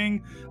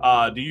making,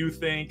 do you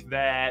think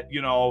that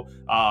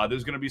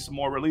there's going to be some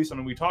more release? I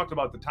mean, we talked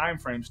about the time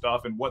frame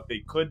stuff and what they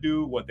could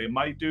do, what they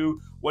might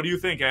do. What do you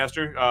think,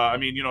 Aster? I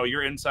mean,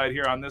 your insight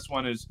here on this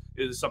one is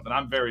something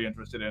I'm very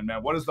interested in,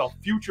 man. What does the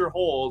future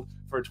hold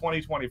for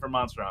 2020 for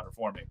Monster Hunter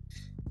for me?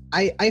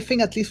 I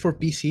think at least for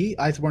PC,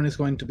 Iceborne is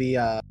going to be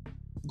a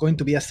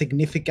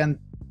significant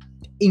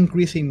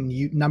increase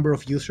in number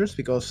of users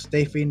because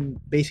they've been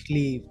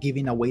basically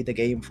giving away the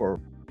game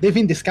they've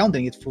been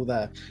discounting it through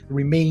the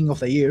remaining of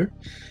the year,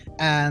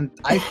 and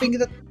I think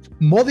that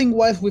modding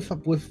wise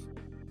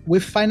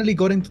we've finally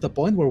gotten to the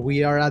point where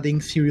we are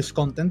adding serious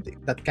content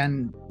that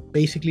can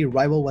basically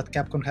rival what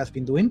Capcom has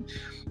been doing.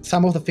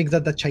 Some of the things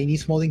that the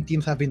Chinese modding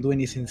teams have been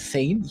doing is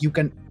insane.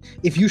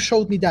 If you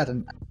showed me that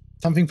and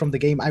something from the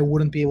game, I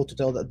wouldn't be able to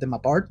tell them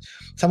apart.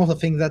 Some of the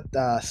things that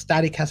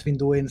Static has been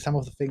doing, some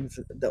of the things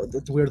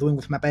that we're doing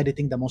with map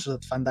editing, the monsters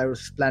that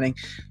Fandirus is planning,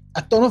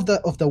 a ton of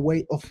the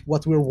way of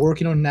what we're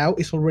working on now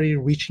is already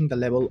reaching the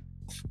level of,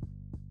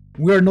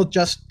 we're not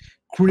just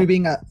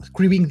cribbing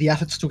the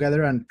assets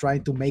together and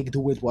trying to make do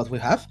with what we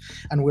have,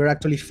 and we're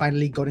actually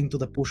finally getting to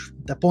the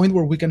point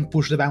where we can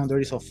push the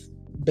boundaries of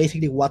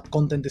basically what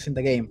content is in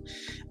the game.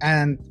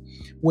 And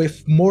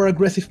with more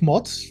aggressive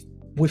mods,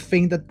 we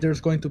think that there's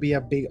going to be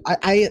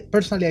I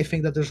personally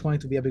think that there's going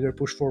to be a bigger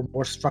push for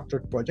more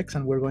structured projects,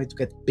 and we're going to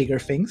get bigger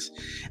things,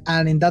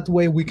 and in that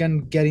way we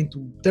can get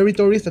into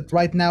territories that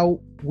right now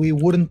we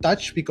wouldn't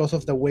touch because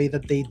of the way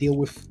that they deal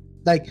with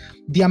like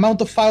the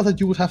amount of files that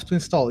you would have to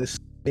install is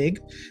big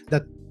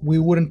that we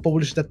wouldn't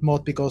publish that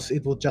mod because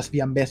it would just be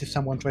a mess if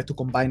someone tried to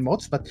combine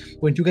mods. But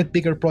when you get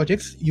bigger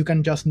projects, you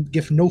can just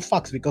give no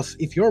fucks, because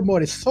if your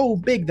mod is so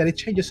big that it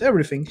changes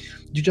everything,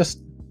 you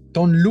just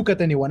don't look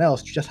at anyone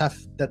else. You just have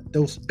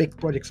those big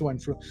projects going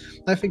through.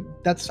 I think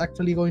that's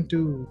actually going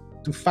to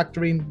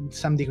factor in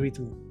some degree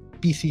to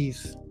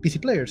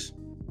PC players.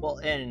 Well,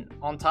 and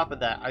on top of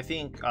that, I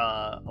think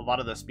a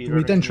lot of the speedrunner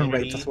retention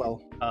rates as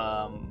well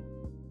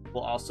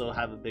will also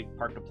have a big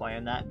part to play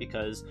in that,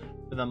 because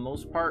for the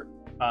most part,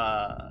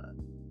 I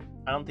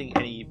don't think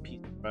any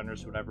PC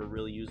runners would ever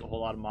really use a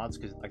whole lot of mods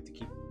because they like to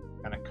keep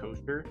it kind of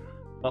kosher.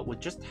 But with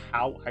just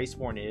how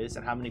Iceborne is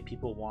and how many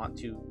people want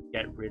to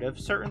get rid of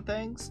certain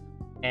things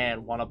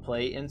and want to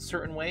play in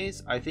certain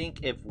ways, I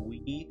think if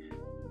we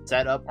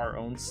set up our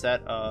own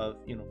set of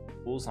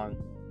rules on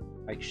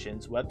like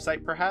Shin's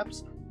website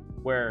perhaps,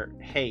 where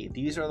hey,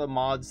 these are the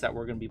mods that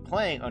we're going to be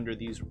playing under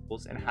these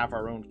rules, and have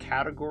our own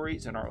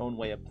categories and our own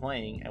way of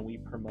playing, and we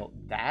promote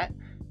that,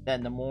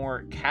 then the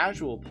more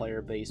casual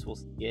player base will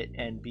see it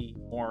and be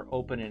more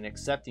open and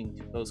accepting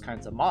to those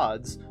kinds of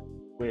mods,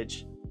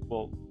 which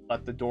will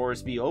let the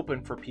doors be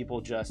open for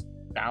people just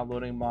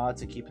downloading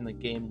mods and keeping the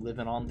game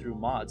living on through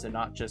mods, and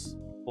not just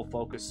will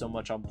focus so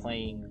much on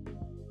playing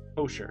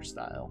kosher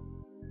style.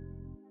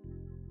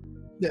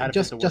 Yeah,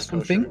 just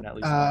one thing.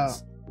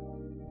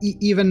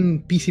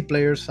 Even PC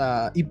players,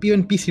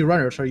 even PC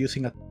runners are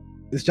using it.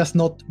 It's just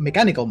not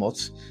mechanical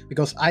mods,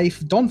 because I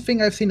don't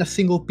think I've seen a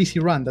single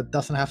PC run that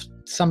doesn't have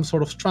some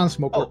sort of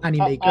transmog or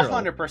anime girl.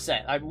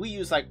 100%. We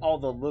use like all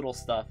the little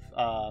stuff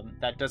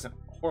that doesn't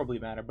horribly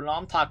matter, but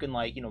I'm talking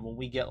like when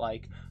we get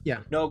like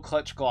no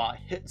clutch claw,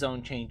 hit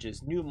zone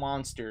changes, new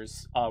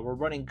monsters, we're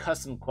running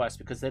custom quests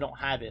because they don't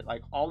have it,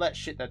 like all that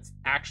shit that's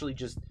actually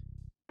just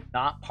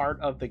not part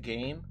of the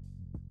game,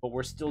 but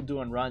we're still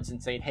doing runs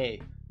and saying,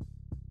 hey,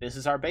 this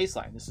is our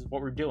baseline, this is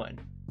what we're doing.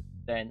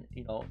 Then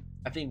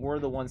I think we're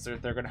the ones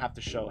that they're going to have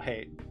to show,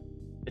 hey,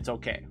 it's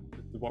okay,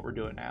 this is what we're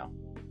doing now.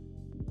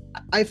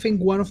 I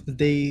think one of the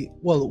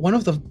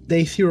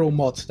day zero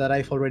mods that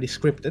I've already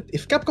scripted,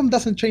 if Capcom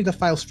doesn't change the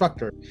file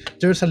structure,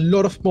 there's a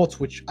lot of mods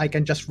which I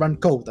can just run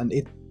code and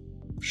it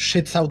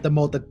shits out the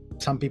mod that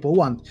some people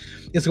want.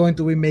 It's going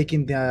to be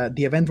making the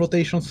event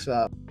rotations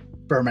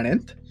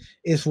permanent.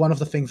 Is one of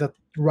the things that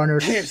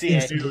runners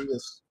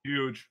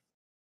huge.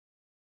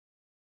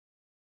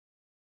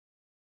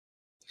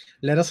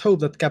 Let us hope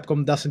that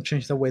Capcom doesn't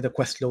change the way the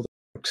quest loader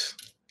works.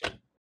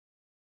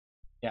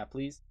 Yeah,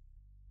 please.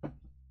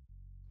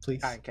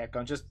 Please. All right,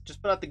 Capcom, just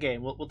put out the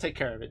game. We'll take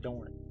care of it. Don't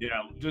worry.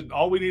 Yeah, just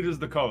all we need is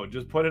the code.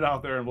 Just put it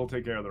out there, and we'll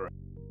take care of the rest.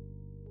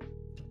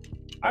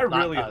 I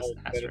really hope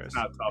that it's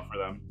not tough for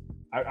them.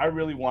 I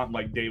really want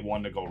like day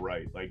one to go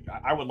right. Like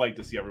I would like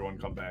to see everyone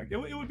come back. It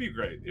would be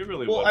great. It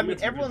really would. Well, I mean,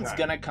 everyone's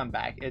gonna come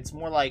back. It's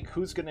more like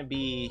who's gonna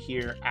be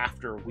here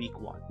after week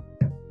 1.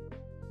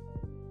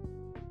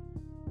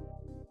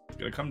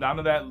 Gonna come down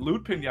to that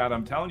loot pinata.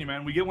 I'm telling you,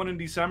 man. We get one in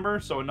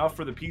December, so enough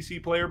for the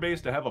PC player base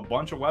to have a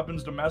bunch of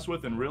weapons to mess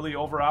with and really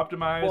over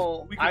optimize.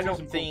 Well, I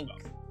don't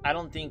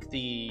think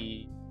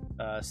the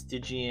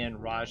Stygian,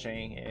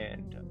 Rajang,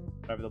 and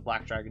whatever the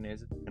Black Dragon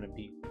is gonna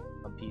be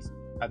on PC.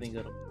 I think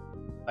it'll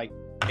like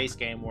base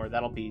game where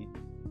that'll be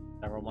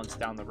several months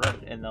down the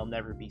road, and they'll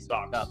never be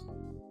stocked up.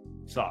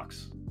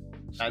 Sucks.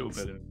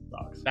 Stupid. It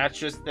sucks.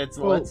 That's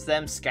lets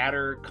them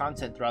scatter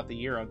content throughout the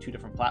year on 2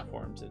 different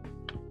platforms. It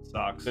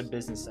sucks. Good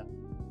business.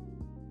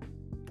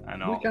 I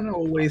know. We can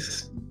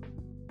always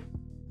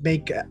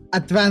make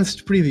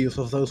advanced previews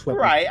of those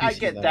weapons. Right, I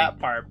get that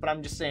part, but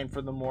I'm just saying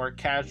for the more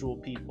casual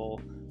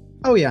people.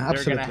 Oh yeah,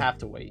 absolutely. They're gonna have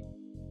to wait.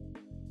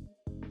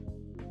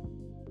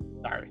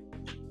 Sorry.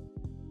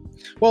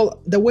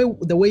 Well, the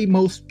way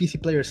most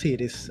PC players see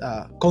it is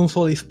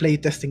console is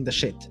playtesting the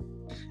shit,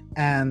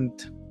 and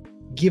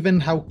given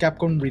how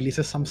Capcom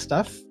releases some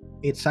stuff,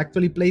 it's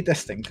actually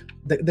playtesting.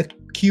 The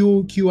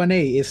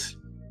Q&A is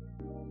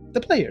the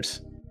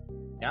players.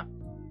 Yeah,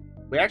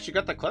 we actually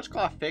got the clutch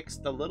claw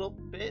fixed a little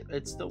bit.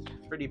 It's still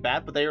pretty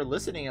bad, but they are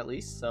listening at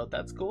least, so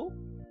that's cool.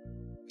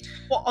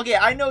 Well, okay,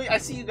 I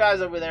see you guys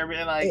over there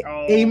being like,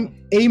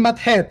 aim at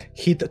head,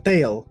 hit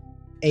tail.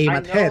 Aim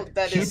at head,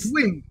 hit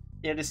wing.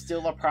 It is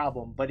still a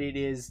problem, but it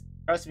is.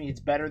 Trust me, it's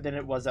better than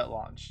it was at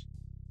launch.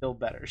 Still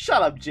better.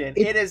 Shut up, Jin.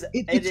 It is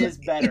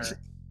better.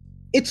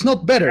 It's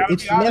not better.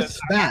 It's less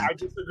bad. I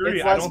disagree.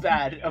 It's less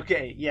bad.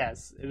 Okay,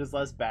 yes, it is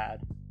less bad.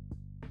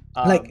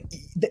 But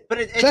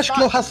Clash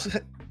Claw has.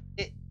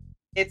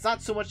 It's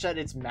not so much that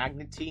it's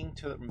magnetizing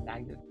to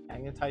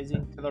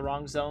the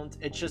wrong zones.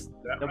 It's just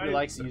nobody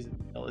likes to use it.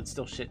 It's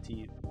still shit to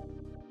use.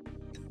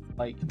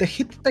 Like the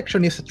hit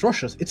detection is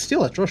atrocious. It's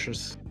still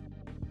atrocious.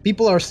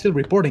 People are still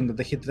reporting that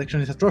the hit detection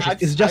is atrocious.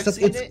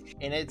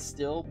 It's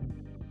still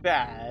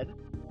bad.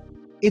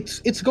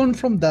 It's gone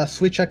from the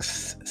Switch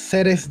X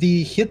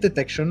ZSD hit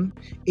detection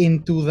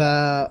into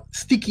the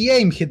sticky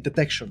aim hit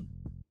detection.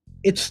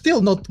 It's still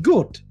not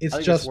good. It's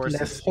just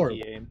less horrible.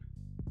 Aim.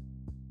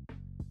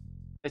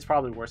 It's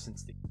probably worse than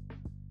sticky.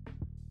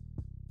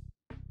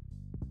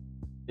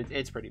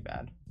 It's pretty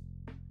bad.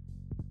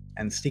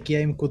 and sticky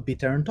aim could be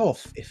turned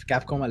off if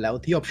Capcom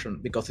allowed the option,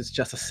 because it's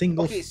just a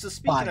single. Okay, so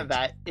speaking byte. of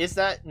that, is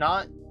that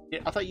not?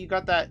 I thought you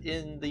got that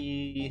in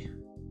the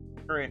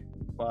current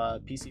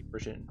PC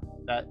version.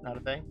 Is that not a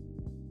thing?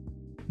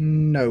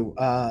 No,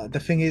 the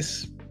thing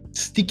is,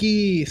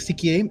 sticky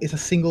aim is a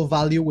single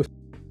value with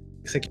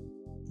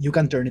you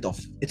can turn it off.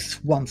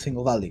 It's one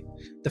single value.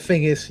 The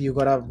thing is, you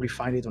gotta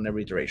refine it on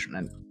every iteration,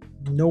 and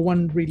no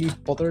one really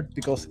bothered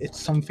because it's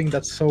something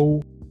that's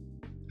so,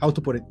 how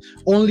to put it,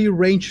 only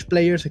ranged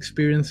players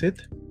experience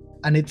it,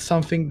 and it's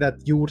something that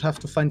you would have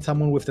to find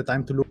someone with the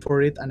time to look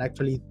for it and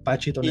actually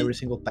patch it on every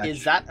single patch.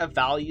 Is that a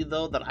value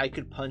though that I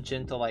could punch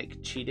into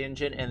like Cheat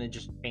Engine and then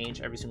just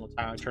change every single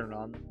time I turn it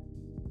on?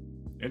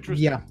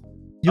 Interesting. Yeah.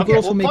 You Okay, could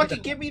also well, make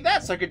fucking give me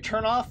that so I could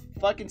turn off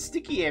fucking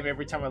sticky aim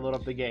every time I load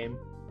up the game.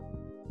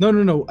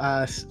 No.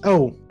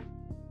 Oh.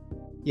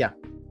 Yeah.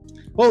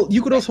 Well,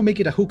 you could also make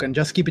it a hook and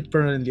just keep it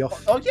permanently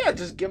off. Oh yeah,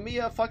 just give me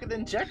a fucking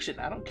injection.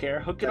 I don't care.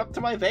 Hook it up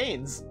to my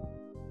veins.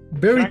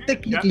 Very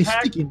technically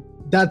speaking,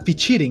 that'd be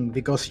cheating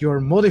because you're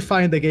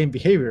modifying the game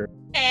behavior.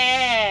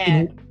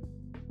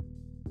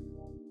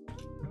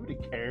 Nobody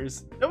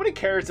cares. Nobody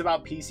cares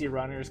about PC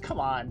runners. Come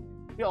on.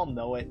 We all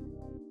know it.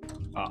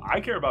 I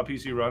care about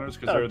PC runners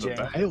because they're the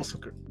best.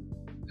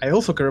 I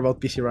also care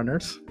about PC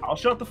runners. I'll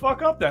shut the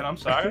fuck up then. I'm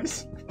sorry.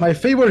 My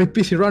favorite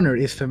PC runner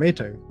is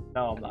Phemeto.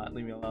 No, I'm not.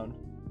 Leave me alone.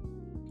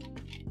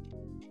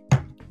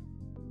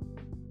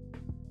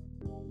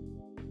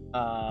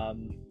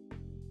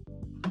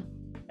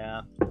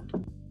 Yeah.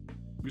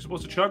 You're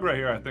supposed to chug right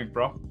here, I think,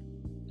 bro.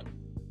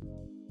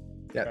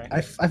 Yeah,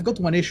 Okay. I've got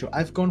one issue.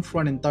 I've gone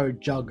through an entire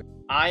jug.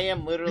 I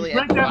am literally You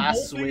at drank the that whole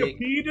last thing of swig.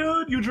 pee,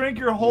 dude? You drank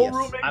your whole Yes.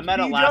 roommate's I'm at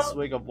a pee last jug?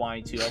 swig of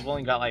wine too. I've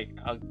only got like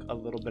a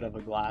little bit of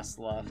a glass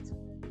left.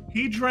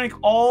 He drank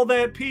all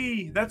that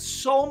pee. That's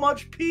so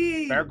much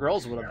pee. Bear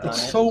Grylls would have done it.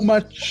 So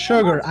much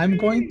sugar. I'm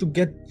going to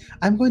get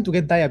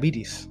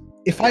diabetes.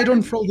 If I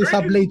don't throw this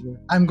up later,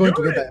 I'm going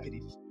to get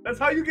diabetes. That's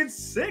how you get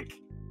sick.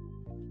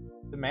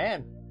 The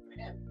man.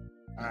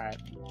 All right.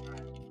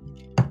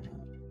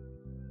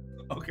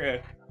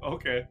 Okay.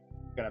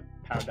 Gonna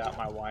pound out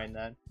my wine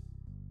then.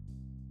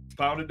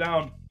 Pound it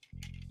down.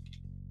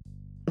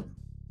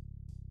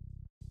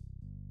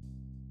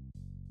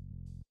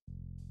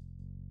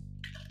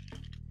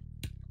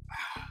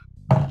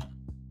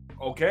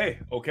 Okay.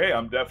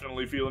 I'm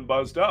definitely feeling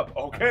buzzed up.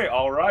 Okay,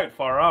 all right,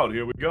 far out.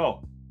 Here we go.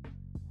 All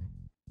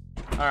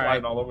right.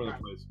 Flying all over the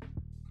place.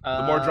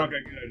 The more drunk I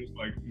get, I just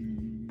like.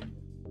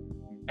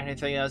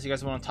 Anything else you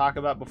guys want to talk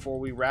about before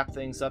we wrap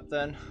things up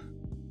then?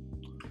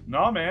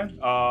 Nah, man.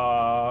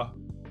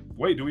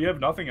 Wait, do we have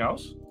nothing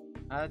else?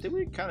 I think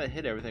we kind of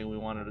hit everything we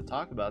wanted to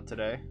talk about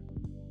today.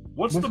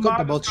 What's We've the got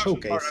mod about discussion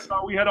showcase. part? I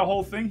thought we had a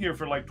whole thing here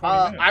for like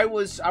 20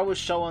 minutes. I was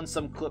showing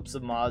some clips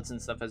of mods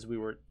and stuff as we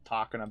were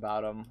talking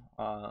about them,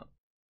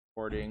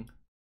 recording.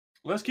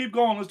 Let's keep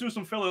going. Let's do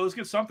some filler. Let's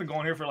get something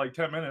going here for like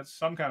 10 minutes.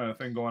 Some kind of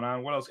thing going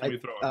on. What else can we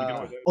throw?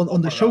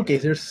 On the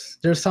showcase,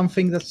 there's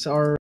something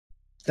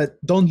that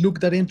don't look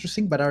that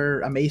interesting but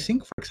are amazing.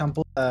 For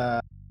example,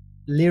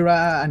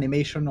 Lyra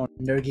animation on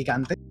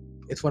Nergigante.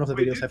 It's one of the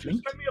videos I've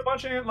linked. Send me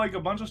a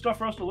bunch of stuff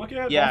for us to look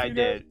at. Yeah, I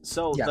did.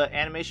 So Yeah. the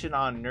animation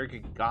on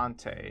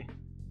Nergigante.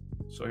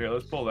 So here,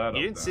 let's pull that up.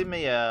 You didn't send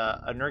me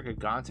a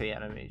Nergigante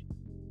animation.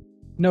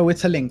 No,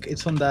 it's a link.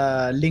 It's on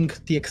the link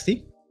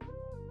TXT.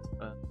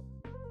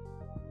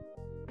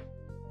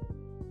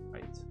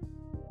 Right.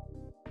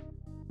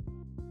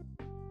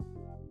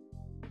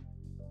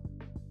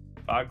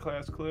 5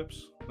 class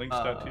clips.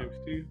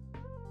 Links.txt.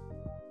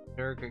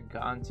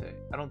 Nergigante.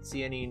 I don't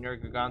see any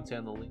Nergigante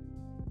on the link.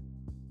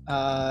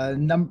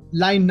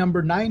 Line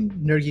number 9,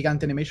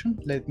 Nergigante animation.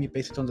 Let me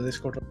paste it on the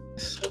Discord.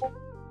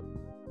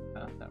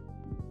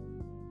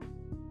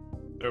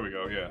 There we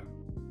go. Yeah.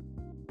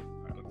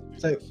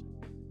 So,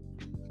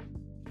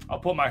 I'll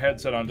put my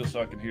headset on just so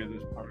I can hear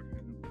this part.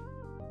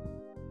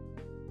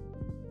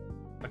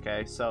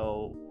 Okay,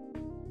 so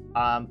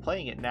I'm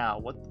playing it now.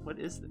 What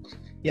is this?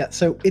 yeah,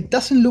 so it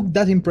doesn't look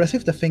that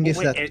impressive. The thing is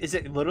Wait, that is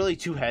it literally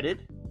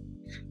two-headed?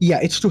 yeah,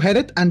 it's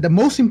two-headed, and the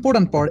most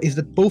important part is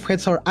that both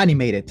heads are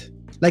animated.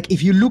 Like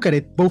if you look at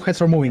it, both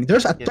heads are moving.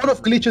 There's a ton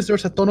of glitches,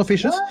 there's a ton of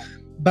issues,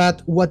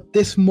 but what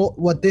this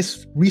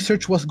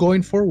research was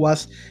going for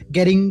was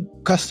getting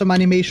custom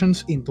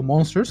animations into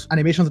monsters,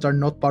 animations that are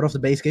not part of the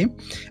base game,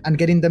 and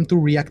getting them to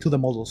react to the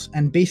models.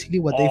 And basically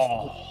what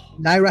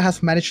Lyra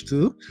has managed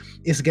to do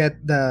is get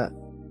the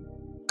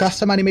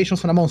custom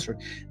animations on a monster.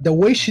 The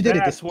way she did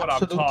it is what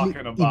I'm absolutely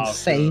talking about,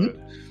 insane.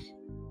 dude.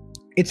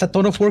 It's a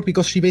ton of work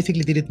because she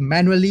basically did it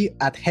manually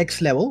at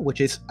hex level, which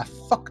is a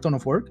fuck ton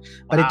of work.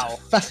 But Wow.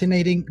 it's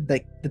fascinating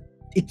that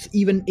it's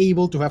even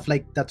able to have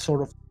like that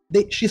sort of.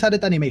 She's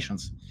added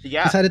animations.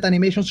 Yeah. She's added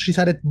animations. She's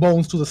added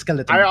bones to the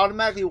skeleton. I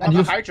automatically want And the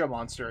you've- Hydra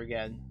monster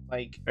again.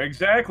 Like,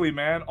 Exactly,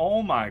 man.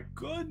 Oh my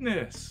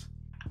goodness.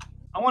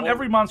 I want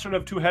every monster to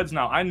have 2 heads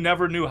now. I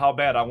never knew how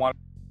bad I wanted a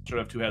monster to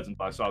have 2 heads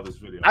until I saw this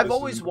video. I've This is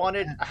always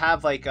wanted to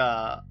have like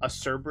a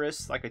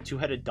Cerberus, like a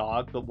two-headed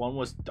dog, but one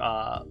was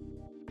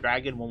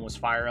dragon, one was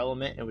fire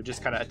element. It would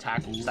just kind of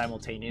attack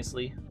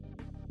simultaneously.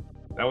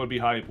 That would be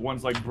hype.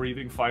 One's like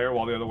breathing fire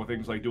while the other one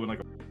thing's like doing like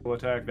a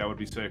attack. That would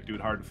be sick,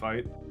 dude. Hard to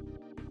fight.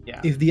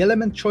 Yeah. If the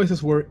element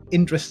choices were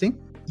interesting,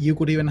 you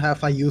could even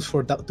have a use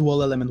for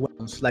dual element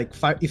weapons. Like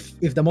if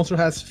the monster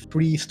has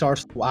 3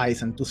 stars to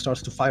eyes and 2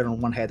 stars to fire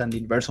on one head and the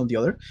inverse on the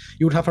other,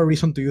 you would have a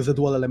reason to use the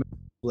dual element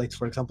blades,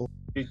 for example.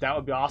 Dude, that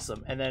would be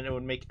awesome. And then it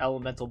would make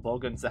elemental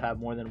bowguns that have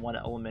more than one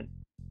element.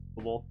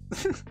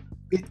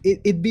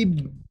 It'd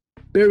be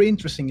very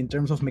interesting in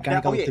terms of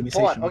mechanical optimization.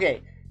 Hold on.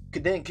 Okay,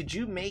 could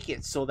you make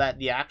it so that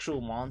the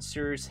actual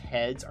monster's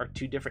heads are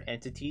 2 different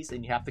entities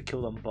and you have to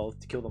kill them both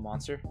to kill the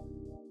monster?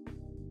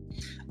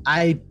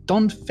 I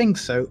don't think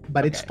so, but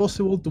Okay. it's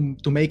possible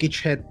to make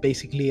each head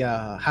basically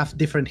have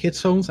different hit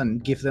zones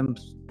and give them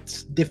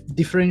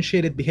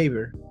differentiated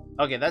behavior.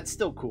 Okay, that's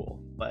still cool,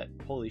 but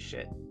holy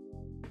shit.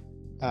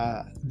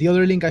 The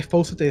other link I've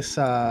posted is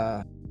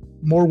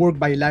more work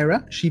by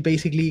Lyra. She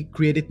basically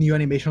created new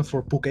animations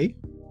for Puke.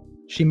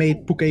 She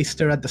made Puke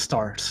stare at the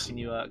stars. Can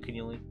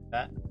you link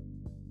that?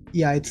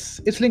 Yeah,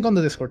 it's linked on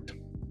the Discord.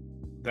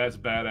 That's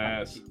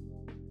badass.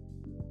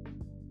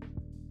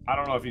 I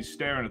don't know if he's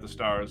staring at the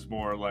stars,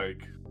 more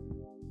like...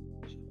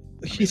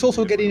 He's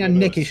also getting a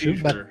neck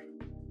issue, but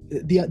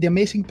the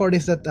amazing part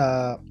is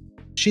that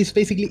she's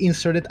basically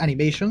inserted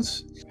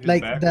animations. His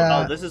Like back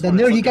Oh, this is the when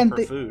it's looking for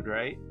Nergigante. food,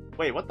 right?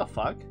 Wait, what the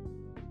fuck?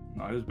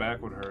 No, his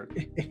back would hurt.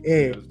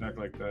 Eh, His neck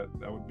like that.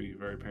 That would be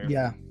very painful.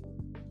 Yeah,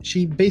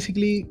 she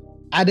basically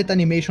added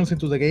animations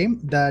into the game.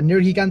 The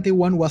Nergigante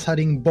one was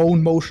adding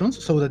bone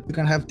motions so that you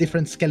can have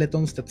different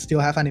skeletons that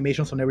still have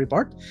animations on every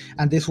part,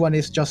 and this one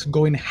is just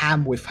going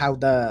ham with how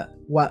the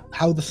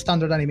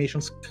standard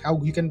animations, how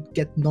you can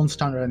get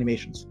non-standard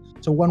animations.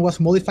 So one was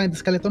modifying the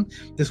skeleton.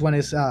 This one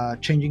is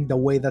changing the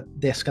way that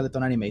the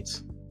skeleton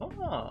animates.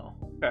 Oh,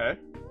 okay.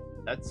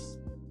 That's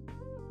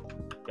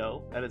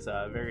that is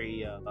a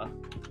very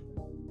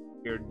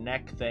weird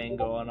neck thing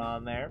going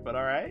on there, but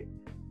all right.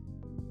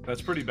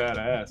 That's pretty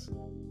badass.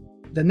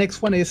 The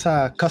next one is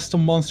a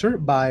custom monster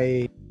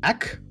by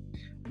Nak.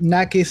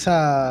 Nak is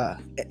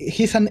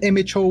he's an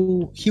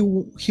MHO.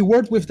 He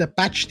worked with the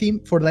patch team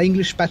for the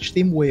English patch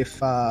team with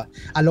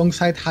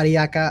alongside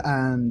Hariaka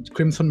and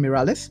Crimson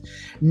Mirales.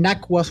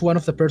 Nak was one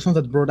of the persons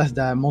that brought us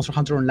the Monster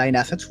Hunter Online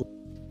assets.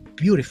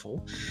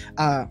 Beautiful.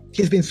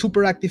 He's been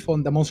super active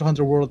on the Monster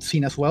Hunter World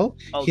scene as well.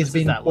 Oh, He's this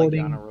been is that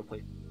porting. Legiana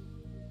replacement.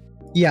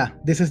 Yeah,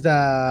 this is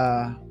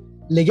the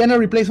Legiana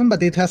replacement,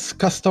 but it has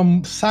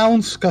custom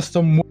sounds,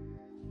 custom moves,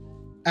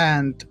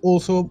 and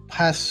also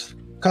has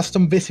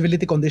custom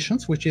visibility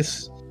conditions, which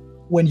is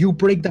when you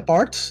break the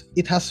parts,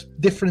 it has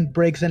different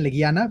breaks than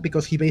Legiana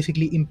because he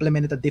basically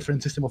implemented a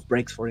different system of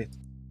breaks for it.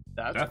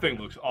 That thing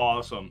looks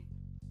awesome.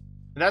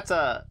 Is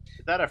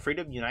that a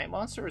Freedom Unite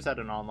monster or is that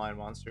an online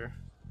monster?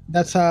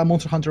 That's a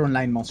Monster Hunter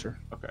Online monster.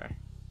 Okay.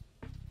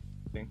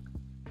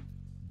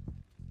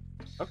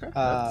 Okay,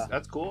 Uh,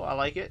 that's cool. I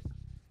like it.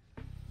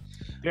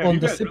 Yeah, On you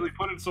the guys zip- really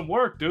put in some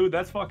work, dude.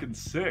 That's fucking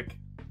sick.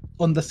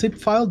 On the zip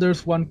file,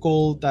 there's one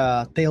called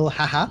Tail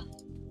Haha,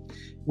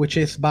 which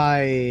is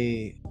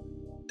by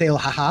Tail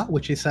Haha,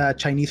 which is a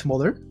Chinese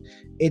modder.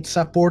 It's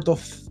a port of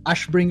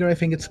Ashbringer, I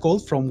think it's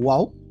called, from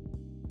WoW.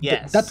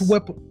 Yes. That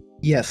weapon.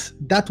 Yes,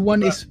 that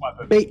one is.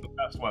 Weapon. ba- The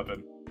best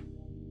weapon.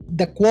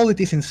 The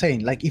quality is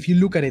insane. Like if you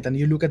look at it and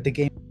you look at the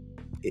game,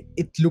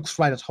 it looks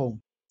right at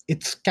home.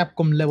 It's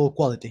Capcom level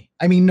quality.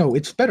 I mean, no,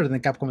 it's better than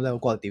Capcom level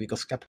quality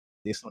because Capcom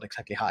is not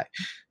exactly high.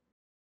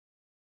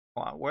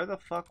 Hold on, where the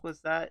fuck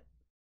was that?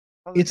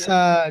 It's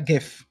a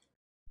GIF.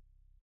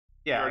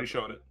 You Yeah, already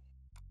showed it.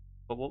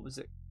 but what was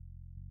it?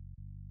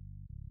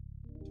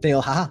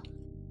 Tail Haha.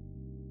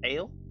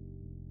 Ale?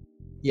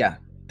 Yeah.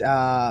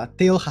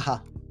 Tail Haha.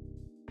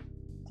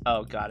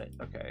 Oh, got it.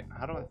 Okay.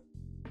 How do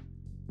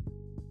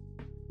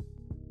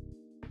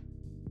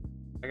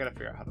I gotta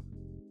figure out how to.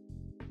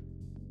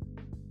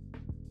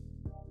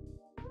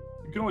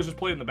 You can always just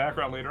play it in the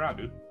background later on,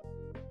 dude.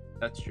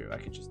 That's true. I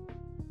could just.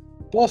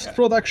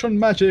 Post-production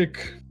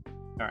magic.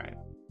 Alright.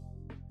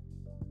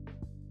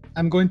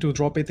 I'm going to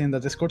drop it in the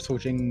Discord so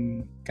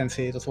Jing can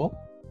see it as well.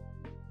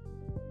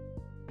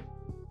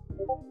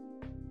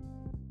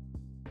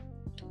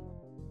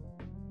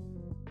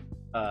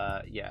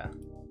 Yeah.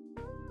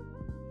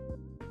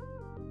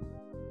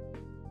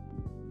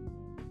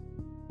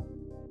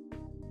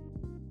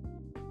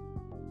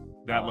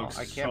 That Oh, looks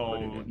I can't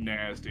put it so in.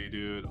 nasty,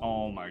 dude.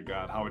 Oh my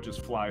god, how it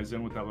just flies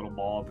in with that little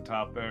ball at the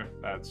top there.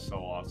 That's so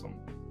awesome.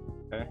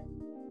 Okay.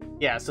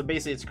 Yeah, so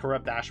basically it's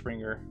Corrupt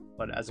Ashbringer,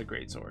 but as a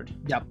greatsword.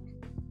 Yep.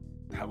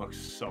 That looks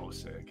so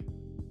sick.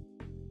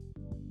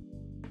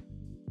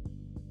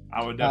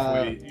 I would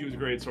definitely use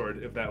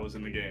Greatsword if that was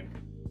in the game.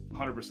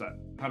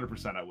 100%.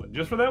 100% I would.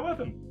 Just for that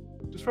weapon.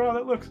 Just for how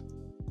that looks.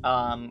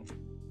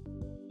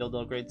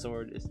 Dildo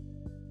greatsword is.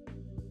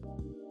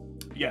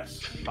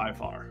 Yes, by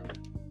far.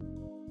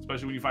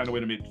 Especially when you find a way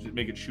to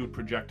make it shoot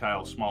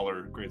projectile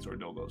smaller Greatsword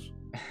dildos.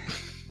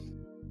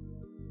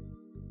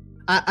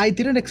 I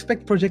didn't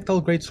expect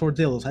projectile greatsword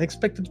dildos. I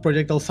expected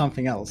projectile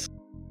something else.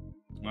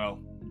 Well,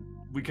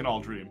 we can all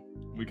dream.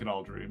 We can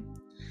all dream.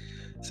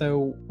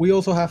 So we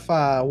also have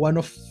one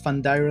of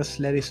Fandira's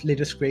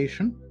latest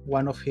creation,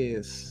 one of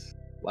his,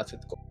 what's it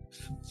called?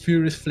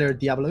 Furious Flare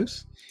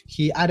Diablos.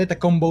 He added a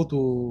combo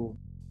to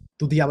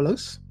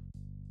Diablos.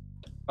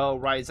 Oh,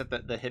 right. Is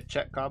that the hip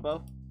check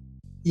combo?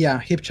 Yeah,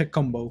 hip check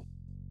combo.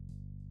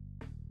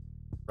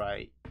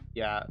 Right.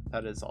 Yeah,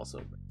 that is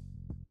also.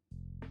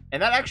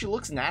 And that actually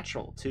looks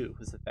natural too,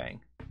 is the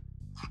thing.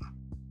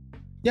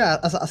 Yeah,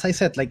 as I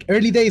said, like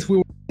early days, we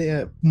were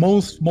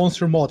most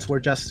monster mods were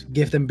just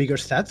give them bigger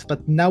stats,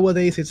 but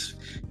nowadays it's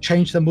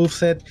changed the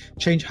moveset,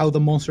 change how the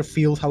monster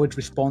feels, how it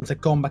responds. The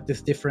combat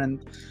is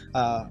different.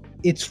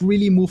 It's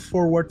really moved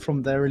forward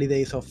from the early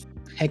days of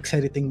hex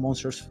editing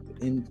monsters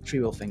in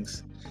trivial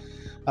things.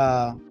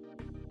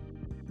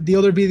 The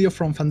other video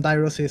from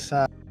Fandiros is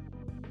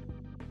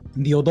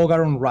the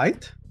Odogar on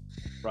right,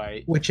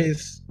 which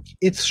is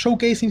it's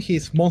showcasing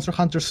his Monster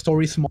Hunter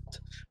Stories mod,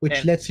 which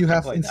And lets you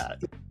have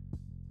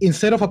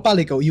instead of a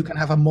Palico, you can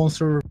have a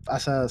monster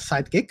as a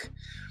sidekick,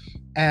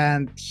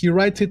 and he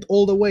writes it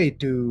all the way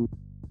to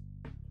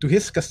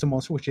his custom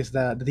monster, which is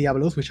the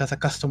Diablos, which has a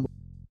custom,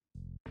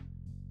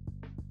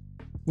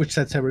 which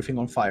sets everything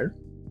on fire.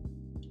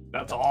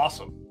 That's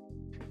awesome.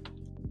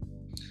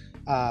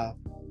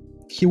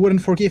 He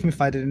wouldn't forgive me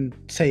if I didn't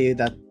say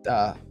that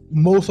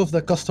most of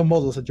the custom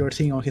models that you're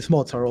seeing on his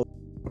mods are all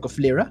work of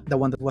Lyra, the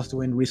one that was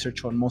doing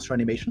research on monster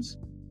animations.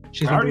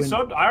 I already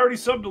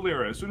subbed to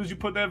Lyra. As soon as you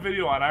put that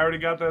video on, I already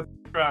got that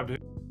subscribed.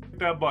 Hit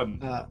that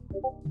button.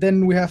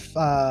 Then we have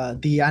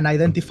the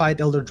unidentified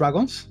Elder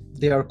Dragons.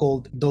 They are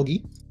called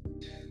Doggy.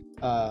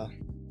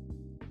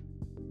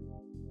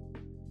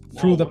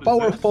 Through the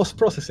power of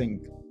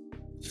post-processing,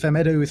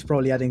 Phemeto is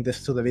probably adding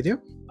this to the video.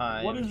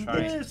 What is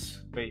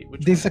this? Wait,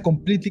 which this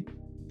one?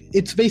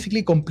 It's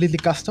basically completely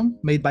custom,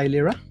 made by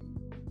Lyra.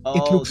 Oh,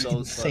 it looks those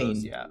insane.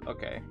 Photos. Yeah,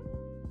 okay.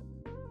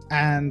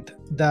 And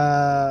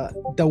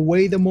the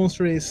way the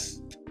monster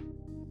is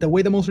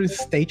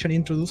staged and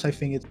introduced, I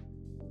think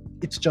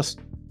it's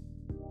just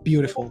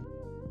beautiful.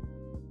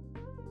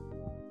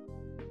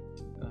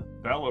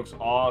 That looks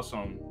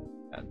awesome.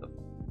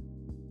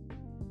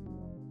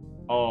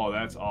 Oh,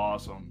 that's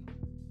awesome.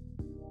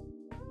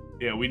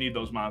 Yeah, we need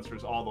those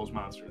monsters. All those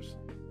monsters.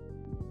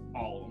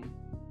 All of them.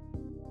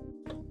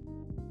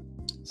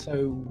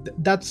 So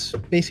that's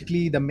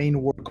basically the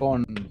main work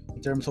on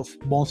in terms of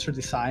monster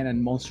design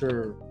and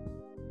monster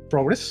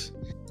progress.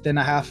 Then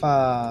I have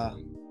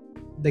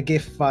the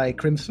gift by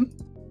Crimson,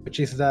 which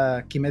is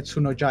the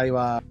Kimetsu no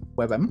Yaiba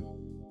WebM,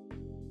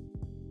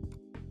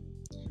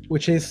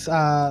 which is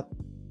a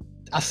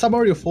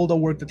summary of all the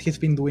work that he's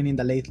been doing in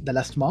the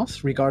last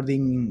months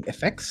regarding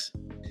effects.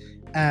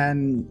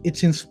 And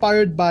it's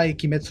inspired by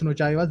Kimetsu no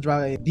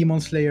Yaiba, Demon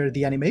Slayer,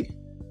 the anime.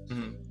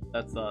 Mm-hmm.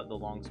 That's the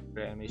long sword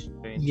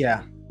animation change.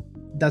 Yeah,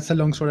 that's a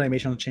long sword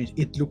animation change.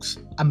 It looks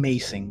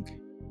amazing.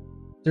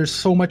 There's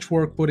so much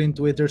work put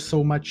into it. There's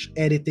so much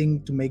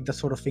editing to make that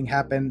sort of thing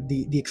happen.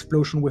 The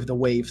explosion with the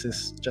waves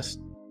is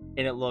just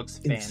and it looks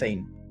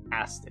insane.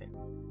 Fantastic.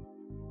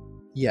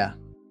 Yeah.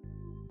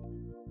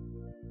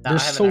 Now,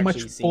 there's so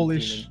much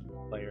polish.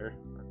 Player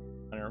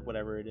or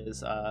whatever it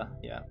is.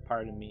 Yeah.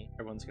 Pardon me.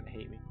 Everyone's gonna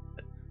hate me.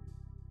 But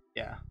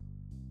yeah.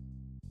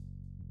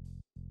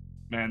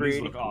 Man,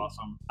 these look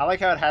awesome. I like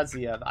how it has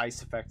the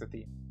ice effect at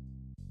the end.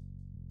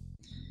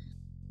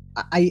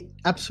 I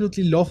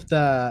absolutely love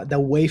the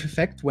wave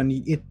effect when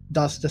it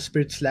does the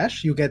Spirit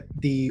Slash. You get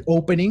the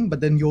opening, but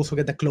then you also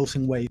get the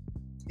closing wave.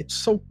 It's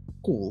so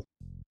cool.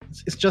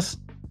 It's just,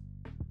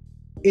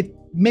 it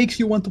makes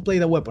you want to play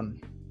the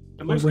weapon.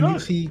 It looks when good. You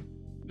see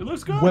it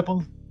looks good.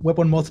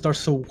 Weapon mods are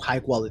so high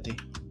quality.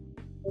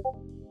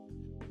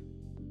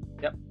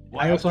 Yep.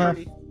 I also have.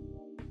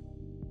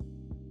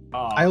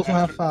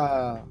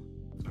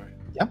 Sorry.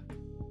 Yeah.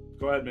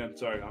 Go ahead, man.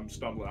 Sorry, I'm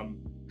stumbling. I'm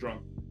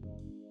drunk.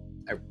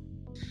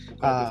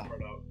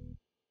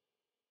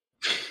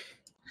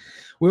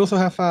 We also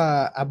have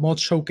a mod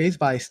showcase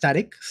by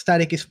Static.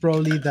 Static is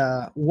probably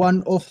the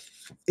one of,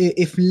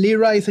 if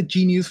Lyra is a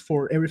genius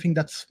for everything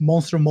that's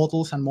monster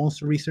models and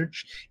monster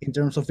research in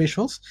terms of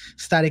visuals,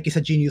 Static is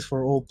a genius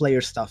for all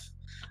player stuff.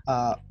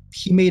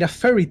 He made a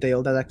fairy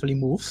tale that actually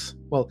moves.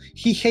 Well,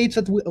 he hates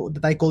that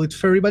I call it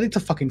fairy, but it's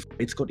a fucking fairy.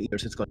 It's got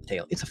ears, it's got a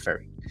tail, it's a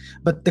fairy.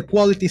 But the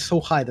quality is so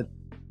high that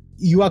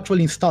you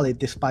actually install it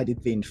despite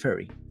it being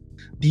fairy.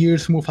 The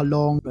ears move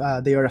along,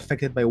 they are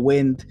affected by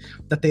wind,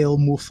 the tail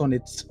moves on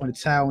its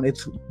own.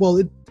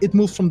 It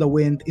moves from the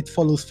wind, it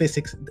follows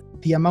physics.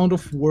 The amount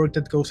of work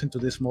that goes into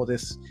this mod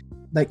is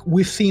like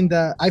I've seen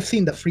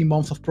the 3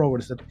 months of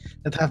progress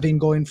that have been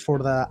going for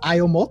the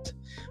IO mod,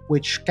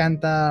 which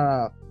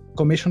Kanta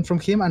commissioned from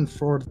him, and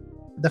for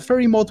the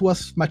fairy mod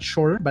was much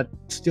shorter, but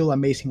still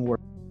amazing work.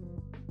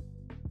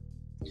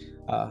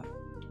 I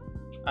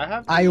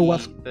have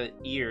the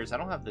ears. I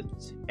don't have the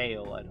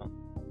tail. I don't.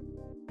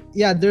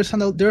 Yeah, there's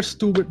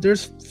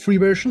 3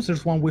 versions.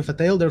 There's one with a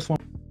tail. There's one.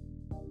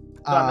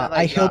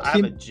 I helped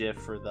him. I have a GIF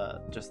for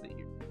just the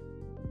ear.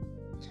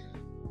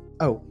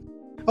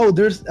 Oh,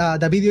 there's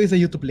the video is a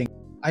YouTube link.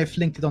 I've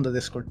linked it on the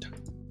Discord.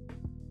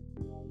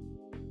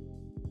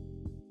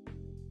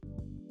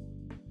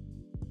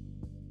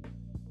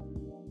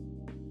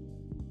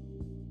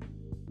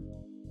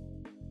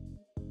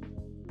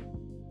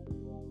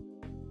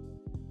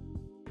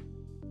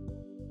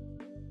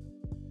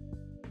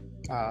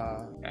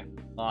 Okay.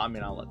 Well, I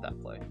mean, I'll let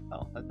that play.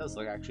 Oh, that does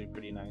look actually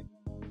pretty nice.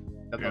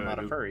 Except I'm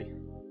not a furry.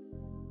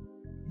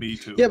 Me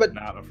too. Yeah, but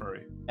not a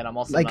furry. And I'm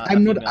also like, not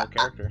I'm a not female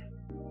character.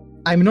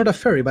 I'm not a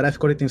furry, but I've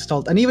got it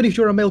installed. And even if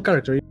you're a male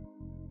character,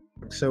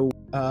 so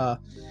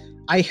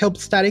I helped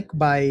Static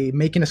by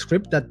making a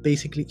script that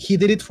basically he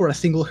did it for a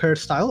single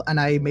hairstyle, and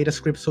I made a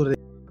script so that it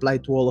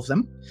applied to all of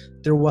them.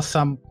 There was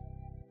some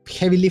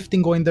heavy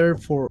lifting going there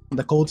for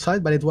the code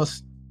side, but it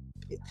was.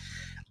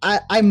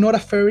 I'm not a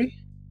furry.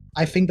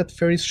 I think that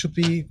furries should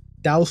be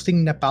doused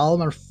in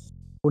napalm or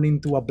put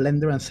into a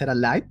blender and set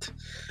alight.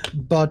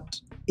 But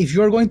if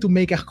you're going to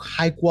make a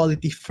high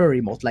quality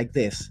furry mod like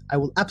this, I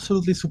will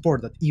absolutely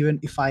support that, even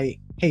if I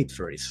hate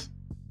furries.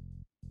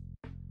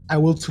 I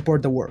will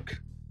support the work.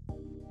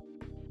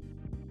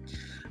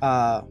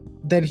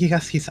 Then he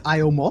has his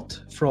IO mod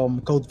from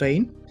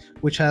Codevein,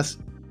 which has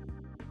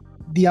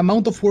the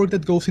amount of work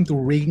that goes into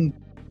rigging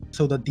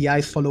so that the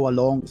eyes follow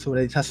along, so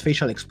that it has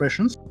facial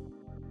expressions.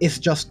 It's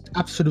just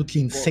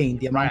absolutely insane.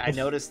 The amount I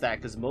noticed that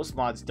because most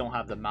mods don't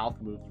have the mouth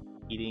move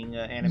eating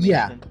animation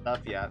and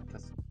stuff. Yeah,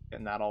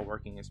 getting that all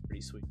working is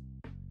pretty sweet.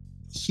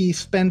 He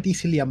spent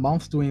easily a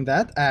month doing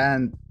that,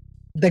 and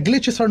the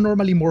glitches are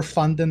normally more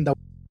fun than the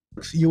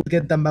works. You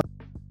get the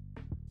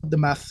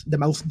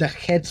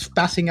heads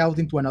passing out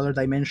into another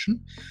dimension.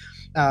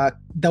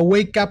 The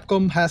way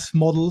Capcom has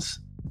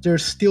models,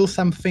 there's still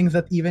some things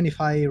that even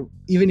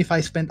if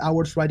I spend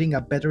hours writing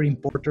a better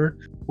importer,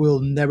 we'll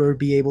never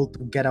be able to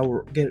get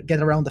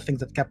around the things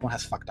that Capcom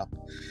has fucked up.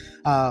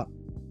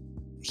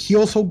 He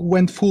also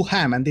went full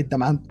ham and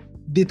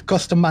did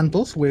custom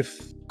mantles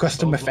with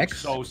custom effects.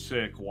 So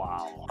sick!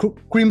 Wow.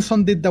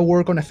 Crimson did the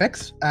work on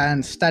effects,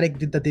 and Static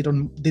did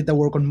the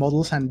work on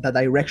models and the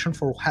direction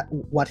for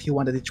what he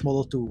wanted each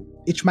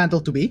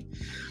mantle to be.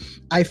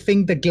 I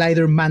think the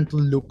glider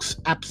mantle looks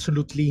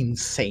absolutely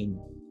insane.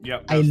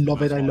 Yep, I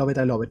love it. I love it.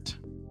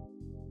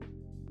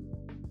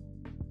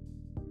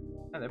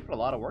 Yeah, they put a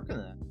lot of work in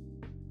that.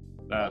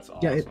 That's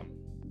awesome. Yeah,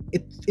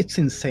 it's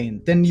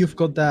insane. Then you've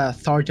got the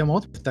Tharja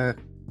mod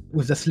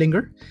with the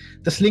slinger.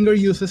 The slinger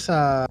uses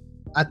a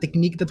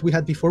technique that we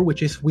had before,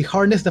 which is we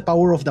harness the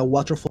power of the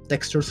waterfall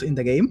textures in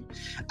the game,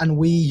 and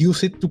we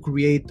use it to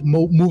create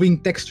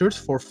moving textures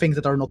for things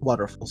that are not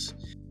waterfalls.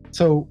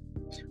 So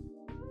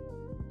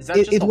is that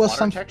just a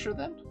water texture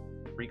then?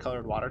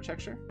 Recolored water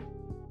texture?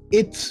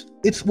 It's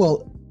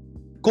well,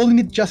 calling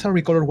it just a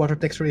recolored water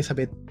texture is a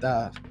bit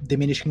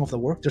diminishing of the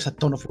work. There's a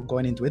ton of work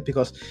going into it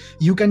because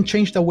you can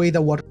change the way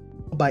the water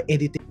by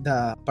editing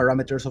the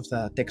parameters of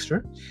the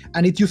texture,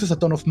 and it uses a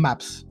ton of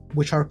maps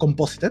which are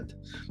composited.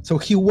 So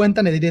he went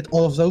and edited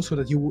all of those so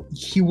that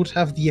he would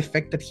have the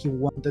effect that he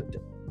wanted,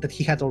 that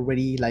he had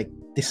already like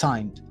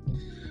designed.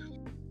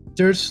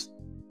 There's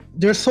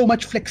so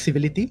much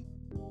flexibility,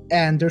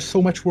 and there's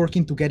so much work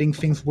into getting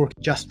things work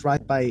just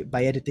right by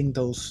editing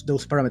those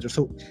parameters.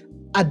 So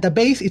at the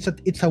base,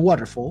 it's a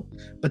waterfall,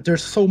 but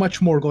there's so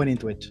much more going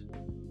into it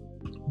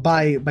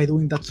by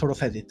doing that sort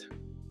of edit.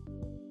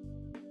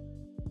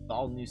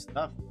 All new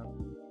stuff.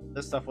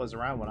 This stuff was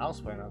around when I was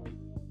playing on.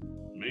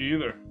 Me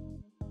either.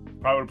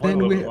 Probably would play a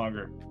little bit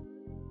longer.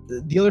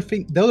 The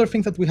other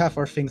things that we have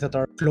are things that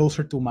are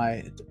closer to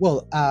my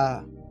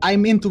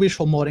I'm into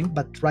visual modding,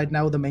 but right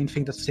now the main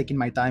thing that's taking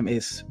my time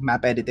is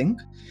map editing.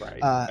 Right.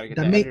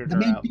 The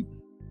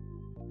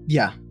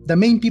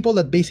main people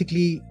that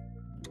basically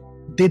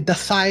did the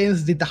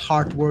science, did the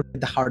hard work,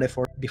 did the hard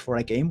effort before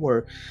I came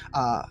were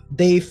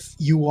Dave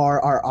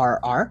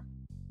uRrr,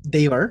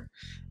 Daver,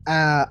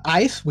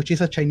 Ice, which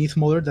is a Chinese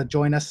modder that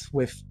joined us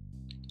with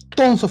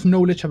tons of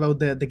knowledge about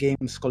the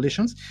game's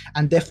collisions,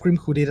 and Defcream,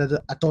 who did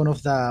a ton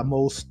of the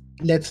most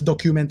let's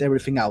document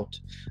everything out.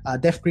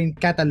 Defcream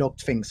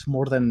cataloged things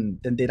more than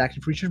did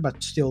active research,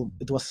 but still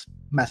it was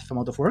massive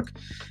amount of work.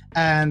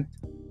 And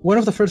one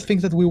of the first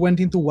things that we went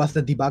into was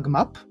the debug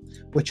map,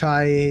 which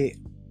I've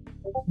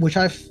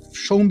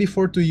shown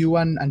before to you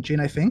and Jin,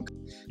 I think.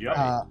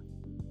 Yeah.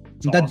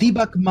 The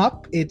debug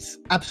map, it's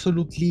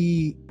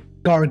absolutely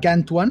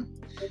gargantuan.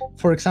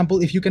 For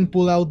example, if you can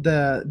pull out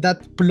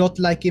that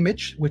plot-like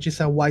image, which is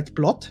a white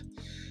plot,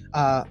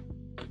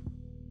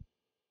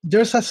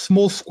 there's a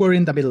small square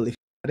in the middle. If you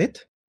look at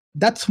it,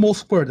 that small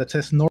square that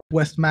says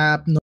northwest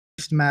map,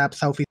 northeast map,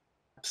 southeast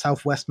map,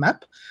 southwest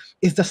map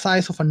is the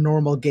size of a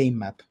normal game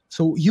map.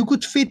 So you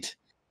could fit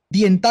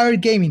the entire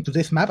game into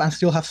this map and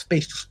still have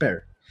space to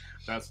spare.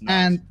 That's nuts.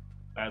 And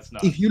that's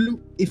nuts. If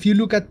you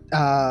look at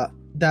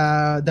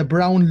the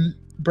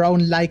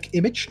brown-like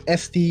image,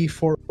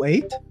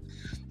 ST408,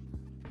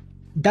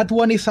 that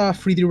one is a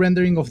 3D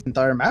rendering of the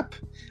entire map,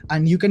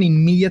 and you can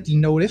immediately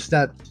notice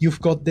that you've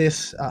got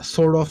this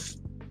sort of.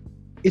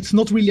 It's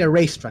not really a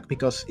racetrack,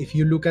 because if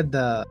you look at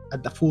the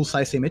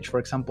full-size image, for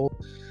example,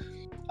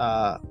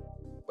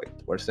 wait,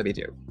 where's the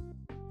video?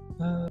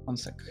 One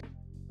sec.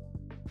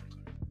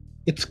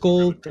 It's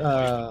called.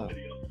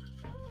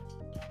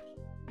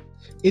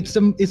 It's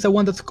the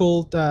one that's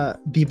called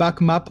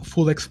Debug Map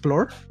Full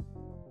Explore.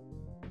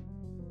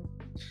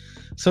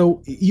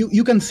 So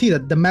you can see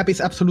that the map is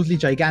absolutely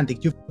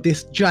gigantic. You've got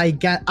this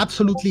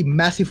absolutely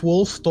massive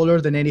walls, taller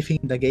than anything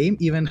in the game,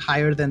 even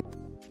higher than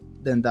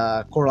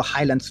the Coral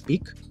Highlands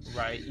peak.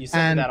 Right. You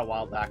sent me that a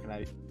while back, and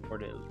I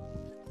recorded it.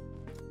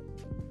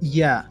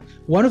 Yeah.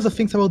 One of the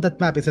things about that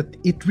map is that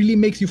it really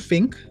makes you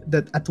think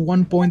that at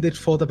one point they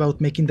thought about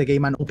making the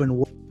game an open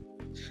world,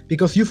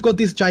 because you've got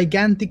this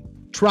gigantic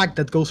track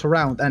that goes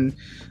around, and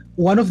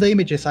one of the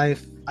images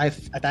I've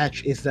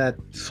attached is that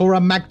Zora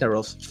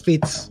Magdaros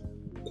fits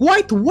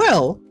quite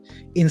well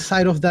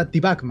inside of that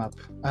debug map.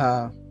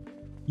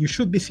 You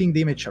should be seeing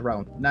the image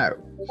around now.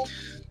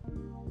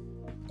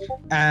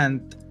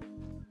 And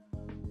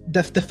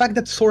the fact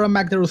that Zora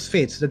Magdaros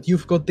fits, that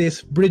you've got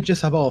these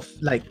bridges above,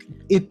 like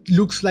it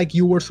looks like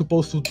you were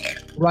supposed to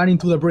run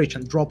into the bridge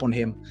and drop on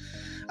him.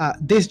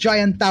 These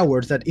giant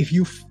towers that if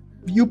you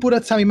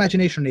put some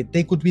imagination in it,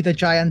 they could be the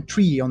giant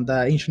tree on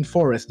the ancient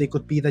forest, they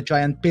could be the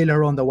giant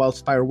pillar on the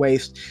Wildspire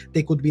Waste,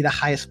 they could be the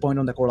highest point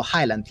on the Coral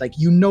Highland. Like,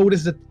 you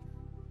notice that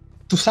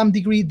to some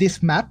degree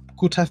this map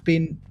could have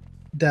been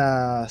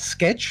the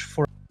sketch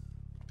for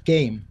a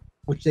game,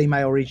 which they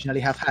might originally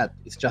have had.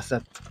 It's just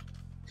that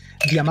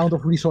the amount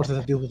of resources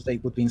that they would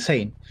take would be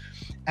insane.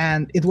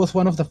 And it was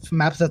one of the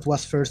maps that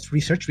was first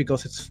researched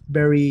because it's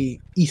very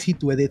easy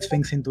to edit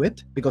things into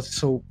it, because it's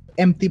so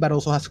empty but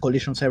also has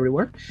collisions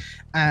everywhere.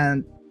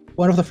 And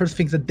one of the first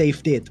things that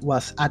Dave did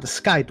was add a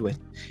sky to it.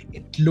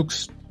 It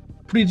looks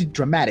pretty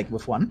dramatic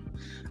with one.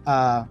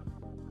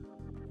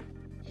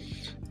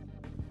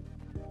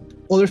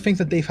 Other things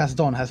that Dave has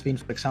done has been,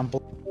 for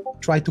example,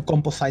 try to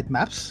composite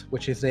maps,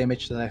 which is the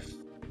image that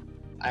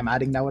I'm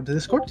adding now at the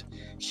Discord.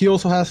 He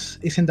also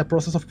is in the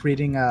process of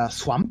creating a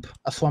swamp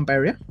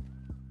area.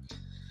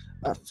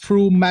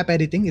 Through map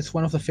editing, it's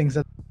one of the things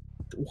that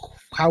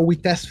how we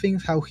test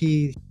things, how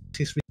he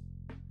is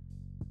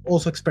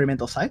also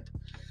experimental side.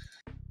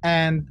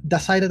 And the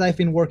side that I've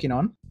been working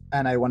on,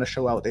 and I want to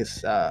show out,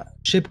 is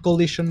Ship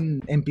Collision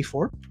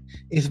MP4.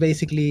 Is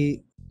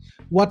basically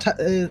what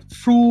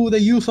through the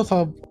use of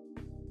a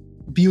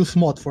views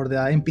mod for the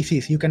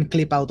NPCs, you can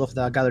clip out of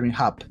the gathering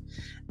hub,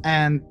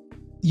 and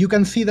you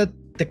can see that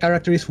the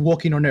character is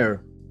walking on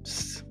air,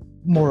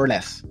 more or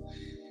less.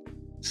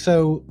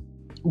 So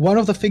one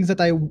of the things that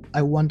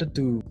I wanted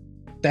to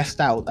test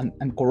out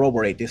and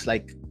corroborate is,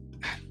 like,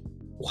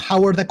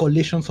 how are the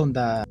collisions on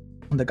the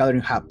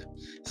gathering hub.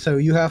 So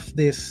you have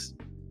this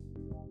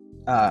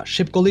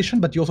ship collision,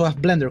 but you also have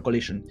blender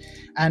collision,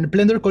 and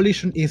blender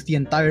collision is the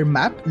entire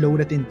map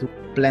loaded into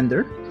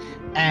Blender,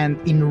 and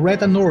in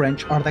red and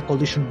orange are the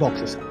collision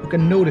boxes. You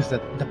can notice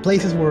that the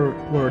places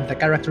where the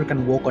character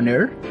can walk on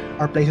air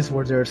are places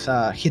where there's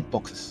hit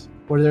boxes,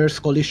 where there's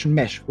collision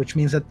mesh, which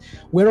means that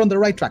we're on the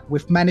right track.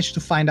 We've managed to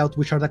find out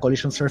which are the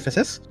collision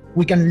surfaces.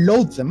 We can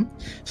load them.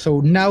 So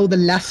now the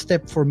last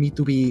step for me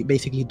to be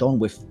basically done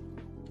with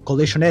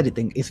collision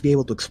editing is be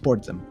able to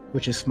export them,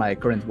 which is my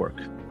current work.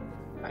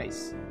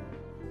 Nice.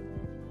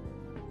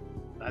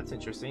 That's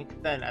interesting.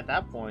 Then at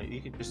that point,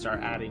 you can just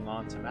start adding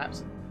on to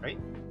maps, right?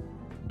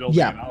 Building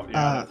it out.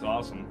 Yeah, that's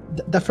awesome.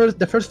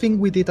 The first thing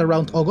we did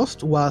around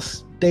August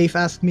was Dave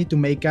asked me to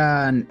make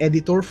an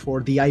editor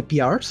for the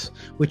IPRs,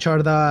 which are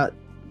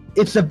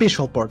it's the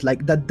visual part,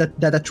 like that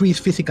the tree is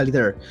physically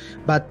there.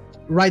 But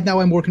right now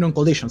I'm working on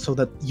collision so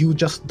that you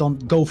just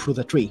don't go through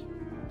the tree.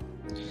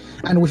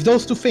 And with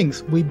those two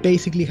things, we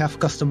basically have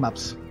custom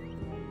maps.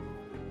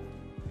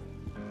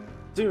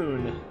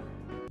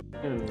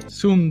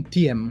 Soon,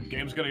 TM.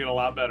 Game's gonna get a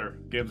lot better.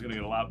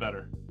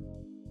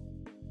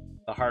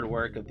 The hard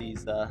work of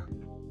these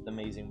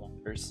amazing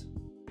wonders.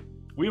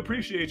 We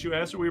appreciate you,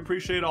 Esther. We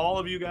appreciate all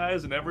of you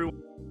guys and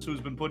everyone who's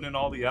been putting in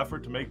all the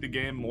effort to make the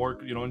game more,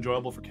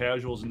 enjoyable for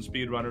casuals and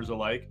speedrunners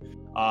alike.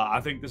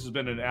 I think this has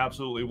been an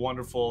absolutely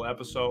wonderful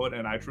episode,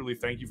 and I truly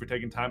thank you for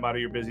taking time out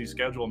of your busy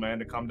schedule, man,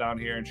 to come down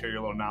here and share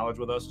your little knowledge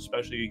with us,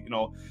 especially,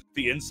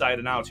 the inside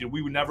and outs.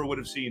 We never would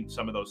have seen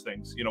some of those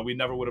things. We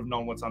never would have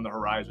known what's on the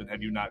horizon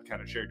had you not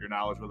kind of shared your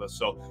knowledge with us.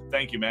 So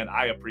thank you, man.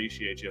 I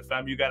appreciate you.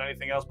 Fem, you got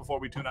anything else before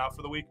we tune out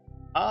for the week?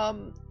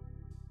 Not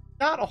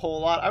a whole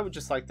lot. I would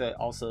just like to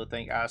also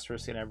thank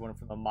Asterisk and everyone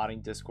from the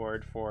modding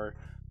Discord for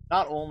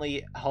not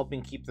only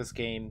helping keep this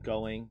game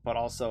going, but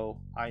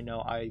also I know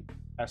I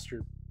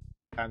pestered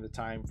time to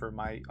time for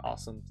my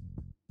awesome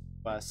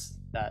quests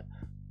that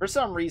for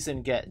some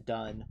reason get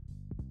done,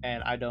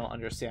 and I don't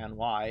understand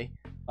why.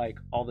 Like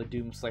all the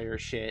Doomslayer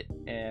shit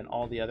and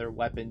all the other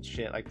weapons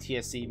shit, like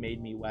TSC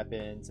made me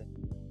weapons, and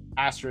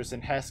Asterisk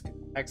and Hex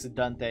had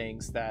done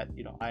things that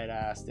I had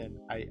asked, and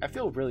I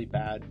feel really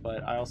bad,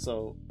 but I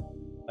also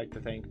like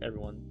to thank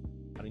everyone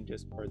on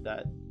Discord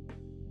that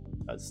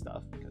does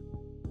stuff, because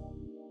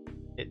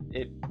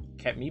it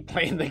kept me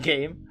playing the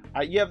game.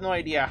 You have no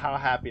idea how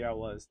happy I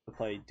was to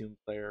play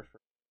Doomslayer.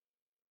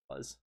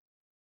 It's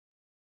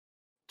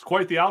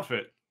quite the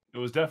outfit. It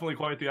was definitely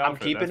quite the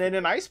outfit. I'm keeping it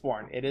in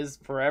Iceborne. It is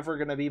forever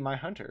gonna be my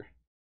hunter.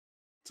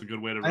 It's a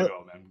good way to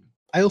go, man.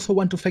 I also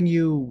want to thank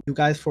you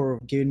guys for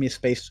giving me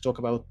space to talk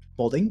about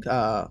modding.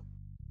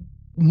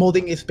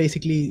 Modding is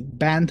basically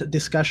banned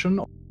discussion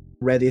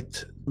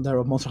Reddit,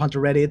 the Monster Hunter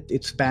Reddit.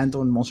 It's banned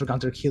on Monster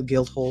Hunter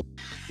Guildhall,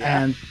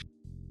 and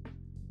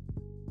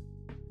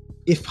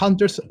if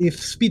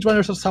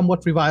speedrunners are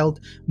somewhat reviled,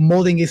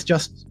 modding is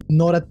just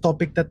not a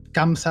topic that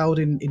comes out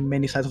in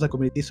many sides of the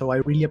community. So I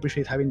really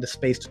appreciate having the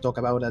space to talk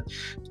about it,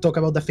 to talk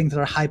about the things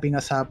that are hyping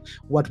us up,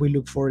 what we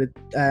look for it,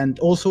 and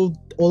also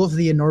all of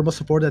the enormous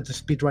support that the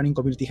speedrunning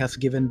community has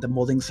given the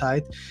modding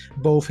side,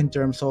 both in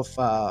terms of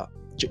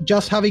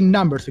just having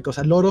numbers, because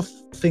a lot of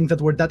things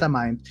that were data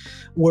mined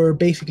were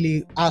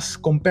basically us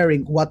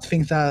comparing what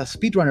things the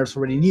speedrunners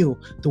already knew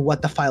to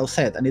what the file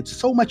said, and it's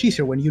so much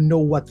easier when you know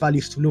what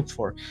values to look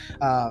for.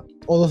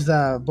 All of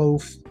the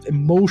both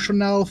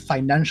emotional,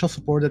 financial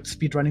support that the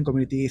speedrunning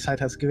community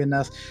side has given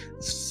us,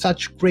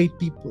 such great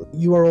people.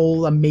 You are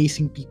all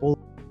amazing people.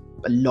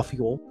 I love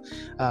you all.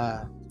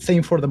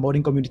 Same for the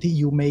modding community.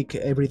 You make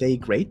every day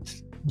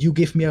great. You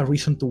give me a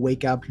reason to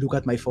wake up, look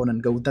at my phone,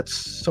 and go, that's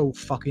so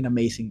fucking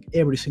amazing,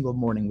 every single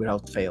morning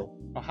without fail.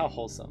 Oh, how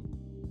wholesome.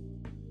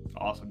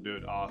 Awesome,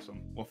 dude.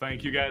 Awesome. Well,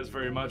 thank you guys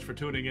very much for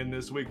tuning in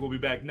this week. We'll be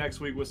back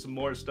next week with some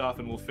more stuff,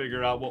 and we'll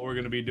figure out what we're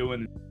going to be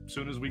doing as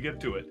soon as we get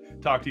to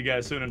it. Talk to you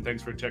guys soon, and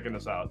thanks for checking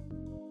us out.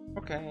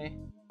 Okay.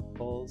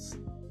 Bulls.